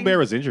Because up being. Gobert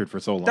was injured for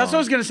so long. That's what I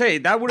was gonna say.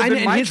 That would have been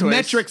And my his choice.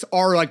 metrics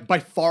are like by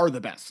far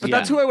the best. But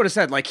that's who I would have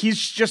said. Like he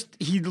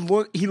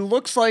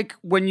looks like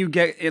when you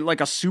get in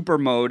like a super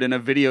mode in a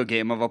video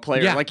game of a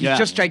player. Yeah. Like he's Yeah.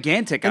 just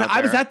gigantic. And out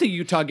I was there. at the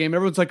Utah game.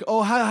 Everyone's like,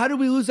 "Oh, how did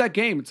we lose that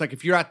game?" It's like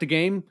if you're at the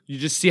game, you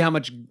just see how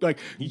much like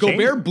changed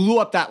Gobert it. blew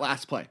up that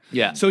last play.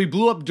 Yeah. So he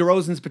blew up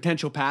DeRozan's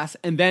potential pass,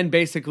 and then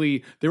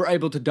basically they were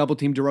able to double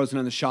team DeRozan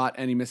on the shot,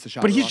 and he missed the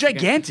shot. But They he's lost the game.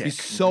 gigantic. He's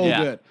so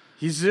Yeah. good.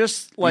 He's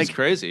just like He's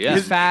crazy. Yeah.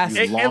 He's fast.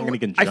 He's long and he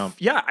can jump.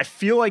 I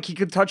feel like he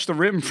could touch the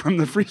rim from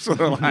the free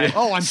throw line.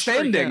 Oh, I'm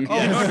sure he standing.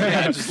 can. Oh,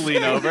 Yeah, just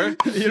lean over.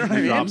 You know what I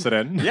mean? drops it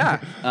in.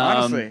 Yeah,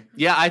 honestly.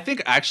 Yeah, I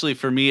think actually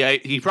for me,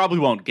 he probably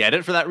won't get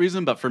it for that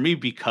reason, but for me,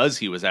 because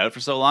he was out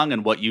for so long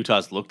and what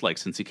Utah's looked like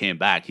since he came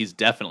back, he's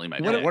definitely my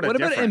pick. what a What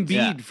about difference. Embiid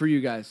Yeah. for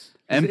you guys?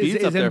 Embiid's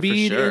is up there for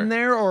Embiid sure. in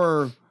there,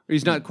 or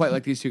he's not quite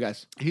like these two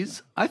guys?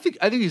 I think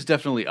he's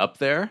definitely up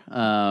there.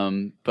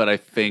 But I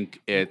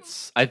think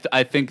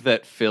I think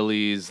that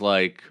Philly's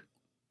like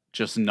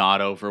just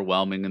not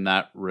overwhelming in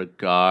that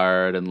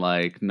regard, and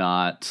like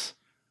not.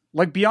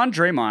 Like beyond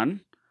Draymond,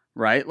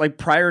 right? Like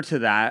prior to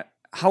that,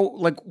 how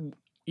like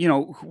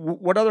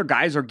what other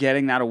guys are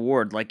getting that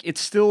award? Like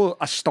it's still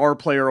a star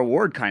player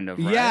award, kind of.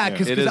 Right? Yeah,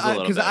 It is a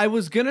little bit. I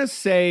was gonna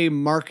say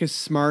Marcus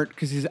Smart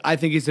because I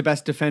think he's the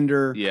best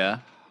defender. Yeah.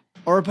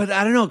 But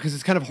I don't know because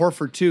it's kind of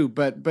Horford too.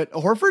 But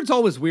Horford's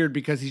always weird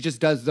because he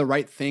just does the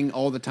right thing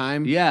all the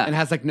time. Yeah. and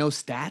has like no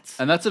stats.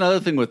 And that's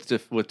another thing with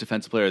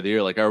Defensive Player of the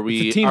Year. Like, are It's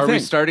we a team we thing.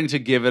 starting to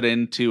give it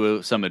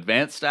into some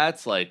advanced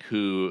stats, like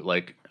who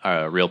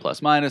real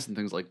plus minus and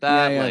things like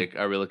that? Yeah, yeah. Like,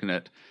 are we looking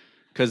at?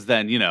 Because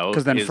then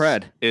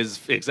Fred is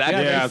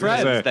exactly Yeah, I was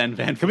gonna Fred. say. Then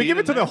Van. Can we Vliet give it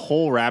in to there? the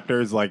whole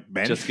Raptors like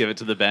bench? Just give it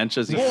to the bench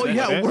as you. Well, said.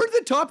 yeah, we're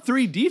the top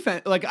three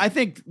defense. Like I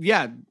think,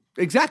 yeah,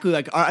 exactly.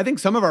 Like I think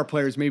some of our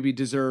players maybe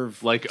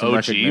deserve Like Some OG,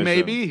 recognition.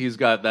 maybe? He's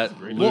got that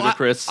maybe like Some OG, recognition. maybe? He's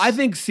got that ludicrous. I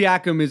think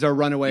Siakam is our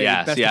runaway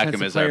Yeah, best Siakam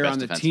defensive is our player best on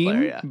the defensive team.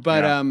 player, yeah.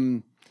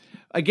 But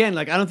again,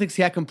 like I don't think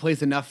Siakam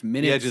plays enough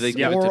minutes, do they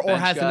give it to or bench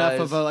has enough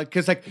of guys? a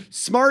because like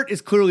Smart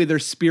is clearly their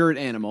spirit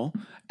animal,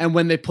 and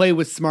when they play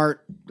with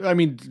Smart, I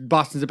mean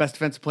Boston's the best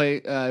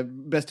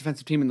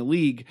defensive team in the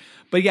league.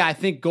 But yeah, I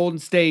think Golden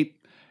State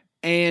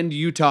and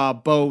Utah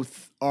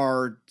both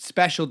are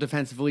special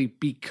defensively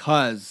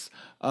because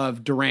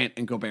of Durant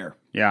and Gobert.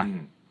 Yeah.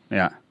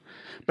 Yeah.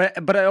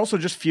 But I also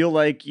just feel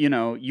like, you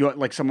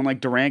like someone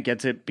like Durant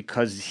gets it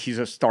because he's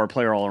a star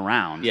player all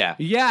around. yeah.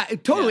 Yeah,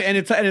 totally. Yeah.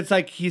 And it's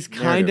like he's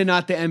kind of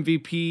not the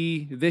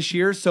MVP this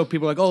year, so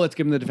people are like, oh, let's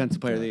give him the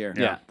defensive player of the year.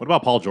 Yeah. What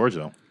about Paul George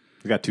though?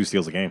 He's got 2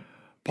 steals a game.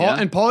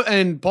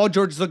 Paul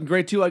George is looking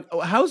great too. Like,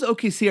 how's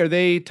OKC? Are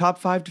they top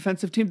 5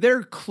 defensive team?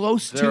 They're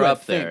close They're to up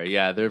I think. there.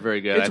 Yeah, they're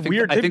very good. It's I think,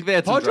 weird. I think they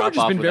had some Paul George drop has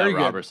off been without very good.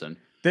 Robertson.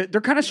 They're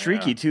kind of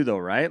streaky too, though,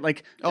 right?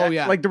 Like, Oh,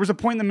 yeah. like there was a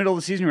point in the middle of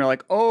the season where you're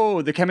like,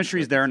 oh, the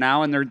chemistry's there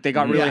now, and they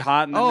got really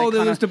hot. And then Oh, they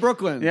kinda, lose to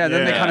Brooklyn. Yeah,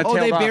 then they Yeah. kind of Oh,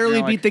 they off, barely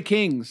and you're beat the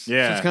Kings.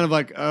 Yeah. So it's kind of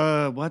like,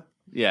 what?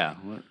 Yeah.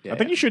 I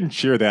think you shouldn't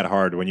cheer that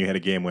hard when you hit a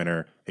game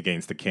winner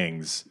against the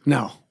Kings.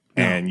 No.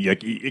 And you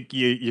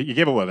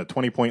gave it a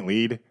 20-point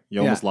lead. You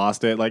almost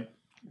lost it. Like,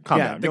 calm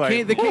Yeah,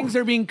 down. the Kings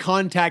are being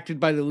contacted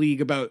by the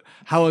league about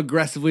how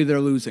aggressively they're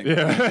losing.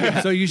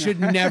 So you should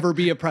never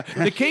be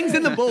the Kings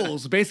and the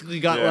Bulls basically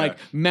got Yeah. like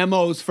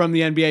memos from the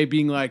NBA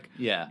being like,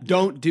 Yeah.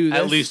 don't do this.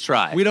 At least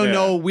try. We don't Yeah.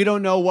 know. We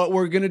don't know what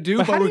we're gonna do,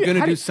 but we're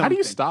gonna do something. How do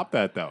you stop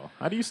that though?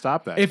 How do you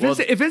stop that?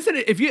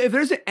 If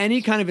there's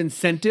any kind of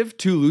incentive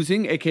to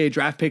losing, aka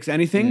draft picks,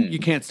 anything, you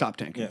can't stop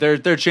tanking.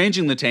 They're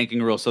changing the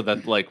tanking rule so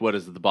that like what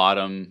is it, the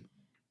bottom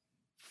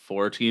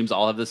 4 teams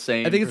all have the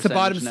same. I think it's the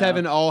bottom percentage now?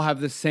 7 all have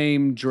the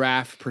same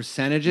draft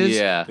percentages.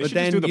 Yeah. They But should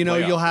just then do the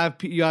you'll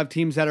playoff. have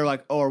teams that are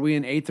like, oh, are we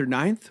in 8th or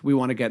 9th? We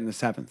want to get in the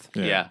 7th.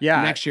 Yeah.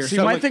 Yeah, next year. See,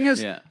 So, my like- thing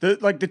is Yeah. the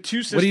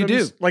two systems. do you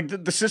do?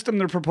 Like the system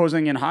they're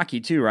proposing in hockey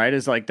too, right?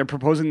 Is like they're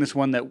proposing this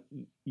one that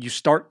you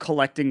start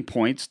collecting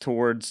points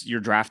towards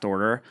your draft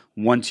order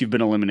once you've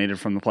been eliminated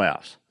from the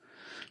playoffs.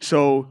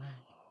 So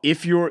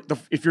if you're the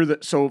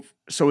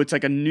so it's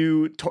like a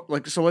new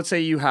so let's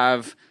say you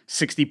have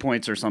 60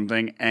 points or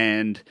something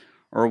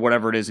or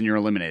whatever it is and you're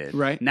eliminated.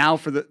 Right. Now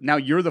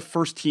you're the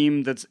first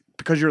team that's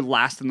because you're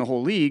last in the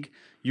whole league,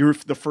 you're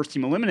the first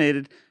team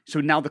eliminated.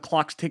 So now the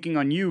clock's ticking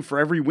on you. For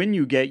every win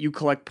you get, you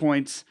collect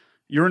points.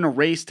 You're in a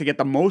race to get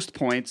the most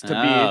points to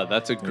Oh, be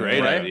that's a great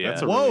Right? idea.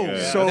 That's a Whoa, really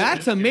good- So-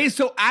 that's amazing.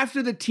 So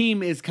after the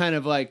team is kind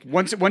of like,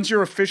 once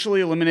you're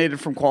officially eliminated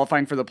from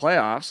qualifying for the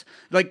playoffs,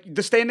 like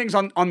the standings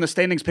on the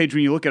standings page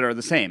when you look at it are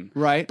the same.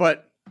 Right.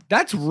 But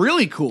that's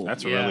really cool.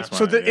 That's Yeah. really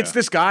so smart. it's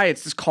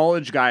this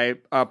college guy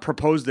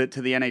proposed it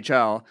to the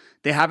NHL.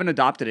 They haven't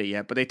adopted it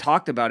yet, but they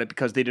talked about it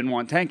because they didn't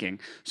want tanking.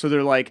 So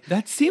they're like,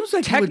 that seems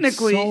like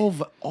Technically- it would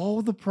solve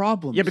all the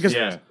problems. yeah, because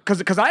Yeah.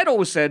 I had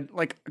always said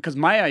because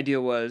my idea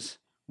was,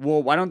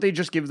 well, why don't they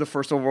just give the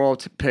first overall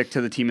pick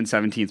to the team in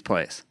 17th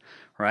place,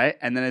 right?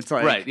 And then it's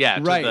like, Right, yeah.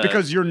 to Right. the-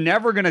 because you're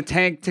never going to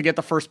tank to get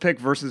the first pick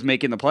versus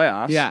making the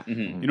playoffs. Yeah. You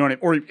know what I mean?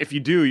 Or if you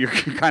do, you're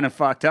kind of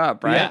fucked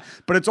up, right? Yeah.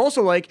 But it's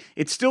also like,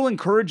 it still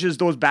encourages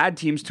those bad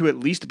teams to at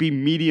least be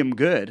medium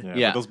good. Yeah,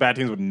 Yeah. but those bad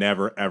teams would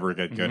never ever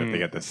get good if they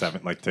get the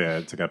 7th, like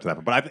to get up to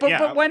that. But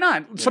But why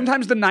not?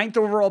 Sometimes the 9th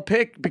overall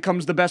pick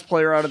becomes the best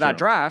player out of that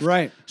draft.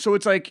 Right. So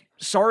it's like,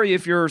 sorry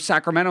if you're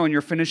Sacramento and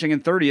you're finishing in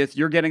 30th,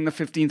 you're getting the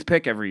 15th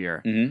pick every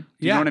year. Do you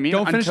know what I mean?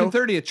 Don't finish in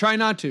Until- 30th. Try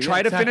not to. Try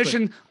Yeah, to finish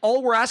exactly. in.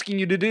 All we're asking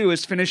you to do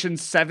is finish in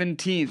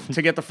 17th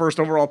to get the first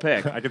overall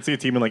pick. I could see a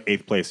team in like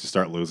 8th place to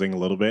start losing a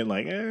little bit.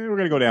 Like, we're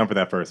gonna go down for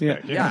that first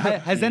pick.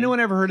 Has anyone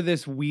ever heard of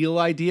this wheel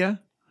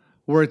idea,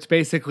 where it's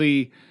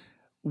basically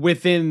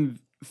within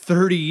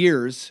 30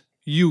 years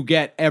you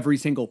get every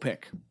single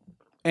pick,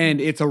 and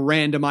it's a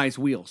randomized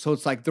wheel. So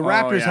it's like the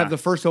Raptors yeah. have the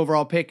first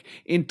overall pick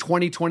in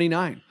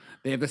 2029.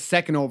 They have the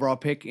second overall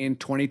pick in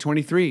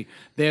 2023.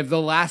 They have the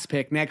last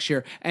pick next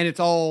year, and it's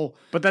all.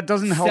 But that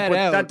doesn't help. Set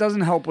out. That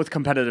doesn't help with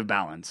competitive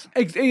balance.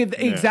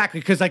 Exactly,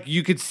 because like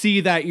you could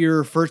see that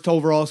your first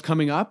overall is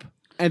coming up,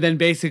 and then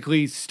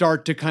basically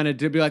start to kind of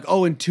be like,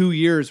 oh, in 2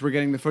 years we're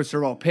getting the first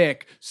overall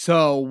pick,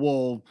 so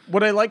we'll.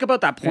 What I like about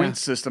that point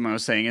system I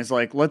was saying is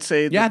like, let's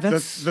say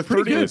that's the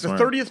pretty 30th, good.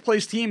 the 30th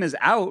place team is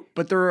out,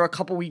 but they're a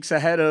couple weeks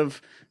ahead of.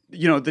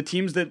 The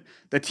team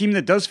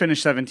that does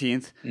finish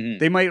 17th,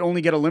 they might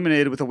only get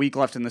eliminated with a week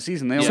left in the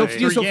season. They only So, have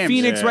 3 so games.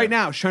 Phoenix Yeah. right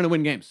now is trying to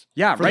win games.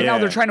 Yeah, right now Yeah.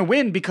 they're trying to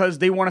win because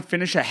they want to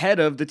finish ahead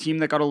of the team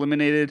that got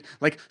eliminated.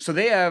 Like, so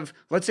they have,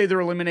 let's say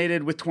they're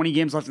eliminated with 20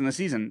 games left in the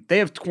season. They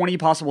have 20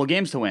 possible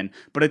games to win,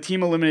 but a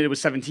team eliminated with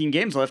 17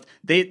 games left,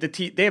 they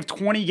have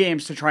 20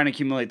 games to try and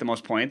accumulate the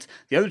most points.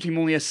 The other team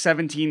only has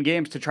 17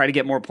 games to try to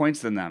get more points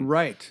than them.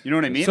 Right. You know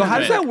what I mean? So how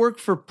does Right. that work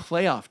for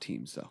playoff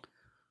teams though?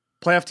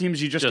 Playoff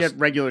teams, you just Just get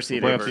regular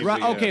seeded. Playoff teams,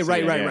 Right, okay,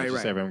 right.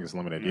 Just everyone gets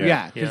limited.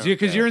 Yeah,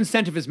 because your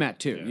incentive is met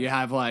too. You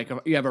have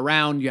you have a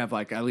round, you have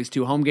like at least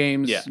 2 home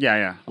games. Yeah.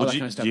 Yeah. all that Did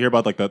kind of stuff. you hear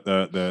about like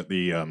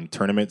the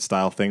tournament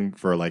style thing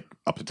for like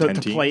up to 10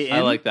 To teams? play in.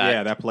 I like that.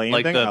 Yeah, that play-in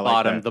like thing, the I like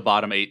bottom that. the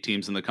bottom 8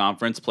 teams in the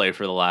conference play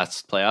for the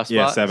last playoff spot.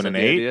 Yeah, Is 7 that and the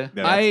 8. idea?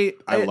 Yeah,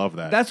 I love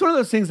that. That's one of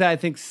those things that I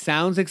think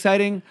sounds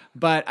exciting,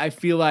 but I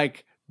feel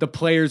like the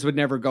players would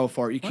never go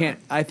for it. You can't.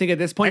 I think at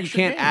this point Extra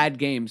you can't game. add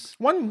games.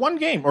 one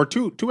game or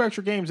two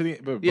extra games in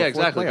the Yeah,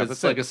 exactly. 'cause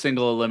it's like a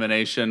single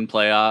elimination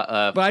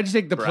playoff. But I just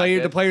think the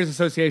bracket. players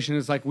association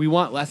is like we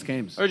want less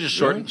games. Or just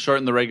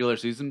shorten the regular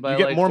season by you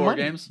get like more 4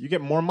 money. games. You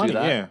get more money.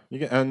 that. Yeah, you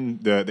get and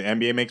the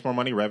NBA makes more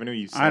money revenue.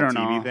 You sell I don't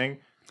TV know. thing.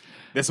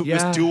 This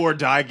Yeah. do or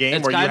die game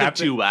It's where you kind of have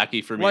too to.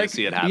 wacky for me Like- to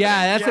see it happen.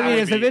 Yeah, that's what I mean.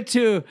 it It's would a be. bit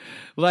too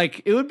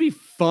like it would be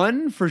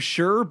fun for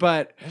sure,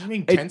 but I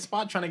mean, 10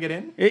 spot trying to get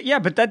in.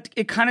 But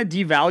it kind of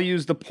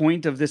devalues the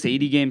point of this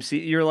 80 game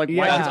season. You're like, Yeah.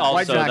 why? That's also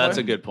exactly. that's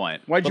a good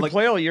point. Why'd you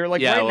play all year? Like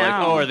Yeah, right like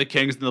now. are the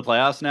Kings in the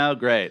playoffs now?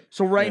 Great.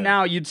 So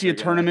now you'd see a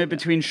tournament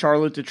between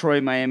Charlotte,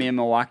 Detroit, Miami, and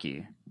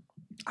Milwaukee.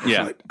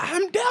 Yeah.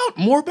 I'm down.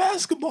 More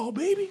basketball,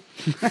 baby.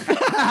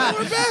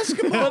 More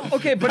basketball.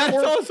 Okay, but that's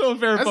also a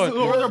fair Those point.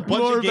 are a bunch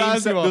More of game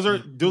basketball.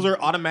 those are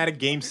automatic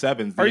game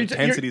sevens. The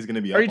intensity is going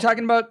to be. Are up you on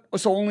talking about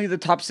so only the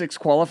top 6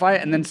 qualify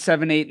and then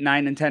 7, 8,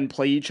 9, and 10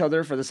 play each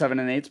other for the 7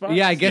 and 8 spots?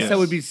 Yeah, I guess Yes. that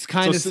would be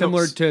kind of So-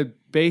 similar to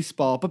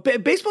baseball, but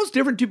baseball's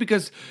different too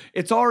because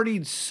it's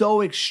already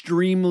so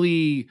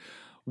extremely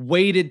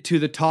weighted to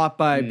the top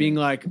by being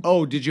like,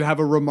 oh, did you have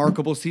a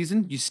remarkable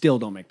season? You still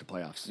don't make the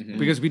playoffs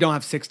because we don't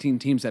have 16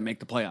 teams that make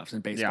the playoffs in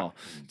baseball.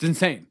 It's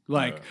insane.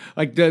 Like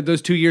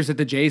those 2 years that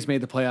the Jays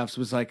made the playoffs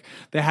was like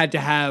they had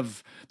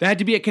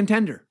to be a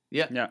contender.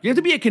 Yeah. Yeah. You have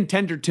to be a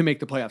contender to make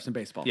the playoffs in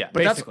baseball. Yeah.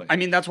 But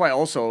basically. that's why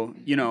also,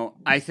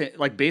 I think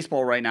like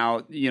baseball right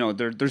now,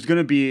 there's going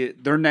to be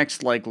their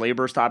next like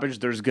labor stoppage.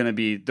 They're going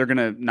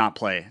to not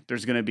play.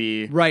 There's going to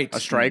be Right. a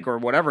strike or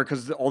whatever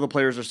because all the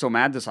players are so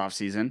mad this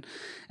offseason.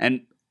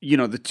 And,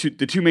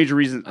 the two major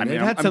reasons. I mean,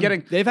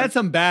 they've had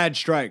some bad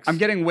strikes. I'm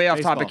getting way off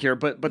Baseball. topic here,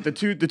 but the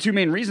two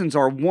main reasons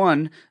are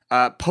one,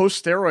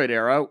 post steroid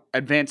era,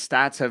 advanced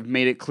stats have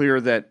made it clear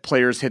that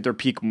players hit their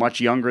peak much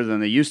younger than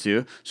they used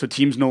to. So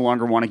teams no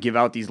longer want to give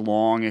out these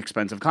long,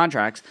 expensive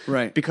contracts,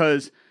 Right.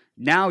 Because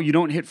now you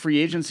don't hit free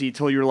agency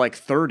till you're like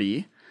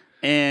 30,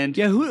 and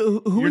Yeah,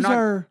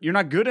 you're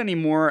not good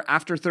anymore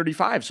after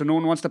 35. So no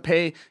one wants to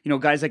pay.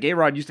 Guys like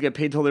A-Rod used to get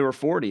paid till they were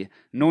 40.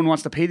 No one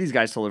wants to pay these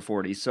guys till they're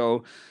 40.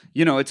 So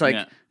it's like.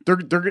 Yeah.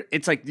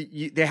 It's like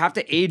they have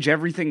to age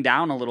everything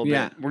down a little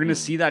Yeah. bit. We're gonna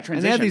see that And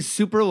transition. they have these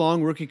super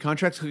long rookie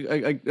contracts.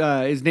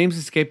 His name's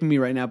escaping me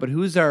right now, but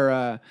who's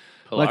our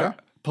Pilar?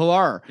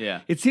 Pilar? Yeah.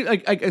 It seemed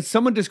like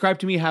someone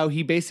described to me how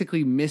he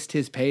basically missed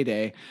his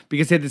payday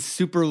because he had this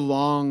super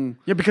long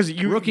because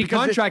rookie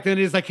contract, and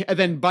and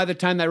then by the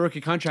time that rookie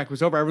contract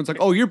was over, everyone's like,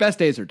 "Oh, your best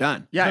days are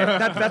done." Yeah,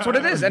 that's what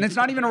it is, and it's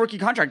not even a rookie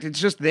contract. It's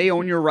just they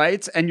own your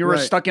rights, and you're Right.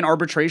 stuck in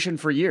arbitration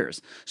for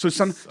years. So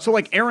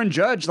like Aaron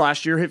Judge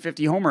last year hit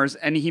 50 homers,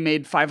 and he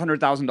made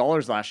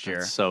 $500,000 last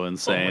year. So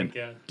insane.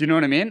 Do you know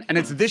what I mean? And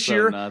it's this so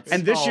year, nuts.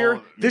 and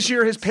this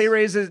year his pay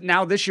raise is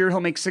now this year he'll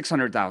make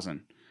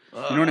 $600,000. You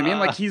know what I mean?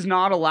 Like he's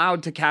not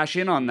allowed to cash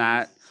in on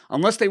that.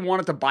 Unless they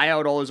wanted to buy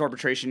out all his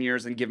arbitration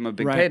years and give him a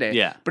big Right. payday.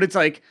 Yeah. But it's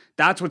like,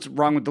 that's what's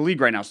wrong with the league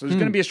right now. So there's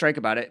going to be a strike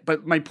about it.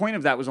 But my point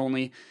of that was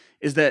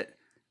is that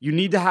you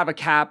need to have a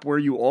cap where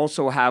you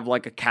also have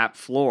like a cap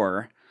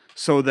floor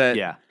so that,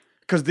 Yeah.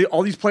 because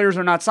all these players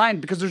are not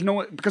signed because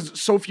because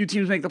so few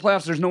teams make the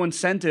playoffs. There's no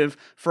incentive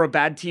for a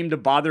bad team to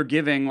bother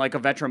giving like a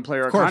veteran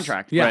player a course.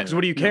 contract. Yeah. Because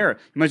what do you care?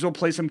 You might as well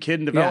play some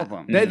kid and Yeah.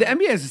 develop him. The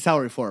NBA has a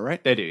salary floor,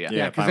 right? They do, yeah.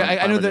 Yeah, because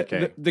 500K. I know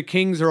that the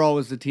Kings are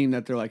always the team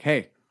that they're like,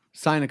 "Hey,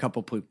 sign a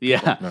couple, please."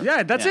 Yeah.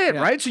 Yeah, that's Yeah. it,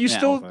 right? So you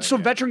so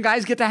veteran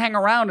guys get to hang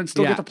around and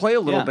still Yeah. get to play a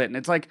little Yeah. bit, and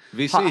it's like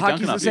VC, hockey's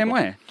dunking the on same people.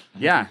 way.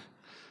 Yeah,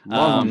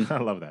 I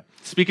love that.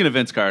 Speaking of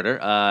Vince Carter,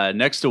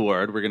 next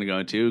award we're going to go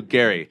into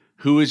Gary.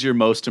 Who is your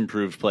most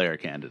improved player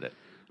candidate?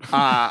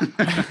 I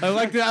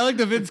like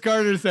the Vince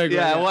Carter segment.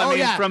 Yeah, well, I mean,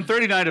 yeah. from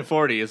 39 to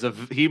 40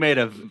 he made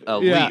a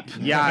Yeah. leap.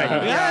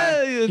 yeah,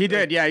 Yeah. he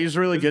did. Yeah, he was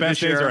really good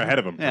Best this days year. are ahead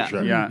of him Yeah. for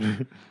sure. Yeah,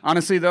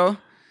 honestly though,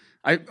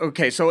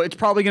 so it's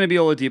probably going to be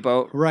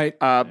Oladipo, Right.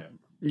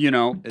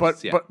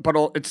 But yeah.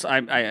 it's I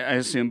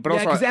assume, but Yeah,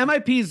 because also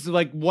MIP is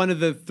like one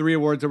of the 3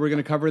 awards that we're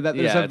going to cover. That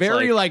there's Yeah, a it's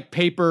very like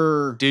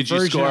paper. Did you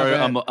version score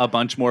of it. a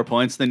bunch more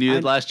points than you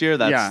did last year?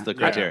 That's Yeah. the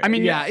criteria. I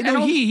mean, Yeah, and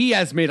no, he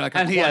has made like a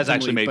And he has quantum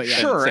actually leap, made but yeah.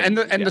 Sure, Same.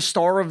 and the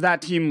star of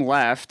that team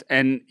left,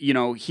 and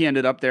he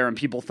ended up there, and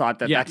people thought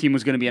that Yeah. that team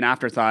was going to be an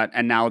afterthought,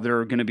 and now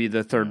they're going to be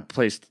the third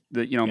place,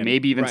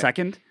 maybe even Right.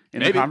 second in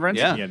Maybe, the conference.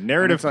 yeah. Yeah,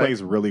 narrative it's like-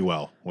 plays really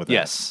well with that.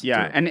 yes.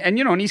 Yeah, and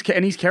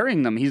he's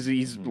carrying them.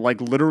 He's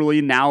like literally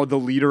now the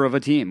leader of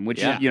a team,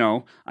 which Yeah.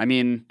 I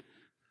mean,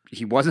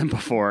 he wasn't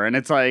before, and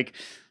it's like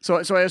so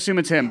I assume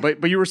it's him.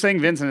 But you were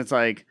saying Vincent, it's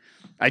like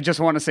I just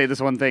want to say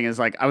this one thing is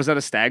like I was at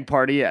a stag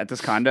party at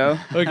this condo.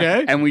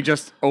 Okay. And we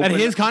just opened At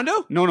his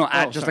condo? No,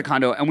 at Oh, just sorry. a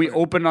condo, and we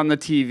opened on the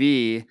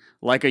TV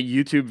like a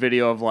YouTube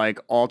video of like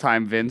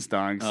all-time Vince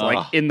dunks,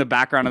 like in the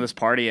background of this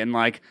party, and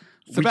like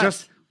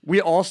we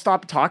all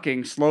stopped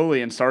talking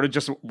slowly and started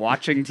just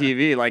watching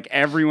TV. Like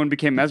everyone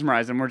became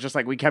mesmerized, and we're just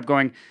like we kept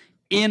going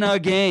in a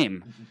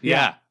game.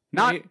 Yeah.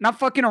 Not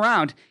fucking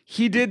around.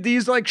 He did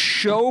these like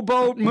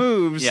showboat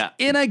moves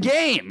in a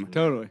game.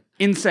 Totally.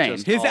 Insane.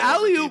 Just- His all over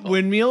alley-oop people.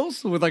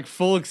 windmills with like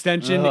full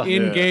extension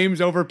in Yeah.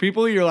 games over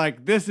people, you're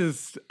like, this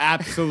is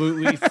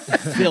absolutely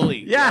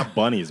silly. Yeah.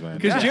 Bunnies, man.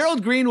 Because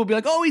Gerald Green will be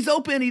like, oh, he's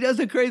open, he does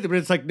it crazy. But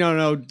it's like, no.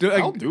 I'll do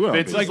it.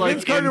 It's Like, like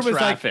Vince Carter in was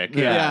traffic.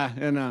 like, yeah,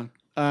 no.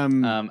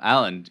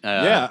 Alan.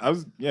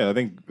 I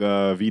think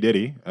V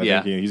Diddy. I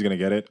think he's gonna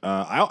get it.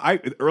 I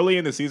early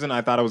in the season,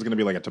 I thought it was gonna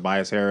be like a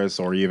Tobias Harris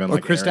or even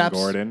like Aaron Kristaps.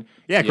 Gordon.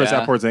 Yeah, Chris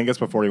Yeah. Porzingis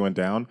before he went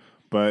down.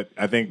 But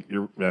I think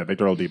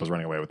Victor Oladipo's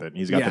running away with it.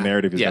 He's got the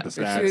narrative. He's got the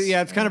stats.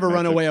 It's kind of a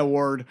runaway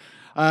award.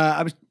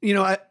 I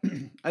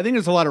think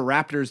there's a lot of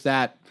Raptors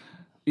that,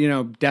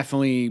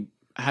 definitely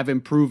have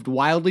improved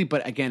wildly,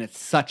 but again, it's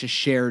such a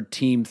shared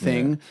team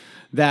thing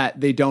that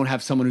they don't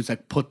have someone who's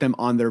like put them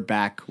on their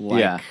back.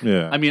 Like,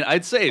 Yeah. I mean,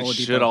 I'd say it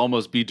Oladipo. should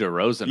almost be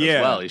DeRozan Yeah.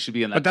 as well. He should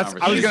be in that But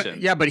conversation.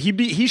 but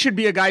he should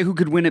be a guy who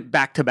could win it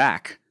back to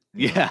back.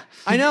 Yeah.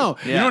 I know.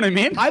 You know what I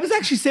mean? I was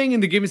actually saying in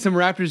the Give Me Some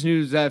Raptors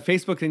News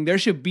Facebook thing, there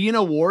should be an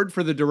award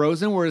for the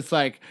DeRozan where it's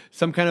like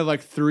some kind of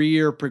like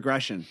 3-year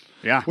progression.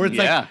 Yeah. Where it's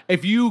Yeah. like,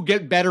 if you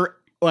get better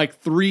like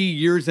 3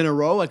 years in a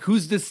row, like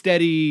who's the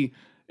steady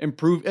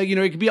improve? It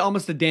could be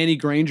almost a Danny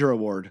Granger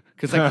award.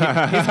 Because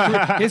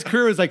like his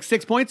career is like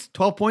 6 points,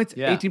 12 points,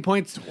 Yeah. 18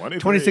 points, 23.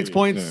 26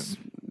 points.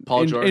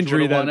 Paul George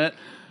injury would have won that-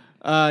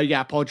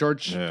 it. Paul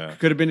George Yeah.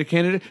 could have been a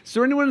candidate. Is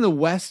there anyone in the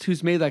West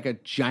who's made like a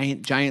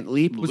giant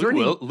leap? Was there any?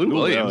 Lou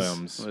Williams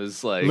Williams.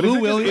 was like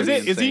Lou Williams?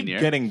 Is he insane year.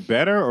 getting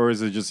better or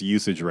is it just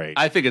usage rate?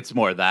 I think it's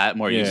more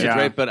usage Yeah.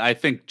 rate, but I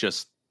think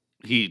just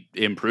he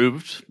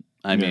improved.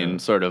 I mean,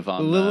 sort of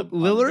on the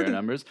Lillard? bare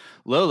numbers.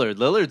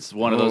 Lillard's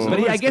one of those. But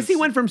I ones guess he 'cause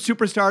went from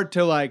superstar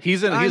to like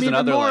He's I'm even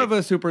another more like, of a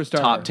superstar,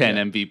 top 10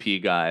 Yeah. MVP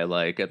guy.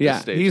 Like at Yeah,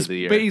 this stage he's of the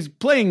year. but he's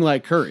playing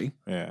like Curry.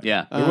 Yeah.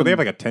 Yeah. They have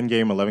like a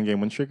 10-game,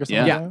 11-game win streak or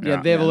something. Yeah. like Yeah,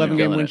 that? they have Yeah, 11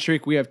 they're game killing win it.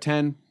 streak. We have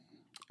 10.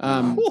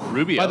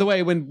 Rubio. By the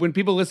way, when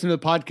people listen to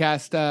the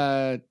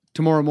podcast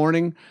tomorrow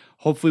morning,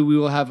 hopefully we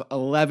will have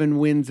 11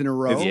 wins in a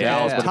row. It's Yeah.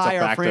 Dallas, but it's a tie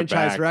our back-to-back,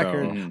 franchise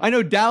record. though. I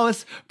know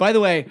Dallas. By the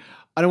way,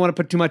 I don't want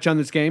to put too much on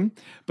this game,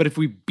 but if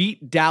we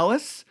beat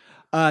Dallas,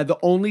 the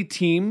only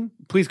team,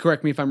 please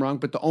correct me if I'm wrong,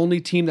 but the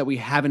only team that we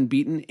haven't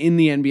beaten in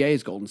the NBA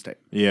is Golden State.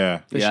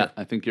 Yeah. yeah, year.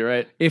 I think you're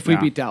right. If we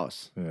beat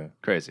Dallas.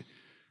 Crazy.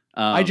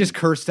 I just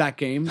cursed that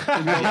game in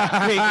the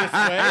Vegas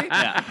way.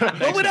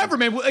 But whatever,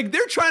 man. Like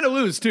they're trying to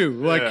lose too.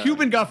 Like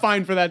Cuban got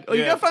fined for that. He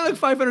Yeah. got fined like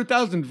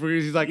 500,000 for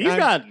he's like He's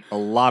got a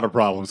lot of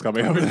problems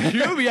coming up.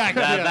 Cuban. Yeah,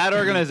 That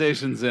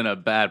organization's in a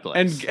bad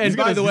place. And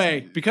by the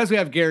way, because we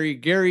have Gary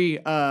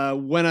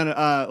went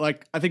on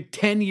like I think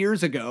 10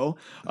 years ago,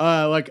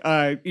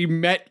 he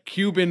met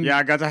Cuban. Yeah,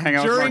 I got to hang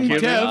out with during Mark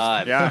Cuban. TIFF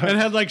God. Yeah. and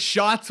had like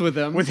shots with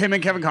him. With him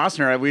and Kevin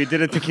Costner, we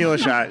did a tequila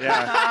shot.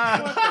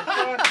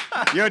 Yeah.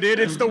 Yo, dude,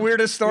 it's the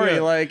weirdest story.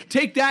 Like,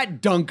 Take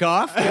that, dunk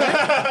off. You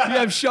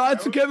have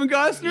shots with Kevin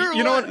Costner.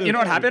 you know what? You know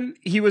what happened?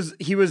 He was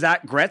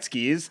at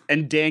Gretzky's,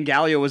 and Dan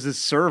Gallio was his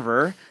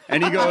server,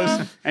 and he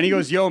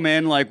goes, "Yo,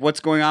 man, like, what's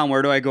going on?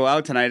 Where do I go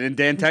out tonight?" And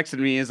Dan texted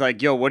me, he's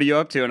like, "Yo, what are you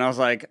up to?" And I was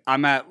like,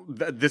 "I'm at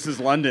This Is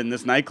London,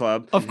 this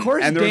nightclub." Of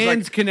course, And there was,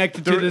 Dan's like,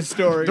 connected to this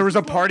story. There was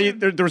a party.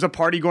 There was a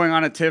party going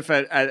on at TIFF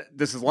at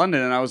This Is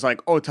London, and I was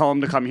like, "Oh, tell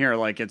him to come here."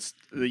 Like, it's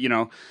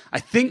I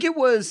think it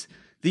was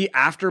the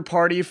after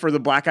party for the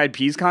Black Eyed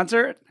Peas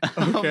concert.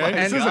 okay.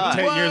 This is a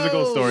 10 years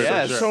ago story.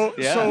 Yes. For sure.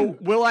 So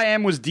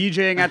Will.i.am was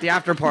DJing at the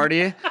after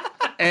party,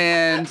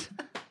 and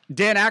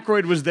Dan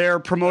Aykroyd was there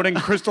promoting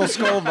Crystal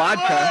Skull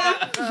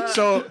vodka.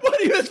 So But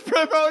he was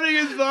promoting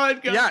his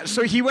vodka. yeah,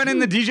 so he went in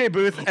the DJ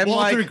booth and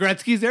Walter like.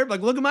 Gretzky's there.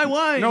 Like, look at my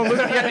wine. No, look,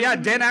 yeah,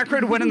 Dan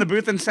Aykroyd went in the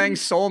booth and sang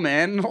 "Soul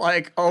Man"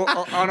 like on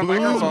a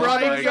microphone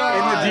my in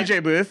God. the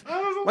DJ booth.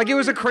 Like it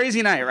was a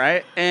crazy night,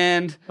 right?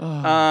 And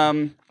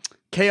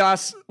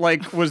Chaos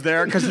like was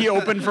there because he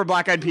opened for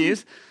Black Eyed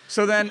Peas.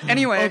 So then,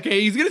 anyway,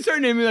 Okay, he's gonna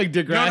start naming like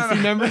Degrassi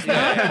members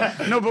now.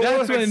 no, but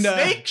That's what, when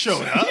Snake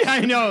showed up. Yeah, I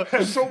know.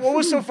 So what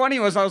was so funny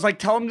was I was like,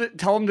 tell him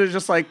to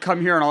just like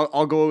come here and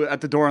I'll go at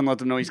the door and let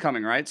them know he's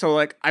coming, right? So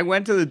like I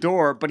went to the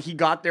door, but he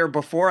got there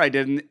before I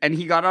did, and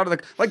he got out of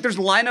the like. There's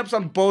lineups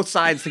on both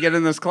sides to get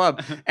in this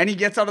club, and he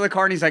gets out of the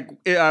car and he's like,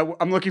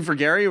 "I'm looking for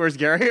Gary. Where's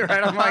Gary?"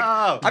 Right? I'm like,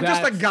 I'm just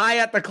a that's- guy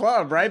at the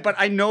club, right? But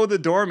I know the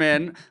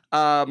doorman,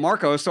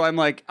 Marco. So I'm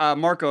like,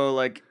 Marco,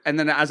 like, and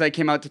then as I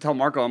came out to tell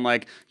Marco, I'm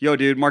like, "Yo,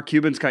 dude, Mark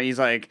Cuban's coming." He's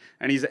like,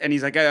 and he's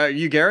like, "Are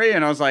you Gary?"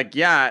 And I was like,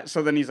 "Yeah."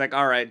 So then he's like,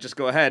 "All right, just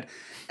go ahead."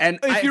 And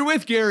If you're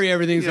with Gary,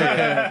 everything's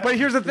okay. but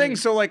here's the thing.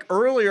 So like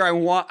earlier, I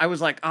was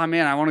like, oh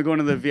man, I want to go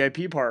into the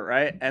VIP part,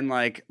 right? And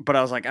like, but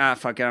I was like,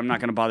 fuck it, I'm not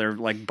gonna bother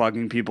like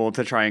bugging people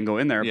to try and go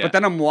in there. Yeah. But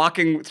then I'm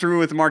walking through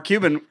with Mark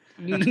Cuban.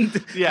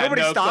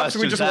 nobody no stops.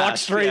 We questions just walk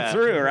asked. straight Yeah.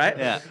 through, right?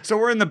 Yeah. So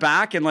we're in the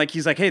back, and like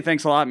he's like, "Hey,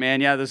 thanks a lot,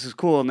 man. Yeah, this is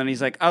cool." And then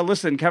he's like, "Oh,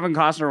 listen, Kevin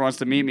Costner wants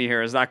to meet me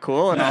here. Is that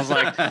cool?" And I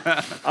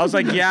was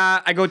like,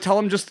 "Yeah." I go, "Tell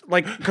him just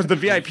like because the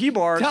VIP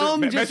bar." Tell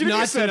him just Imagine if you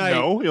not said tonight.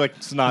 no. You're like,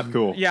 it's not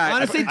cool. Yeah,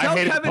 Honestly, I tell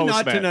hated Kevin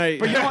not Postman. tonight.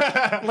 But you know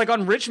what? Like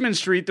on Richmond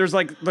Street, there's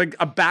like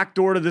a back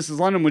door to This Is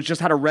London, which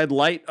just had a red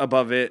light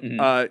above it.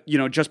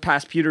 Just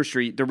past Peter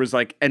Street, there was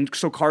like, and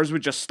so cars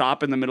would just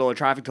stop in the middle of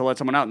traffic to let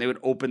someone out, and they would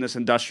open this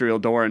industrial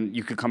door, and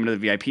you could come into the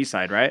VIP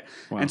side, right?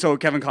 And so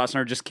Kevin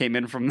Costner just came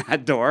in from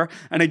that door,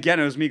 and again,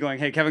 it was me going,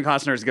 "Hey, Kevin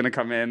Costner is going to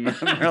come in."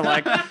 And they're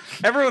like,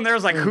 everyone there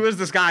was like, "Who is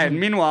this guy?" And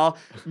meanwhile,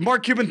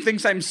 Mark Cuban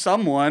thinks I'm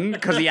someone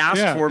because he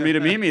asked for me to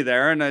meet me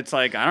there, and it's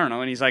like, I don't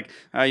know. And he's like,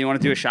 "You want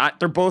to do a shot?"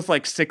 They're both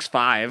like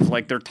 6'5",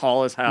 like they're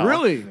tall as hell.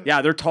 Really?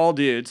 Yeah, they're tall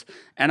dudes,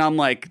 and I'm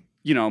like,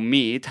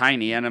 me,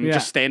 tiny, and I'm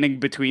just standing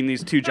between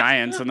these two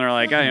giants, and they're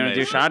like, "Oh, you want to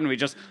do a shot?" And we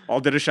just all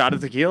did a shot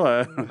of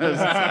tequila. It was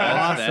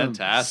That's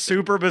fantastic.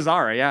 super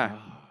bizarre, yeah.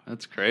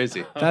 That's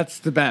crazy. That's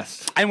the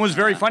best. And it was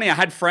very funny. I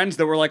had friends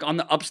that were like on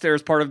the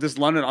upstairs part of This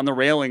London on the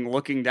railing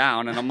looking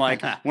down, and I'm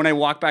like, when I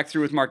walked back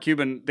through with Mark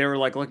Cuban, they were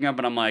like looking up,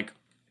 and I'm like,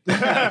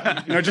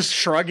 just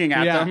shrugging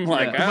at them,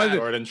 like,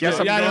 Jordan yes,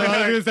 shrug. I'm I going. was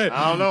going to say,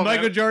 I don't know,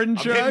 Michael man. Jordan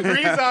I'm shrug. hitting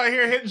threes out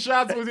here hitting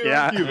shots with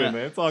Yeah. Cuban,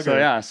 man. It's all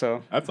good.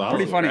 So That's awesome.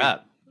 pretty funny.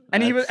 Crap.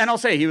 And I'll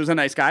say he was a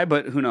nice guy,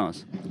 but who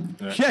knows?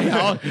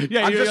 Yeah, I'm you're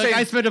just like, saying-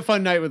 I spent a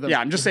fun night with him. Yeah,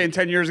 I'm just saying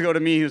 10 years ago to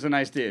me, he was a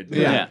nice dude.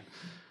 Yeah.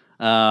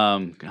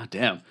 God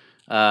damn.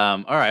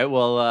 All right.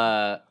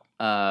 Well,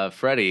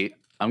 Freddie,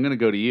 I'm going to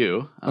go to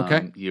you.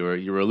 Okay. You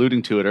were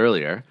alluding to it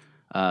earlier.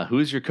 Who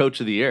is your coach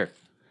of the year?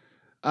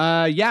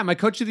 My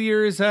coach of the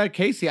year is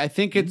Casey. I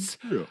think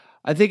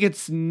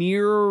it's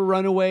near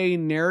runaway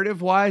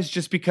narrative wise,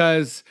 just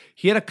because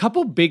he had a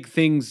couple big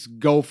things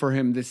go for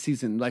him this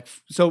season. Like,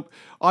 so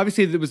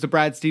obviously there was the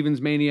Brad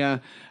Stevens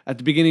mania at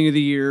the beginning of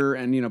the year,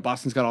 and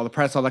Boston's got all the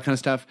press, all that kind of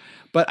stuff.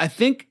 But I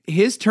think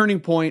his turning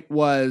point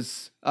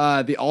was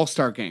the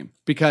All-Star game,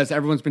 because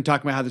everyone's been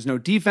talking about how there's no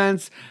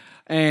defense,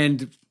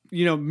 and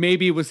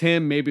maybe it was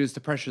him, maybe it was the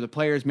pressure of the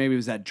players, maybe it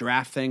was that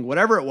draft thing,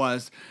 whatever it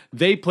was.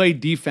 They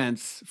played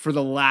defense for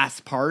the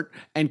last part,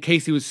 and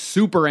Casey was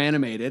super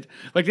animated.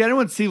 Like, did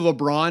anyone see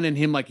LeBron and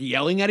him like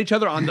yelling at each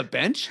other on the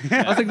bench?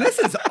 I was like, this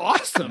is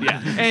awesome.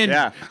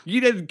 And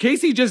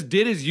Casey just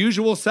did his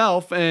usual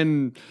self,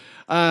 and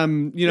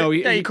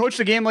he coached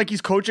the game like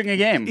he's coaching a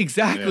game.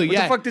 exactly. What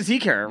the fuck does he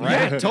care,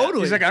 right? Yeah,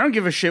 totally. He's like, I don't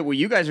give a shit what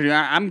you guys are doing.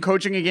 I'm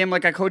coaching a game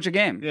like I coach a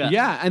game.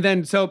 Yeah, and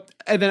then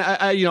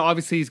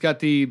obviously he's got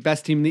the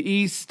best team in the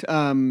East.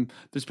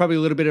 There's probably a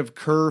little bit of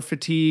Kerr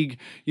fatigue.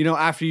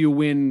 After you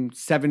win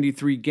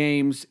 73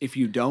 games, if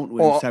you don't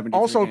win 73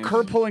 Also, games.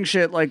 Kerr pulling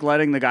shit like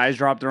letting the guys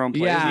drop their own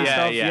plays and Yeah,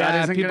 stuff. yeah.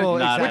 That isn't People-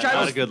 gonna- Not, which I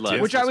not was a good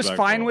look. which I was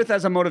fine Disrespectful. with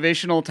as a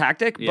motivational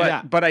tactic,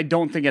 Yeah. but I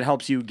don't think it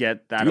helps you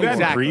get that. Do that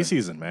award. Exactly. in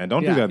preseason, man.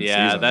 Don't Yeah. do that in the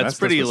Yeah, season. that's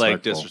pretty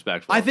like disrespectful.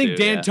 disrespectful. I think too,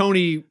 Dan yeah.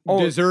 Toney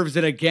deserves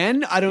it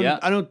again. I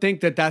don't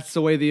think that's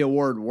the way the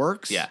award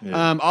works. Yeah.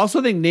 Yeah.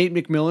 Also think Nate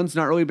McMillan's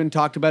not really been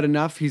talked about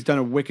enough. He's done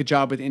a wicked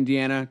job with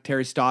Indiana.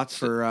 Terry Stotts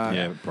for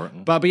Yeah,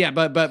 Portland.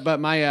 but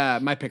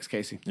my pick's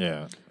Casey.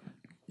 Yeah.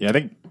 I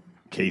think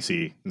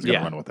Casey is going to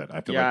Yeah. run with it.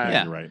 I feel Yeah. like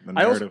Yeah. you're right. The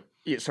I also,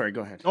 narrative. sorry,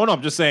 go ahead. Oh no,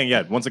 I'm just saying.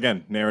 Yeah, once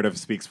again, narrative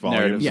speaks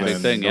volumes, Narrative's a big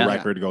and thing, the yeah.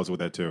 record goes with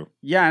it too.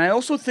 Yeah, and I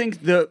also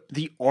think the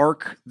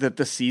arc that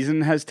the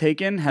season has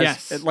taken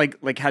has Yes.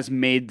 like has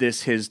made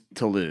this his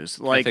to lose.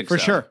 Like think For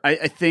so. sure. I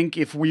think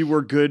if we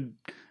were good,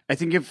 I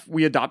think if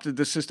we adopted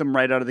the system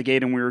right out of the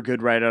gate and we were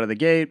good right out of the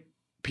gate,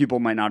 people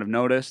might not have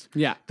noticed.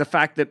 Yeah. The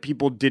fact that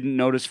people didn't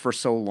notice for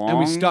so long, And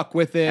we stuck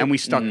with it. and we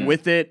stuck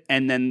with it,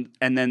 and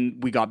then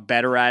we got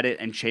better at it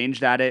and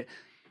changed at it.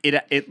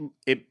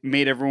 It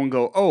made everyone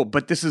go, oh,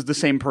 but this is the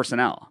same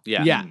personnel.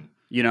 Yeah.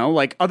 Yeah.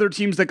 Like other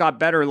teams that got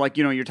better, like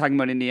you're talking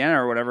about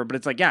Indiana or whatever, but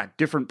it's like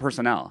different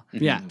personnel.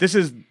 Yeah. This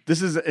is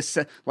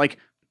like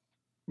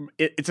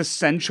it's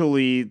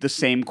essentially the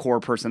same core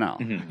personnel.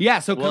 Yeah.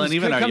 So it Well, comes, and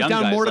even it our comes young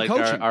down guys, more to like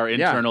coaching. our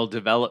internal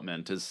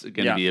development is going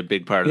to Yeah. be a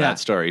big part of Yeah. that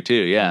story too.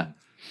 Yeah.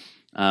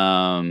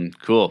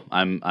 Cool.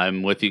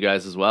 I'm with you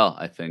guys as well.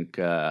 I think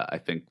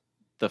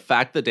the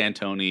fact that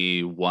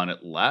D'Antoni won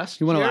it last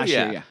He won it year, last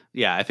year, yeah.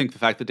 Yeah, I think the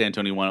fact that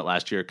D'Antoni won it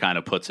last year kind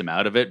of puts him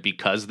out of it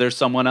because there's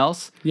someone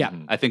else. Yeah.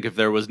 I think if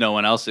there was no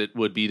one else, it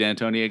would be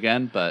D'Antoni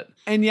again. But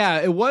And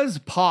it was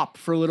pop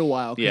for a little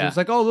while. 'Cause Yeah. It's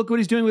like, oh, look what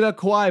he's doing without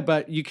Kawhi,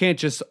 but you can't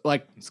just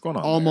like What's going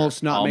on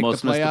almost not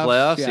almost make the missed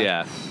playoffs. the playoffs.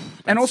 Yeah.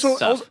 And also,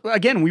 tough.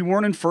 again, we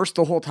weren't in first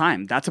the whole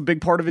time. That's a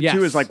big part of it Yes.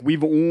 too. Is like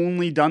we've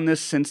only done this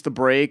since the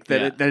break.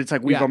 That Yeah. that it's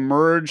like we've Yeah.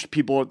 emerged.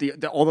 People,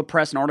 all the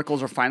press and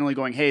articles are finally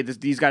going, "Hey,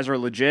 these guys are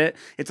legit."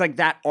 It's like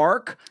that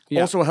arc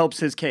also helps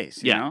his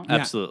case. You know?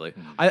 Absolutely.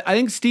 I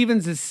think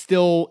Stevens is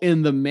still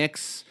in the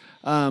mix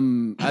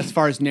as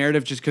far as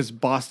narrative, just because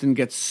Boston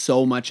gets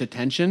so much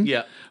attention.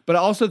 Yeah. But I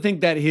also think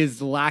that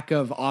his lack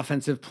of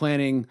offensive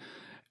planning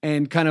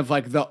and kind of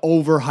like the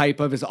overhype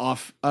of his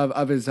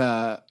of his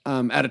out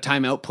of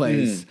timeout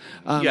plays.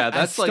 Yeah,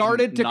 that's has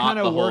started to not kind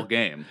the of whole work.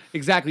 game.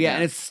 Exactly, yeah.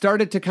 And it's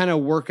started to kind of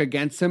work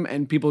against him,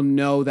 and people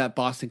know that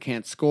Boston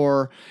can't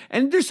score.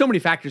 And there's so many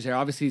factors there.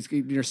 Obviously,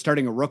 you're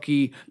starting a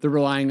rookie. They're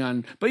relying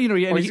on, but you know,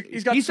 yeah, Well,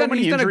 he's got so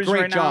many he's done a injuries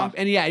great right job. now.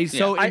 And yeah, he's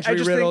so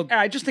injury riddled.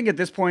 I just think at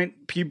this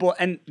point, people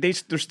and they're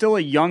still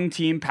a young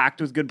team packed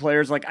with good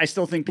players. Like I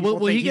still think people Well,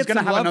 think he he's gets going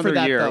to some have love for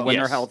another that, year though. when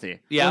Yes. they're healthy.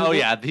 Yeah, oh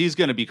yeah, he's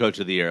going to be coach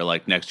of the year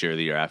like next year or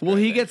the year after. Will I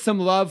he think. get some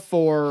love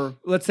for,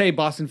 let's say,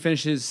 Boston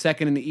finishes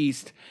second in the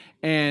East,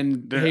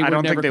 and I Hayward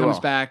don't never think they comes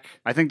will. back?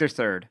 I think they're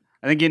third.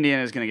 I think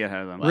Indiana's going to get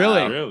ahead of them.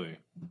 Really? Really?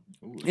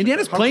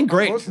 Indiana's playing how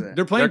great. close is it?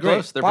 They're playing They're great,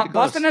 close. They're pretty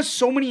close. Boston has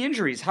so many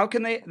injuries. How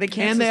can they can't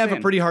and they have a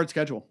sustain. pretty hard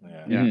schedule.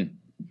 Yeah. Yeah.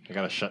 They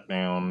got to shut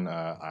down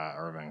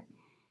Irving.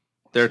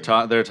 They're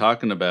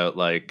talking about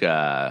like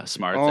Smart's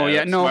Oh out.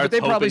 yeah, no, Smart's but they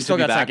probably hoping still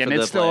to be got back second. for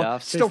the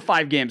It's still playoffs.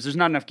 5 games. There's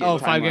not enough games. Oh,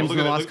 5 games Look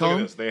in the at, loss this, look at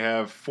column. this. They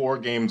have 4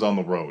 games on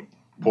the road.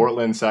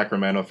 Portland,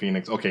 Sacramento,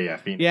 Phoenix. Okay, yeah,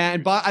 Phoenix. Yeah,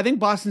 and I think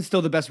Boston's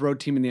still the best road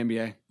team in the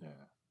NBA.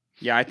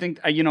 Yeah, I think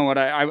you know what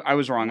I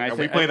was wrong. I And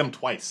think we played them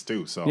twice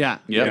too. So Yeah.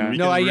 Yeah. we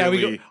No, can yeah,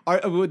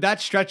 really-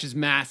 that stretch is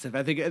massive.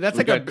 I think that's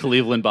We've like got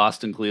Cleveland,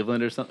 Boston,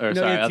 Cleveland, or something. Or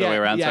No, sorry, it's- other way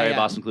around. yeah, sorry, yeah.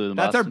 Boston, Cleveland,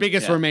 That's our Boston.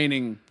 biggest Yeah.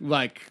 remaining.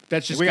 Like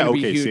that's just We going got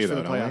to be OKC huge for though,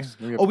 the don't we? playoffs.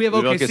 We got- Oh, we have We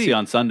have OKC, OKC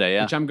on Sunday.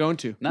 Yeah, which I'm going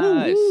to.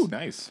 nice. Ooh,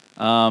 nice.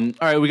 All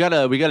right, we got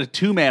a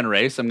 2-man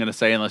race. I'm going to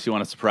say, unless you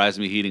want to surprise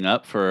me, heating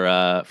up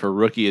for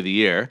Rookie of the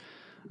Year.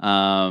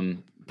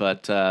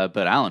 But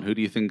Alan, who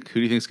do you think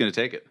is going to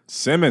take it?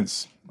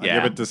 Simmons. I Yeah.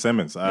 give it to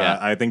Simmons. Yeah.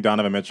 I think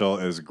Donovan Mitchell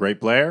is a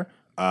great player.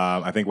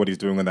 I think what he's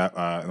doing with that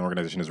an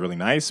organization is really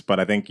nice, but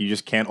I think you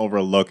just can't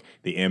overlook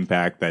the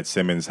impact that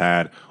Simmons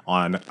had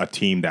on a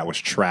team that was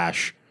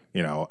trash,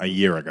 a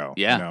year ago.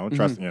 Yeah.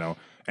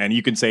 And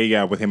you can say,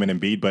 yeah, with him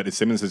and Embiid, but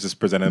Simmons has just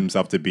presented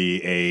himself to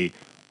be a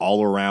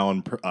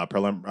all-around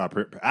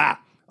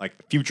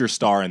future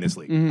star in this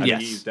league. I think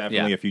Yes. he's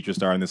definitely Yeah. a future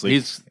star in this league.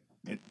 He's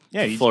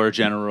he's floor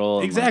general.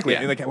 and, Exactly.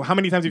 like, yeah. And, like, how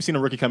many times you've seen a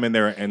rookie come in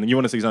there and you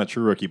want to say he's not a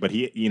true rookie, but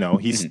this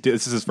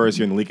is his first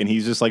year in the league and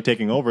he's just like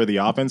taking over the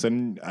offense.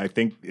 And I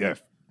think they're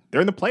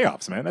in the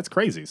playoffs, man. That's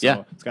crazy. So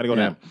Yeah. it's got to go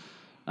to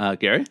him.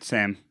 Gary?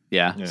 Sam.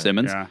 Yeah,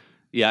 Simmons. Yeah.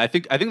 Yeah, I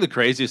think the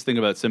craziest thing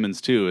about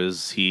Simmons too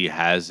is he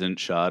hasn't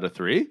shot a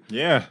 3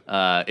 Yeah.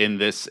 in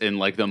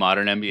the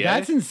modern NBA.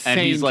 That's insane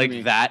And he's to like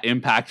me. that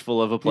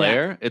impactful of a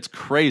player. It's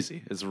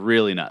crazy. It's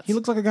really nuts. He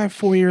looks like a guy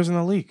 4 years in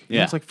the league. He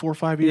Yeah. looks like 4 or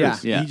 5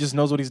 years. Yeah. He just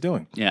knows what he's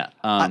doing. yeah.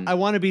 I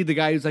want to be the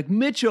guy who's like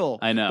Mitchell.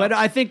 I know. but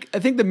I think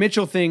the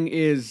Mitchell thing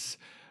is.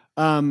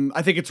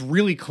 I think it's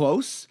really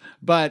close,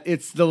 but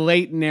it's the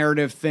late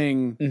narrative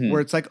thing where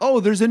it's like, oh,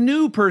 there's a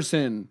new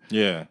person.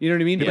 Yeah. You know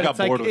what I mean? People But got it's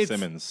like, bored with it's-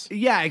 Simmons.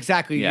 Yeah,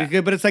 exactly.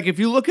 Yeah. But it's like if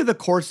you look at the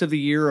course of the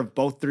year of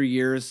both 3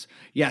 years,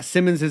 yeah,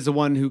 Simmons is the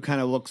one who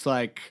kind of looks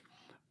like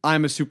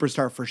I'm a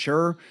superstar for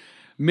sure.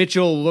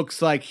 Mitchell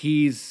looks like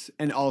he's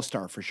an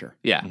all-star for sure.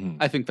 Yeah,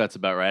 I think that's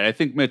about right. I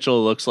think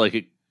Mitchell looks like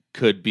it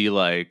could be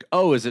like,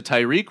 oh, is it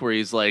Tyreek where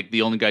he's like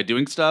the only guy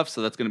doing stuff,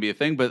 so that's going to be a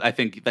thing. But I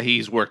think that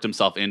he's worked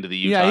himself into the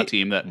Utah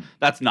team.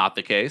 That's not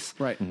the case.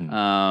 Right.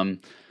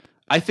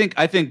 I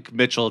think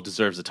Mitchell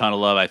deserves a ton of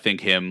love. I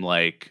think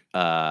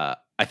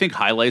I think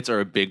highlights are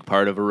a big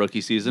part of a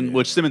rookie season,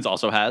 which Simmons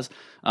also has.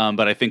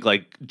 But I think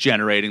like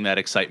generating that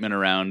excitement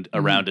around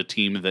a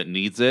team that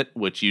needs it,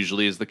 which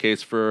usually is the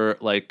case for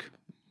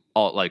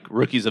all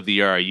rookies of the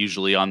year are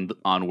usually on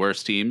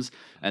worse teams,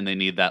 and they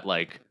need that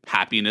like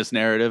happiness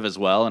narrative as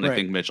well. And I Right.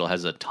 think Mitchell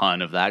has a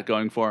ton of that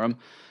going for him.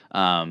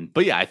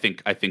 But yeah, I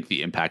think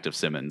the impact of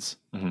Simmons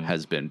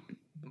has been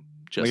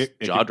just Like,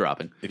 if jaw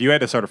dropping. If you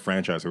had to start a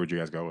franchise, who would you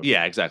guys go with?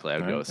 Yeah, exactly. I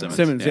would go with Simmons.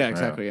 Simmons, yeah,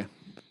 exactly. Yeah.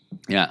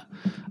 Yeah.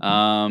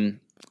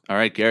 All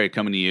right, Gary,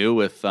 coming to you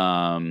with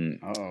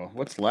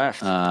What's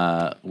left?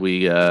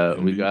 we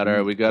got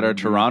our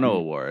Toronto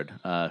award.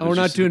 Oh, we're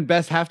not doing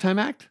best halftime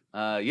act?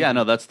 Yeah,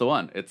 no, that's the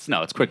one. It's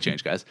quick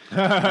change, guys.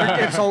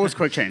 It's always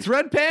quick change. It's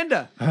Red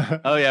Panda.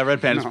 Oh yeah,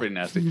 Red Panda's pretty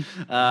nasty.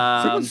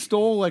 Someone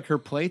stole like her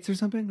plates or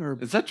something, or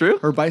Is that true?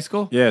 her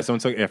bicycle. Yeah, someone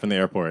took it from the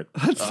airport.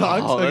 That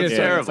sucks. Oh, Okay, that's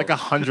sorry. terrible. It's like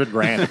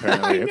 $100,000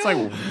 apparently. It's like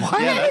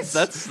what? Yeah,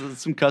 that's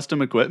some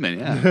custom equipment.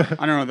 Yeah.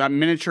 I don't know. That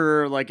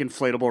miniature like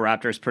inflatable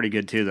raptor is pretty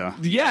good too, though.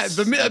 Yeah,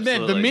 man, the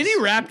absolutely. mini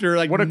raptor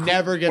like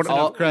never gets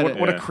enough credit.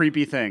 What a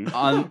creepy thing.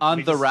 on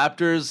the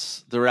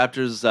Raptors,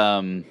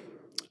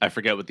 I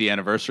forget what the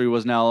anniversary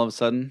was now. All of a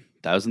sudden,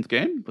 1000th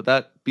game. Would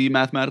that be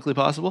mathematically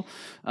possible?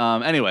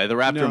 Anyway, the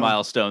Raptor No.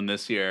 milestone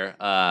this year,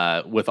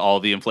 with all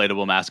the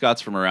inflatable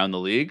mascots from around the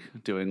league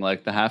doing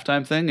like the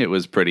halftime thing, it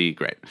was pretty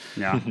great.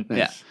 Yeah.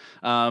 Yeah.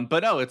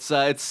 But no, it's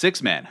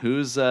 6-man.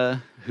 Who's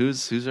our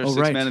 6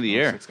 right. man of the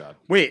year?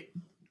 Wait,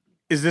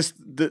 is this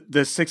the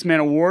 6-man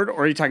award,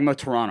 or are you talking about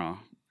Toronto?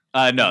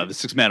 No, the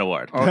 6-man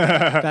award.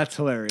 That's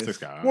hilarious. This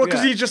guy. Well,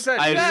 because Yeah. he just said.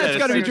 I just Yeah, said it's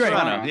got to be Drake.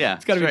 Toronto. Yeah,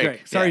 It's got to be Drake.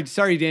 Drake. Sorry, Yeah.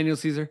 sorry, Daniel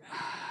Caesar.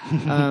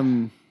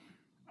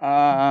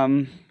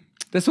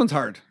 This one's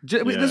hard. This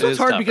It one's is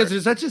hard tougher. because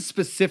there's such a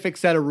specific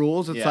set of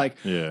rules. It's Yeah. like,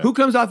 Yeah. who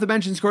comes off the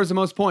bench and scores the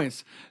most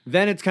points?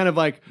 Then it's kind of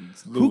like,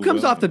 who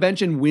comes off the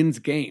bench and wins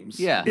games?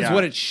 Yeah. Is Yeah.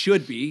 what it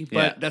should be, but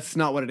Yeah. that's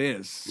not what it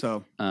is.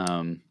 So,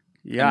 And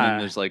Yeah. then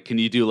there's like, can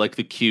you do like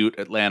the cute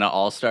Atlanta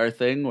All-Star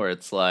thing where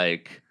it's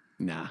like,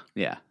 nah.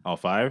 yeah, All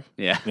 5?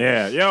 yeah,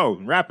 Yeah. Yo,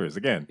 rappers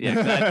again. yeah,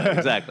 exactly,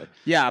 exactly.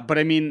 Yeah, but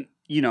I mean,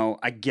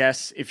 I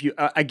guess if you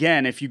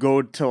again, if you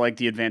go to like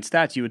the advanced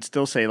stats, you would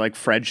still say like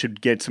Fred should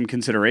get some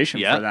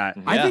consideration Yeah. for that.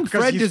 I Yeah. think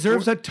Because Fred he's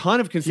deserves four- a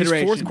ton of He's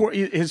consideration. fourth quarter.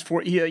 He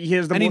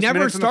has the And he most never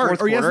minutes in the start-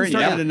 fourth or he hasn't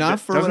quarter. started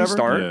enough or doesn't whatever?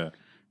 start. Yeah.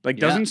 Like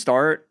Yeah. doesn't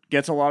start.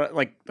 Gets a lot of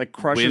like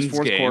crushes Wins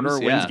fourth games, quarter.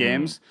 Wins yeah.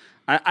 games.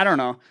 I don't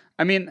know.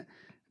 I mean,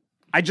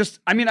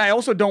 I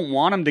also don't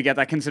want him to get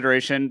that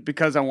consideration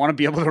because I want to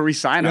be able to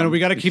re-sign him. No, we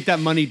got to keep that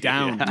money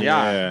down.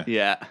 Yeah.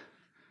 Yeah,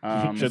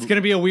 It's going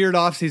to be a weird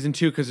offseason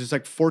too because there's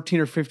like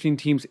 14 or 15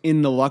 teams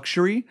in the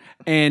luxury,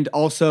 and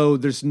also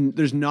there's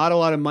not a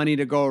lot of money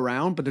to go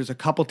around, but there's a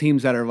couple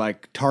teams that are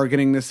like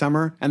targeting this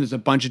summer, and there's a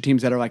bunch of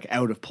teams that are like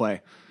out of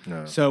play.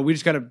 So we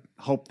just got to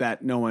hope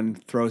that no one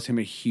throws him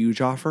a huge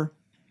offer.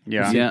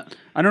 Yeah. Yeah.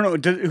 I don't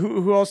know.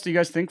 Who else do you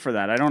guys think for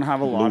that? I don't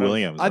have a Lou lot of.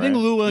 Williams. I think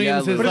right? Lou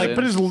Williams Yeah, is Lou like.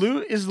 But is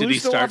Lou Did he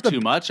still start off the,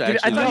 too much? I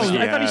Actually, thought, No,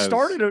 I thought he he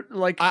started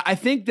like. I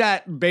think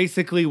that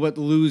basically what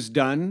Lou's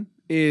done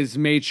is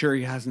made sure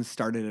he hasn't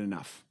started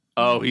enough.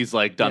 oh, he's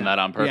like done Yeah. that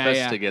on purpose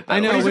Yeah. to get that. I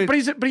know. award.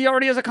 but he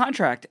already has a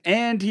contract,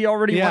 and he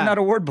already Yeah. won that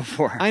award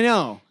before. I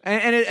know,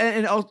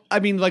 and I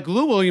mean, like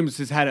Lou Williams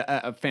has had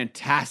a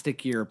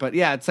fantastic year, but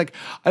yeah, it's like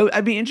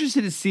I'd be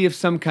interested to see if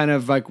some kind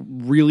of like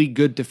really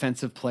good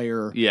defensive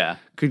player, Yeah.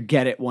 could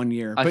get it one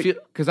year. I feel-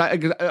 Sorry,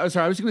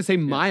 I was going to say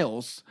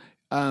Miles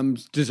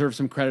deserves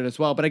some credit as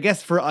well, but I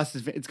guess for us,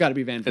 it's got to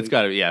be Van Vliet. It's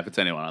got to be, yeah, if it's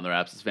anyone on the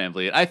Raps, it's Van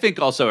Vliet. I think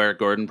also Eric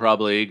Gordon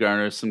probably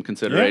garners some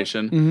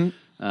consideration. Mm-hmm.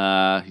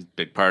 He's a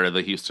big part of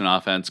the Houston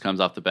offense,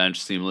 comes off the bench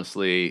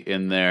seamlessly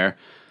in there.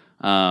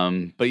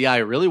 But yeah, I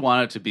really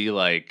want it to be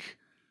like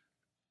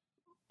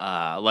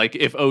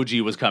if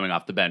OG was coming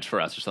off the bench for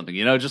us or something,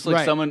 just like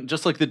Right. someone,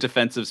 just like the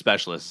defensive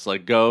specialists,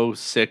 like go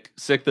sick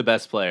the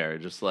best player,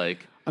 just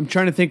like, I'm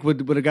trying to think,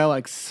 would a guy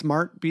like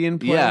Smart be in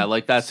play? yeah,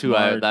 like that's who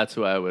Smart.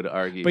 I would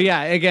argue. But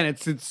yeah, again,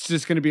 it's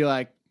just going to be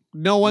like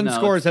no one No,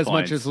 scores it's as much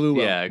points. as Lou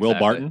will. Yeah, Will exactly.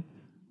 Barton.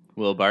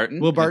 Will Barton.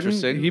 Will Barton,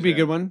 Interesting. he'd be a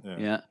good one.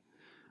 Yeah.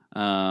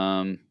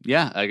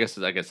 I guess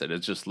like I said,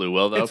 it's just Lou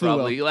Will though. It's Lou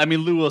Probably. I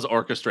mean, Lou Will's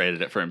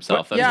orchestrated it for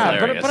himself. That's yeah,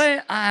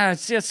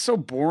 hilarious. it's so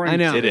boring. I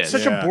know. It It's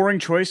is. such Yeah. a boring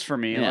choice for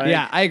me. Yeah. like-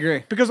 Yeah, I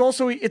agree. because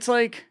also it's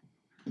like,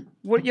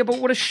 what? Yeah, but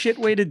what a shit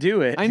way to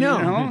do it. I know.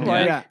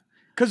 Like, Yeah.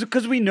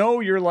 because we know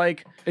you're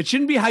like, It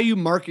shouldn't be how you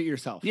market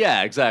yourself.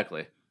 Yeah,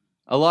 exactly.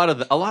 A lot of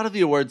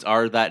the awards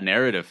are that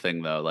narrative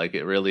thing though. Like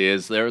it really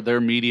is.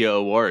 They're media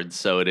awards,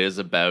 so it is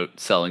about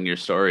selling your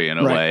story in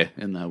a Right. way,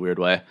 in that weird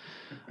way.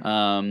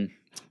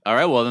 All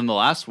right. Well, then the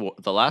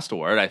last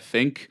award, I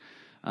think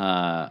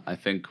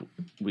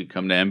we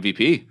come to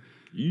MVP.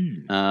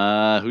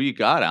 Who you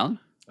got,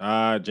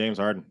 Alan? James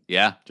Harden.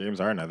 Yeah, James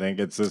Harden. I think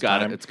it's his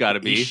gotta- time. it's gotta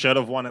be. He should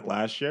have won it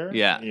last year.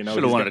 yeah. You know,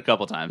 Should have he's won got- it a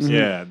couple times.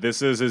 Yeah,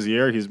 this is his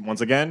year. He's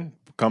once again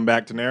come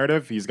back to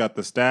narrative. He's got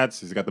the stats.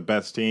 He's got the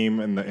best team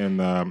in the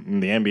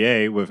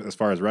NBA with as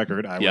far as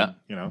record. Yeah.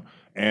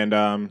 And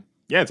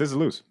yeah, it's his to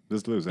lose.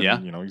 This to lose. And, Yeah.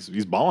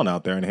 he's balling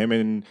out there, and him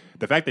and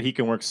the fact that he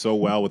can work so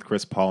well with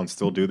Chris Paul and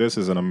still do this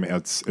is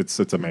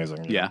it's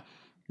amazing. Yeah.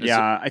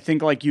 yeah. I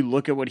think like you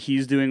look at what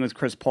he's doing with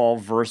Chris Paul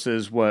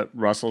versus what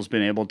Russell's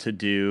been able to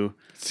do.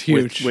 It's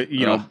huge. With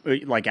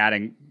like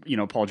adding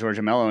Paul George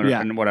and Melo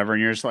Yeah. and whatever,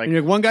 and you're just like, And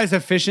you're like, one guy's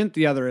efficient,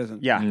 the other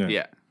isn't. yeah.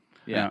 Yeah.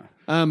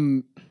 Yeah.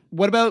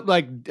 What about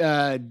like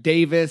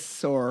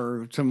Davis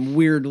or some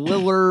weird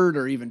Lillard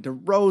or even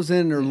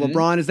DeRozan or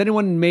LeBron? Has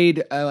anyone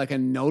made like a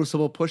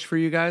noticeable push for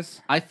you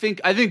guys? I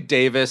think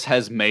Davis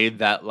has made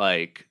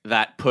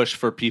that push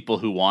for people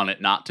who want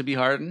it not to be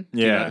Harden.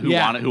 Yeah. Who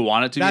Yeah.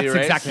 want it to That's be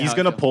erased. exactly He's how I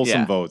gonna feel. pull Yeah.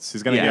 some votes.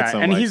 He's gonna Yeah. get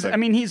some. And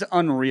like, he's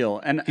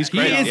unreal. And He's He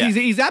great. is. Yeah.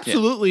 He's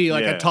absolutely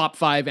like Yeah. a top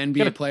 5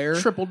 NBA player.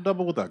 triple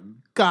double with the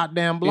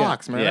goddamn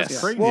blocks, man. Yes.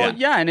 That's crazy. Well,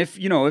 yeah, and if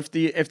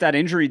if that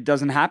injury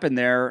doesn't happen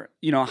there,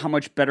 how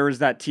much better is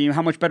that team?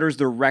 How much better is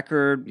their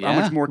record? How Yeah.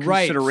 much more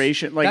Right.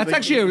 consideration?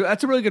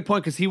 That's a really good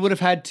point because he would have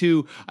had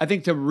to. I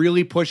think to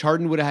really push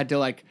Harden would have had to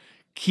like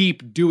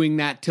keep doing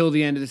that till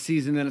the end of the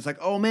season. Then it's like,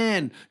 oh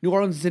man, New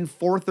Orleans is in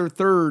 4th or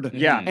 3rd.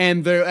 Yeah.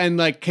 and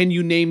like, can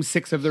you name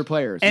 6 of their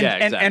players? And, Yeah,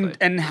 exactly.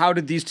 and how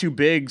did these two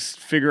bigs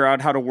figure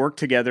out how to work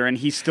together? And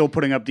he's still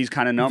putting up these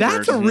kind of numbers.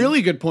 That's a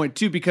really good point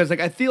too, because like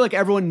I feel like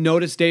everyone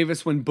noticed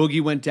Davis when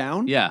Boogie went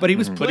down. Yeah. but he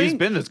was But playing. he's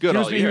been this good He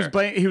was, all he year. was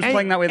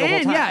playing that way the whole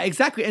and time. Yeah,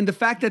 exactly. And the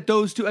fact that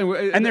those two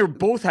And they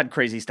both had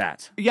crazy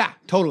stats. yeah,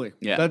 totally.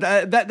 Yeah.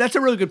 That's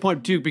a really good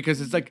point too,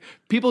 because it's like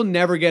people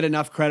never get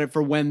enough credit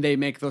for when they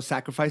make those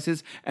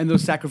sacrifices, and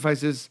those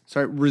sacrifices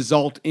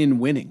result in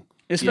winning.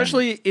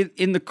 Especially in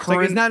the It's like,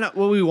 current, isn't that not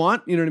what we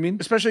want? You know what I mean?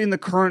 especially in the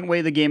current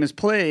way the game is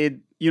played.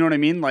 You know what I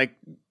mean? Like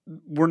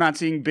we're not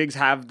seeing bigs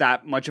have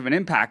that much of an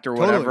impact or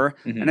whatever.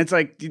 And it's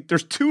like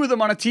there's 2 of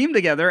them on a team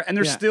together, and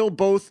they're Yeah. still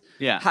both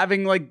Yeah.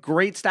 having like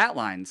great stat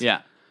lines. Yeah.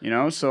 You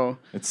know, so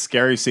It's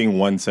scary seeing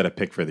one set a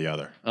pick for the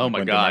other. Oh Like my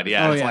when God, they're-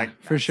 yeah. Oh it's yeah,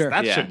 like, for sure.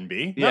 That Yeah. shouldn't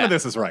be. None Yeah. of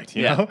this is right.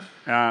 You Yeah.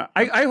 know.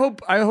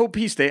 I hope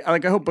he stay.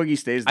 Like I hope Boogie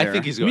stays I there.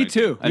 think he's going. Me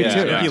too. I Me think too.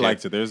 he's Yeah, going he to.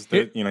 likes it.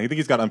 You think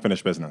he's got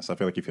unfinished business. I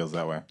feel like he feels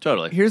that way.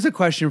 Totally. Here's a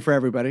question for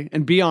everybody,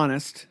 and be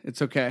honest.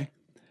 It's okay.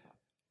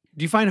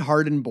 Do you find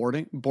Harden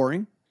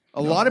boring?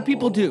 A lot of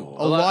people do.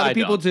 A lot I of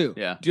people don't. do.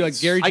 Yeah. Do you like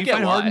Gary? Do I you get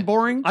find why. Harden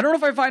boring? I don't know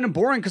if I find him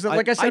boring because,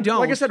 like I said, don't,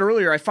 like I said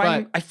earlier, I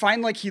find but- I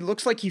find like he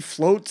looks like he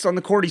floats on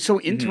the court. He's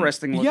so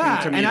interesting looking Yeah,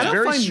 to me. and I It's don't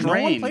very find no one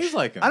strange. Plays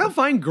like him. I don't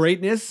find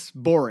greatness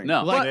boring.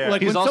 No. like, Yeah.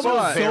 like He's when also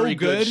someone's a very so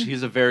good.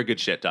 He's a very good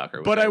shit talker,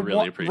 which But I I really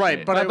want- appreciate.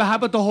 right, but But how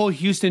about the whole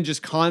Houston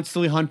just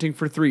constantly hunting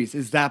for threes?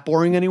 Is that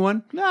boring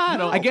anyone? No, I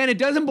don't. Again, it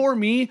doesn't bore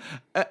me.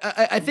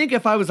 I think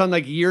if I was on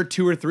like year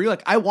 2 or 3,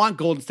 like I want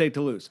Golden State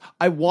to lose.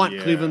 I want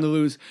Yeah. Cleveland to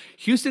lose.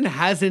 Houston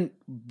hasn't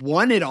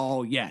won it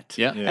all yet.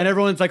 Yeah. And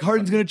everyone's like,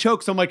 Harden's going to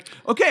choke. So I'm like,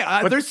 okay,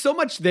 there's so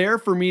much there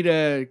for me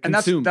to And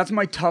consume. that's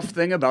my tough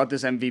thing about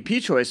this MVP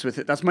choice with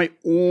it. That's my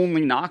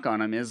only knock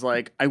on him is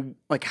like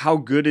how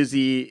good is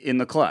he in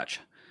the clutch?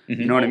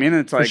 You know what I mean?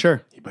 It's like for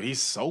sure. But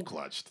he's so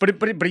clutched.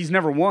 But he's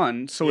never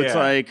won, so it's Yeah.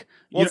 like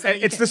Well, you know,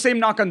 it's the same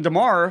knock on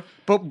DeMar.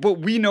 But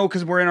we know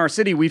because we're in our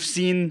city, we've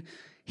seen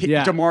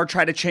Yeah. DeMar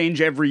try to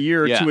change every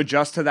year Yeah. to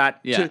adjust to that,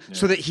 Yeah.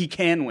 so that he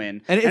can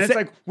win. And And it's it's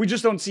like we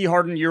just don't see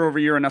Harden year over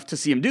year enough to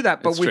see him do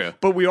that. But It's we true.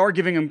 but we are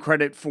giving him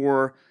credit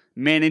for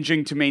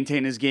managing to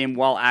maintain his game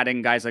while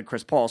adding guys like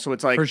Chris Paul. So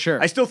it's like For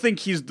sure. I still think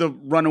he's the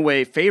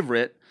runaway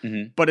favorite,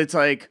 but it's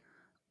like.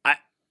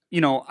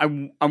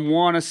 I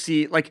want to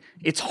see, like,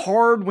 it's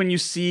hard when you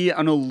see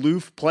an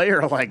aloof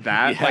player like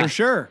that, For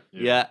sure.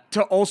 yeah.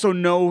 to also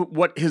know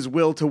what his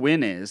will to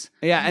win is.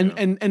 Yeah.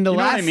 And the You know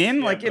last. what I mean?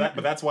 Yeah, Like,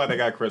 but that's why they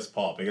got Chris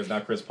Paul, because now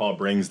Chris Paul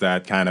brings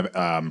that kind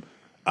of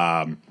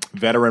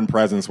veteran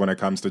presence when it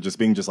comes to just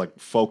being like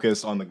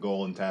focused on the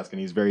goal and task, and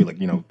he's very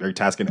very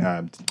tasking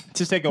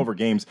just taking over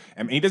games,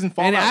 and he doesn't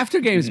fall And out. after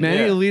games, man,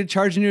 Yeah. he'll lead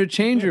charging you a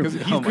change room. 'cause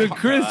he's He's good.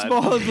 Chris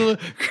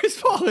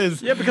Paul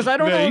is. Yeah, because I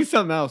don't know He's if-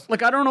 something else.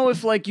 like, I don't know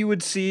if, like, you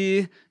would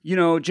see,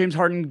 James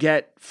Harden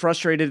get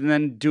frustrated and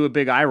then do a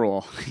big eye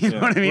roll, you know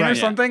what I mean, Right, or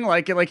yeah. something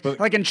like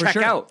and check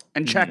sure. out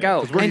and check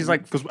out. Where he's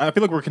like, because I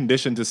feel like we're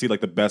conditioned to see like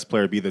the best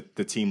player be the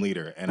team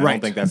leader, and I Right.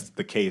 don't think that's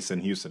the case in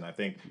Houston. I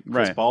think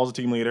Chris Right. Paul's a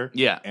team leader,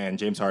 Yeah. and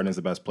James Harden is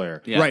the best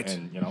player, Yeah. Right.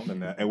 and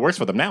and it works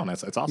for them now, and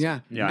it's awesome. Yeah.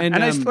 yeah, And,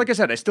 and like I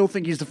said, I still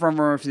think he's the front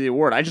runner for the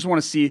award. I just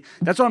want to see.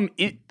 That's why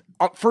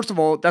first of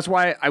all, that's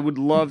why I would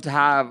love to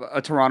have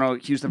a Toronto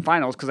Houston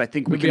finals, because I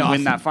think we Would be can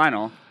win awesome. that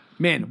final.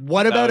 man,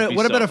 what about would be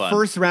what so about a fun.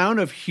 first round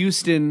of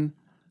Houston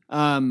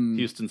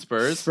Houston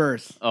Spurs.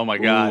 Spurs? Oh my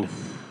God.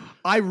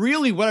 What I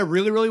really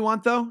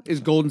want though is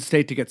Golden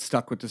State to get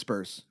stuck with the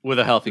Spurs. With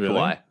a healthy Really?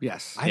 Kawhi.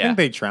 Yes. I Yeah. think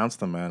they trounced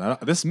them, man.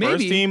 This Spurs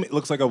Maybe. team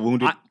looks like a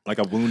wounded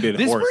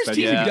This horse. Spurs that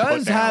team you need to does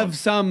put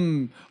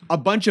down. have a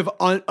bunch of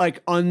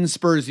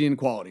unspursian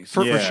qualities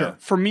for Yeah. sure.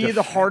 For me, the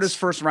Defense. hardest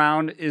first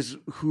round is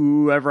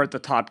whoever at the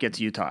top gets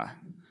Utah.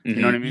 You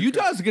know what I mean?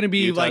 Utah's going to be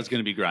Utah's like going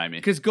to be grimy.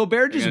 because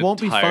Gobert just gonna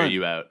won't be tire fun.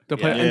 you out. to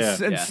play. Yeah.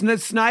 And, Yeah.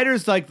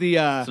 Snyder's like the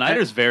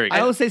Snyder's very good.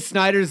 I always say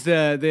Snyder's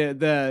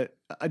the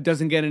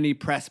doesn't get any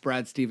press.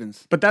 Brad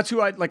Stevens. But that's who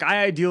I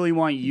ideally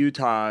want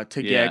Utah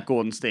to Yeah. get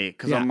Golden State,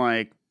 because Yeah. I'm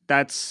like,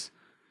 that's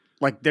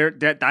like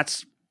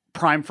that's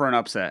prime for an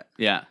upset.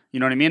 Yeah. You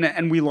know what I mean?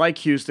 And we like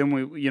Houston.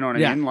 You know what I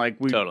Yeah. mean? Like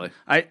Totally.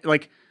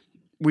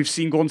 We've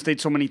seen Golden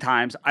State so many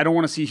times. I don't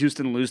want to see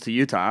Houston lose to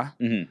Utah.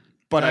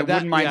 But I that-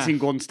 wouldn't mind yeah. seeing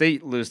Golden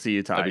State lose to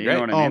Utah. That'd be You know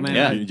great. what I Oh, mean?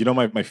 man. Yeah. You know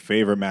my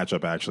favorite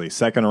matchup actually.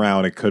 Second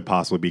round, it could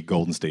possibly be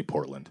Golden State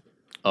Portland.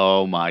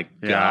 Oh my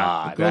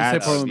God. Golden State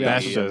That Portland would would be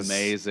that's be just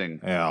amazing.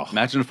 Yeah.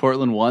 Imagine if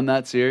Portland won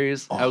that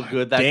series. How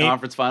good that Dame-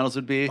 conference finals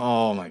would be.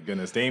 Oh my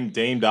goodness,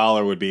 Dame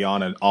Dollar would be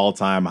on an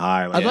all-time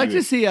high. I'd like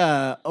to see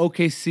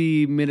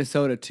OKC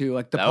Minnesota too.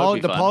 Like the That would Paul be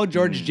the fun. Paul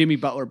George Jimmy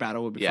Butler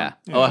battle would be Yeah.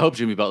 fun. Oh, I hope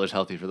Jimmy Butler's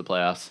healthy for the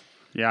playoffs.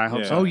 Yeah, I hope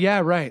Yeah. so. Oh yeah,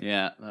 right.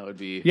 Yeah, that would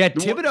be. Yeah,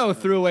 Thibodeau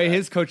threw away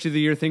his coach of the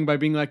year thing by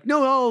being like,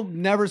 "No, I'll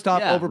never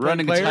stop Yeah, overplaying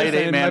running a players." tight And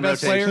eight-man my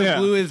best rotation. player Yeah.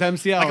 blew his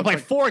MCL. I could play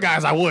It's 4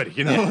 guys, I would,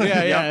 you know. like,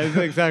 yeah,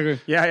 exactly.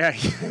 Yeah.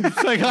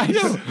 It's like I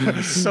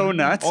know. So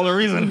nuts. All the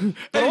reason.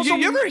 But also,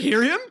 you ever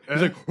hear him?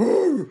 He's like,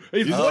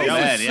 his voice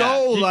man, is yeah.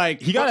 so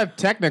like. He got a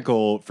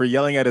technical for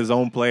yelling at his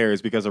own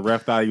players because a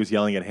ref thought he was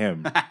yelling at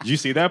him. Did you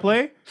see that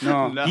play?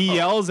 No. He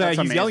yells at.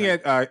 That's He's yelling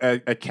amazing.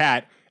 at a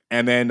cat,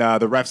 and then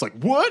the ref's like,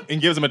 "What?"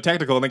 and gives him a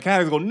technical, and the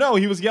cat is going, "No,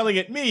 he was yelling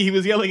at me. He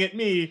was yelling at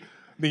me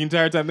the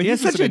entire time." He has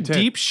He's just such a an intense-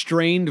 deep,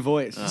 strained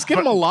voice. Just give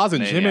him a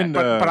lozenge. Him Maniac. and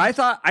But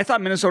I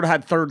thought Minnesota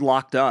had third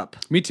locked up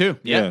Me too.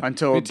 Yeah.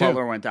 until Me too.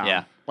 Butler went down.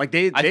 Yeah. Like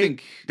they I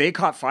think- they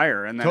caught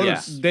fire, and then Totally.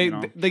 Yeah. you They,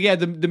 know.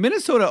 the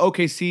Minnesota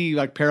OKC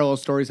like parallel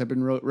stories have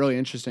been really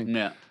interesting.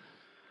 Yeah.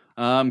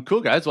 Cool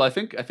guys. Well, I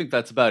think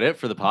that's about it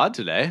for the pod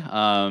today.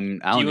 Alan, Do you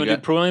want to do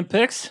got- pro line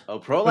picks? Oh,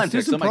 Pro Let's Line do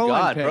picks. some Oh my Pro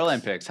Line God, picks. Pro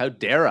Line picks. How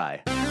dare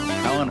I?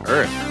 How on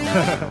earth?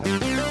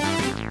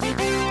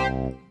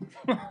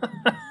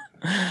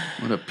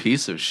 What What a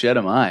piece of shit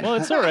am I? Well,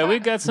 it's all right.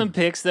 We've got some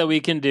picks that we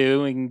can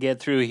do. We can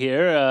get through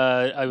here.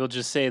 I will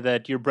just say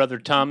that your brother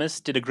Thomas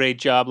did a great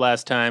job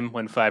last time.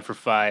 Went 5 for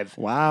 5.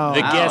 Wow.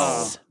 The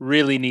guests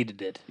really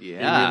needed it.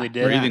 yeah, They really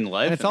did. breathing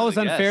life. And it's into always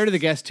the unfair to the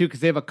guests. guests too because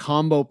they have a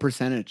combo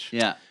percentage.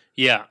 Yeah.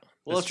 Yeah.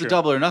 Well, that's it's true. a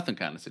double or nothing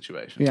kind of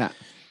situation. Yeah.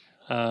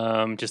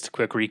 Just a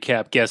quick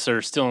recap. Guests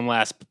are still in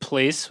last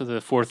place with a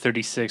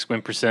 436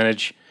 win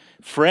percentage.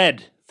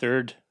 Fred,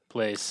 third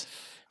place.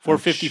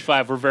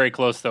 455. We're very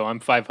close, though. I'm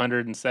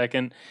 500 in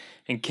second.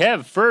 And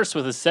Kev, first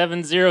with a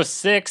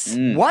 706.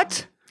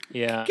 What?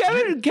 Yeah.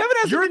 Kevin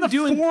hasn't You're in been the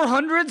doing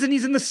 400s and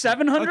he's in the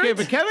 700s? Okay,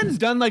 but Kevin's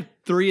done like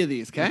 3 of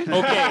these, okay? Okay.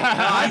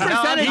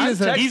 percentage is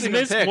He's texting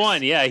missed picks.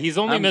 one. Yeah, he's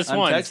only I'm missed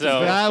one. texting So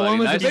picks, Yeah, one buddy.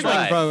 was a Nice big one,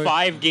 try. probably.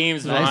 5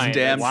 games Nice behind.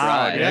 damn Wow,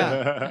 try.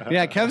 Yeah.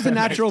 Yeah, Kev's a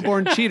natural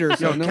born cheater,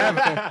 so no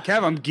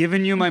Kev, I'm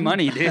giving you my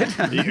money, dude.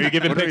 You're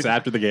giving picks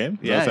after the game?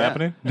 Is Yeah, that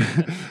what's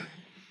happening?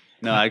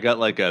 No, I got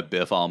like a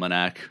Biff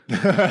almanac. In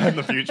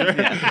the future?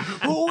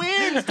 Who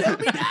wins? Tell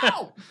me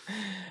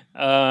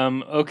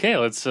now. Okay,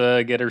 let's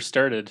get her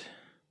started.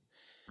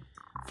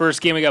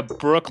 First game, we got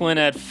Brooklyn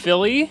at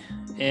Philly,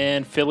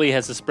 and Philly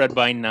has a spread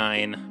by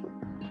 9.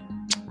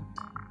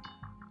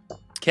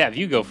 Kev,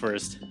 you go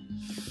first.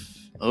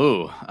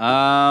 Oh,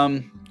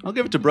 I'll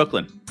give it to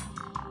Brooklyn.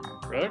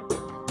 Brooke,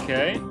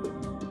 okay.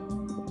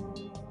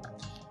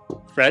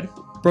 Fred,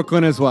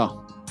 Brooklyn as well.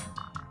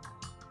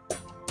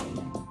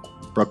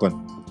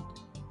 Brooklyn.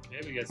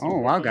 Oh,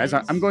 wow, guys.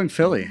 I'm going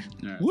Philly.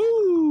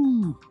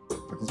 Woo!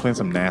 Brooklyn's playing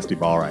some nasty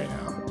ball right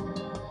now.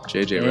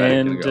 JJ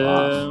Redick and gonna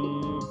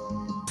go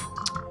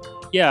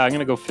off. yeah, I'm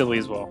gonna go Philly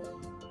as well.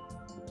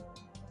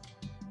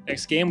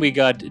 Next game, we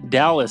got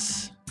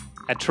Dallas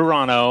at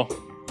Toronto.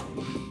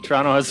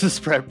 Toronto has a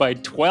spread by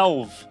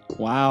 12.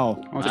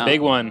 Wow. It's a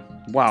big one.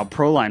 Wow,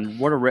 Proline.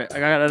 What a I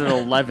got it at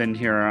 11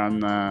 here on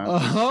the.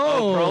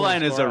 Oh,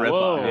 Proline is a ripoff.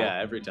 Whoa. Yeah,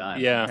 every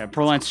time. Yeah, Yeah,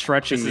 Proline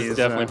stretching this these. is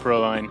definitely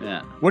pro line.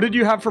 Yeah. What did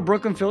you have for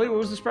Brooklyn Philly? What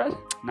was the spread?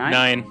 9?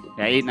 9.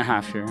 Yeah,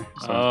 8.5 here.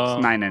 So Oh.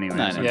 it's 9 anyway.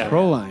 9 so. Yeah.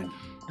 Proline.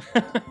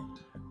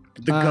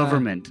 The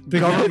government.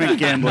 Government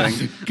gambling.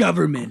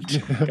 Government.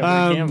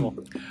 Campbell.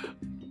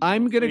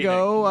 I'm gonna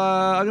go.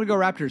 I'm gonna go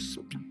Raptors.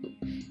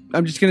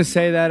 I'm just gonna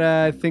say that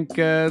I think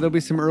there'll be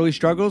some early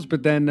struggles,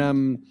 but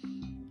then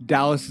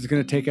Dallas is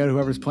gonna take out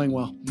whoever's playing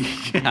well.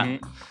 Yeah.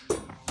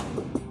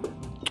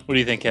 What do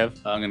you think, Kev?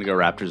 I'm gonna go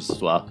Raptors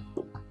as well.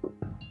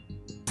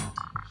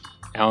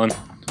 Alan?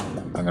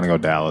 I'm going to go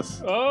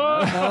Dallas.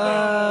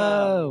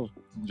 Oh.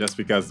 Just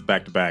because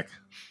back to back.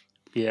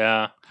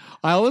 Yeah.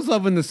 I always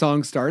love when the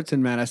song starts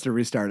and Matt has to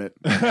restart it.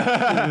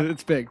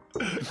 It's big.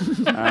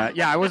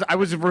 Yeah, I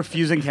was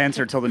refusing to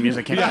answer till the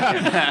music came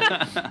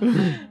back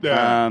in.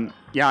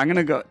 Yeah, I'm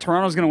gonna go.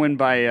 Toronto's gonna win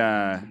by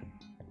I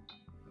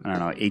don't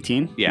know,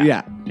 18.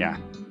 Yeah. Yeah.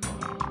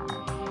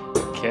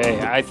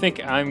 Okay, I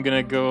think I'm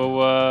going to go...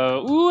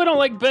 I don't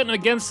like betting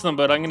against them,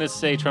 but I'm going to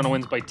say Toronto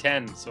wins by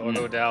 10, so I'll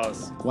go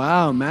Dallas.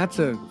 Wow, Matt's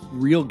a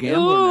real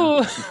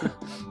gambler now.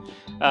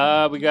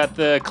 Ooh. We got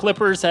the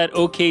Clippers at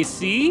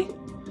OKC,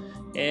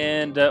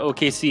 and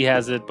OKC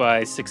has it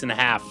by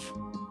 6.5.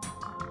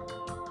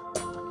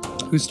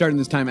 Who's starting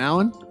this time,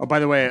 Alan? Oh, by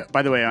the way,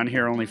 on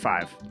here only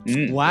 5.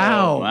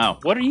 Wow. Oh, wow.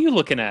 What are you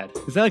looking at?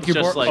 Is that like your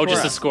Just board? like-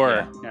 Just a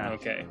scorer. Yeah.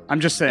 Okay.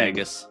 I'm just saying.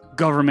 Vegas.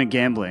 Government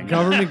gambling.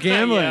 Government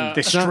gambling. Yeah.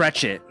 They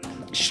stretch it.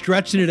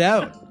 Stretching it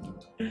out.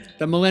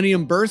 The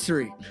Millennium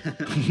Bursary.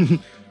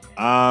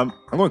 I'm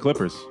going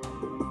Clippers.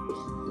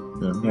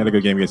 Yeah, we had a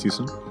good game against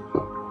Houston.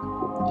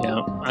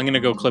 Yeah, I'm going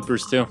to go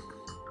Clippers too.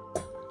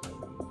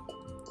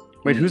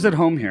 Wait, who's at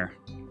home here?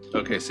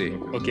 OKC.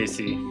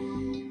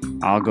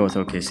 OKC. I'll go with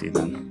OKC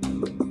then.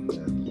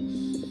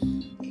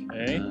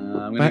 Okay.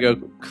 I'm gonna go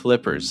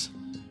Clippers.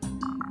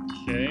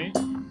 Okay.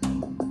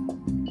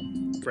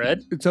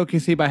 Fred? It's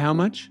OKC by how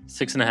much?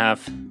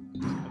 6.5.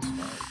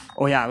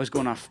 Oh yeah, I was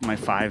going off my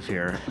 5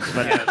 here.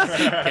 But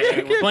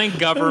Okay, we're playing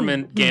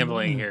government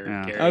gambling here,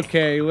 Yeah. Gary.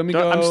 Okay, let me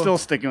go. I'm still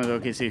sticking with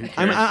OKC. Who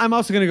cares? I'm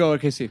also going to go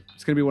OKC.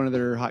 It's going to be one of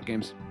their hot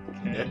games.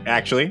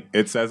 Actually,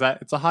 it says that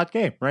it's a hot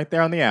game right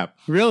there on the app.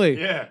 Really?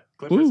 Yeah.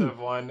 Clippers Ooh. have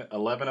won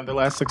 11 of their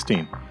last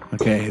 16.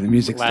 Okay, the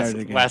music started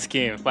again. Last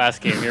game.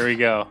 Here we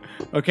go.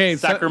 Okay,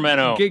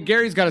 Sacramento.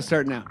 Gary's got to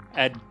start now.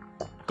 At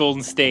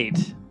Golden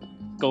State.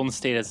 Golden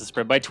State has a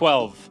spread by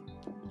 12.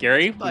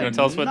 Gary, you want to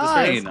tell us what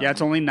this is? 9. Yeah,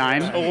 it's only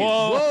 9. Whoa.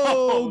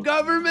 Whoa,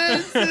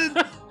 government!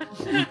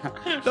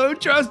 Don't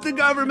trust the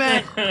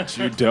government.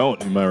 You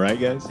don't. Am I right,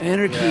 guys?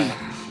 Anarchy.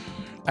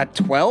 At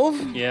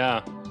 12,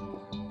 Yeah.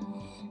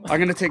 I'm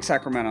gonna take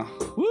Sacramento.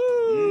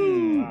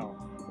 Woo!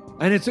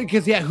 And it's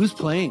because who's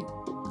playing?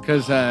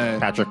 Because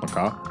Patrick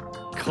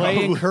McCaw.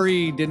 Clay and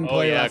Curry didn't Oh,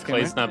 play yeah, last game.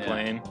 Clay's right? not Yeah.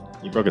 playing.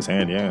 He broke his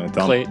hand, yeah.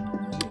 Tell Clay. him.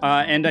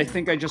 And I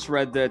think I just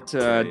read that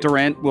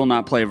Durant will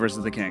not play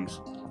versus the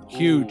Kings.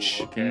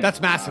 Huge. okay.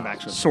 That's massive,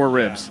 actually. Sore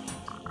ribs.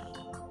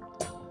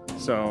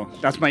 So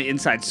that's my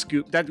inside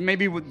scoop. That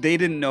maybe they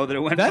didn't know that it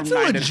went. That's from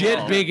a 9 to legit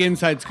 12. big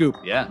inside scoop.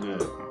 Yeah.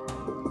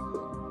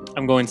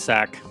 I'm going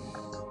Sac.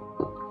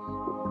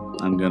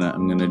 I'm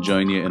gonna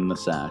join you in the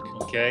sack.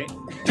 Okay.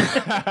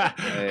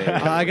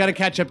 I got to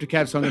catch up to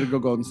Kev, so I'm going to go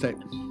Golden State.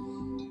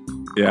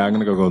 Yeah, I'm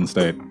gonna go Golden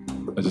State.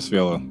 I just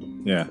feel,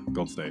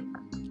 Golden State.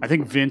 I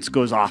think Vince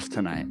goes off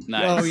tonight.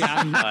 Nice. Oh,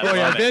 yeah. I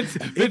love it.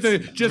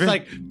 Vince just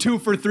like 2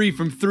 for 3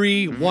 from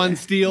 3, 1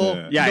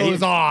 steal,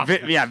 goes off.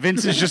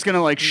 Vince is just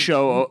gonna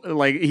show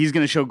he's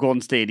gonna show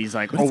Golden State. He's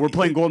like, oh, we're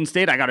playing Golden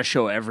State. I got to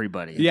show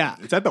everybody. Yeah,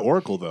 It's at the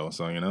Oracle though,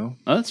 so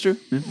Oh, that's true.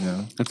 Yeah.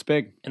 yeah. that's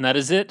big. And that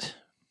is it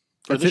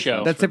for That's the it.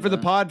 show. That's it for the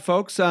pod,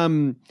 folks.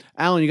 Alan,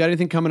 you got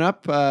anything coming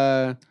up?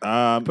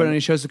 Put any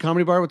shows at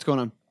Comedy Bar? What's going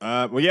on?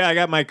 I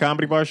got my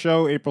Comedy Bar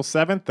show April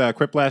 7th,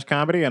 Quiplash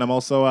Comedy, and I'm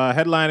also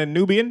headlining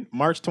Nubian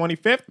March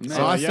 25th.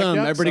 So, Awesome.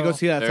 Everybody go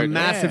see that. It's a Very good.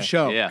 massive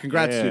show. Yeah.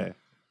 Congrats, Yeah.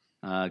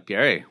 dude.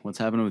 Gary, what's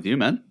happening with you,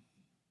 man?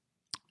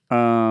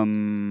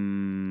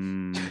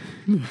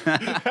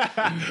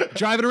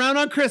 Driving around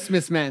on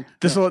Christmas, man.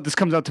 This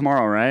comes out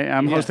tomorrow, right?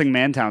 I'm hosting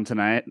Mantown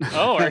tonight.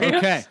 Oh, are you?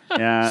 Okay.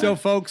 Yeah. So,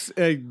 folks,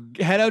 head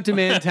out to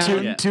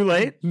Mantown. Too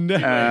late.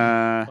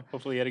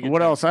 Hopefully, you had a good What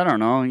time. else? I don't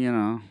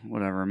know.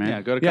 Whatever, man.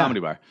 Yeah, go to Yeah. Comedy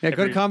Bar. Yeah,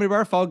 go to Comedy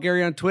Bar. Follow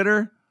Gary on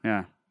Twitter.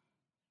 Yeah.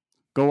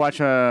 Go watch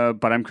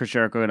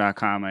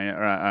butimchrisjericho.com.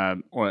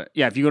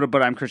 If you go to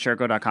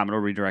butimchrisjericho.com, it'll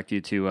redirect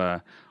you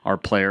to our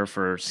player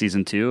for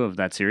season 2 of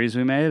that series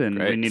we made, and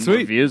Great. we need Sweet.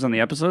 reviews on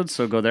the episodes.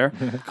 So go there.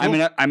 I'm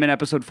in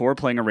episode 4,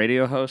 playing a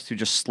radio host who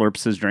just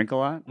slurps his drink a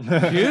lot.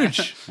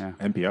 Huge.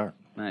 NPR.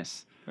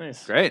 Nice.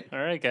 Nice. Great. All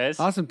right, guys.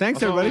 Awesome.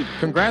 Thanks, everybody.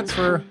 Congrats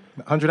for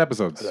 100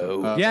 episodes.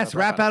 Hello. Yes,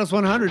 Rap Battles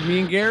 100. Me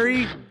and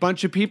Gary,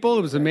 bunch of people.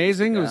 It was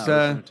amazing. It was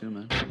Too,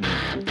 man.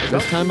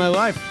 best time of my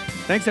life.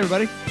 Thanks,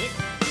 everybody.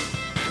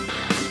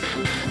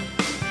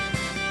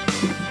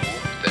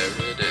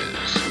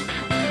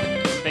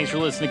 Thanks for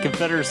listening to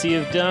Confederacy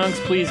of Dunks.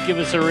 Please give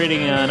us a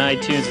rating on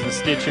iTunes and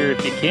Stitcher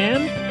if you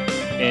can.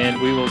 And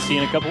we will see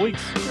you in a couple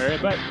weeks. All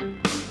right,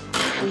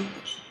 bye.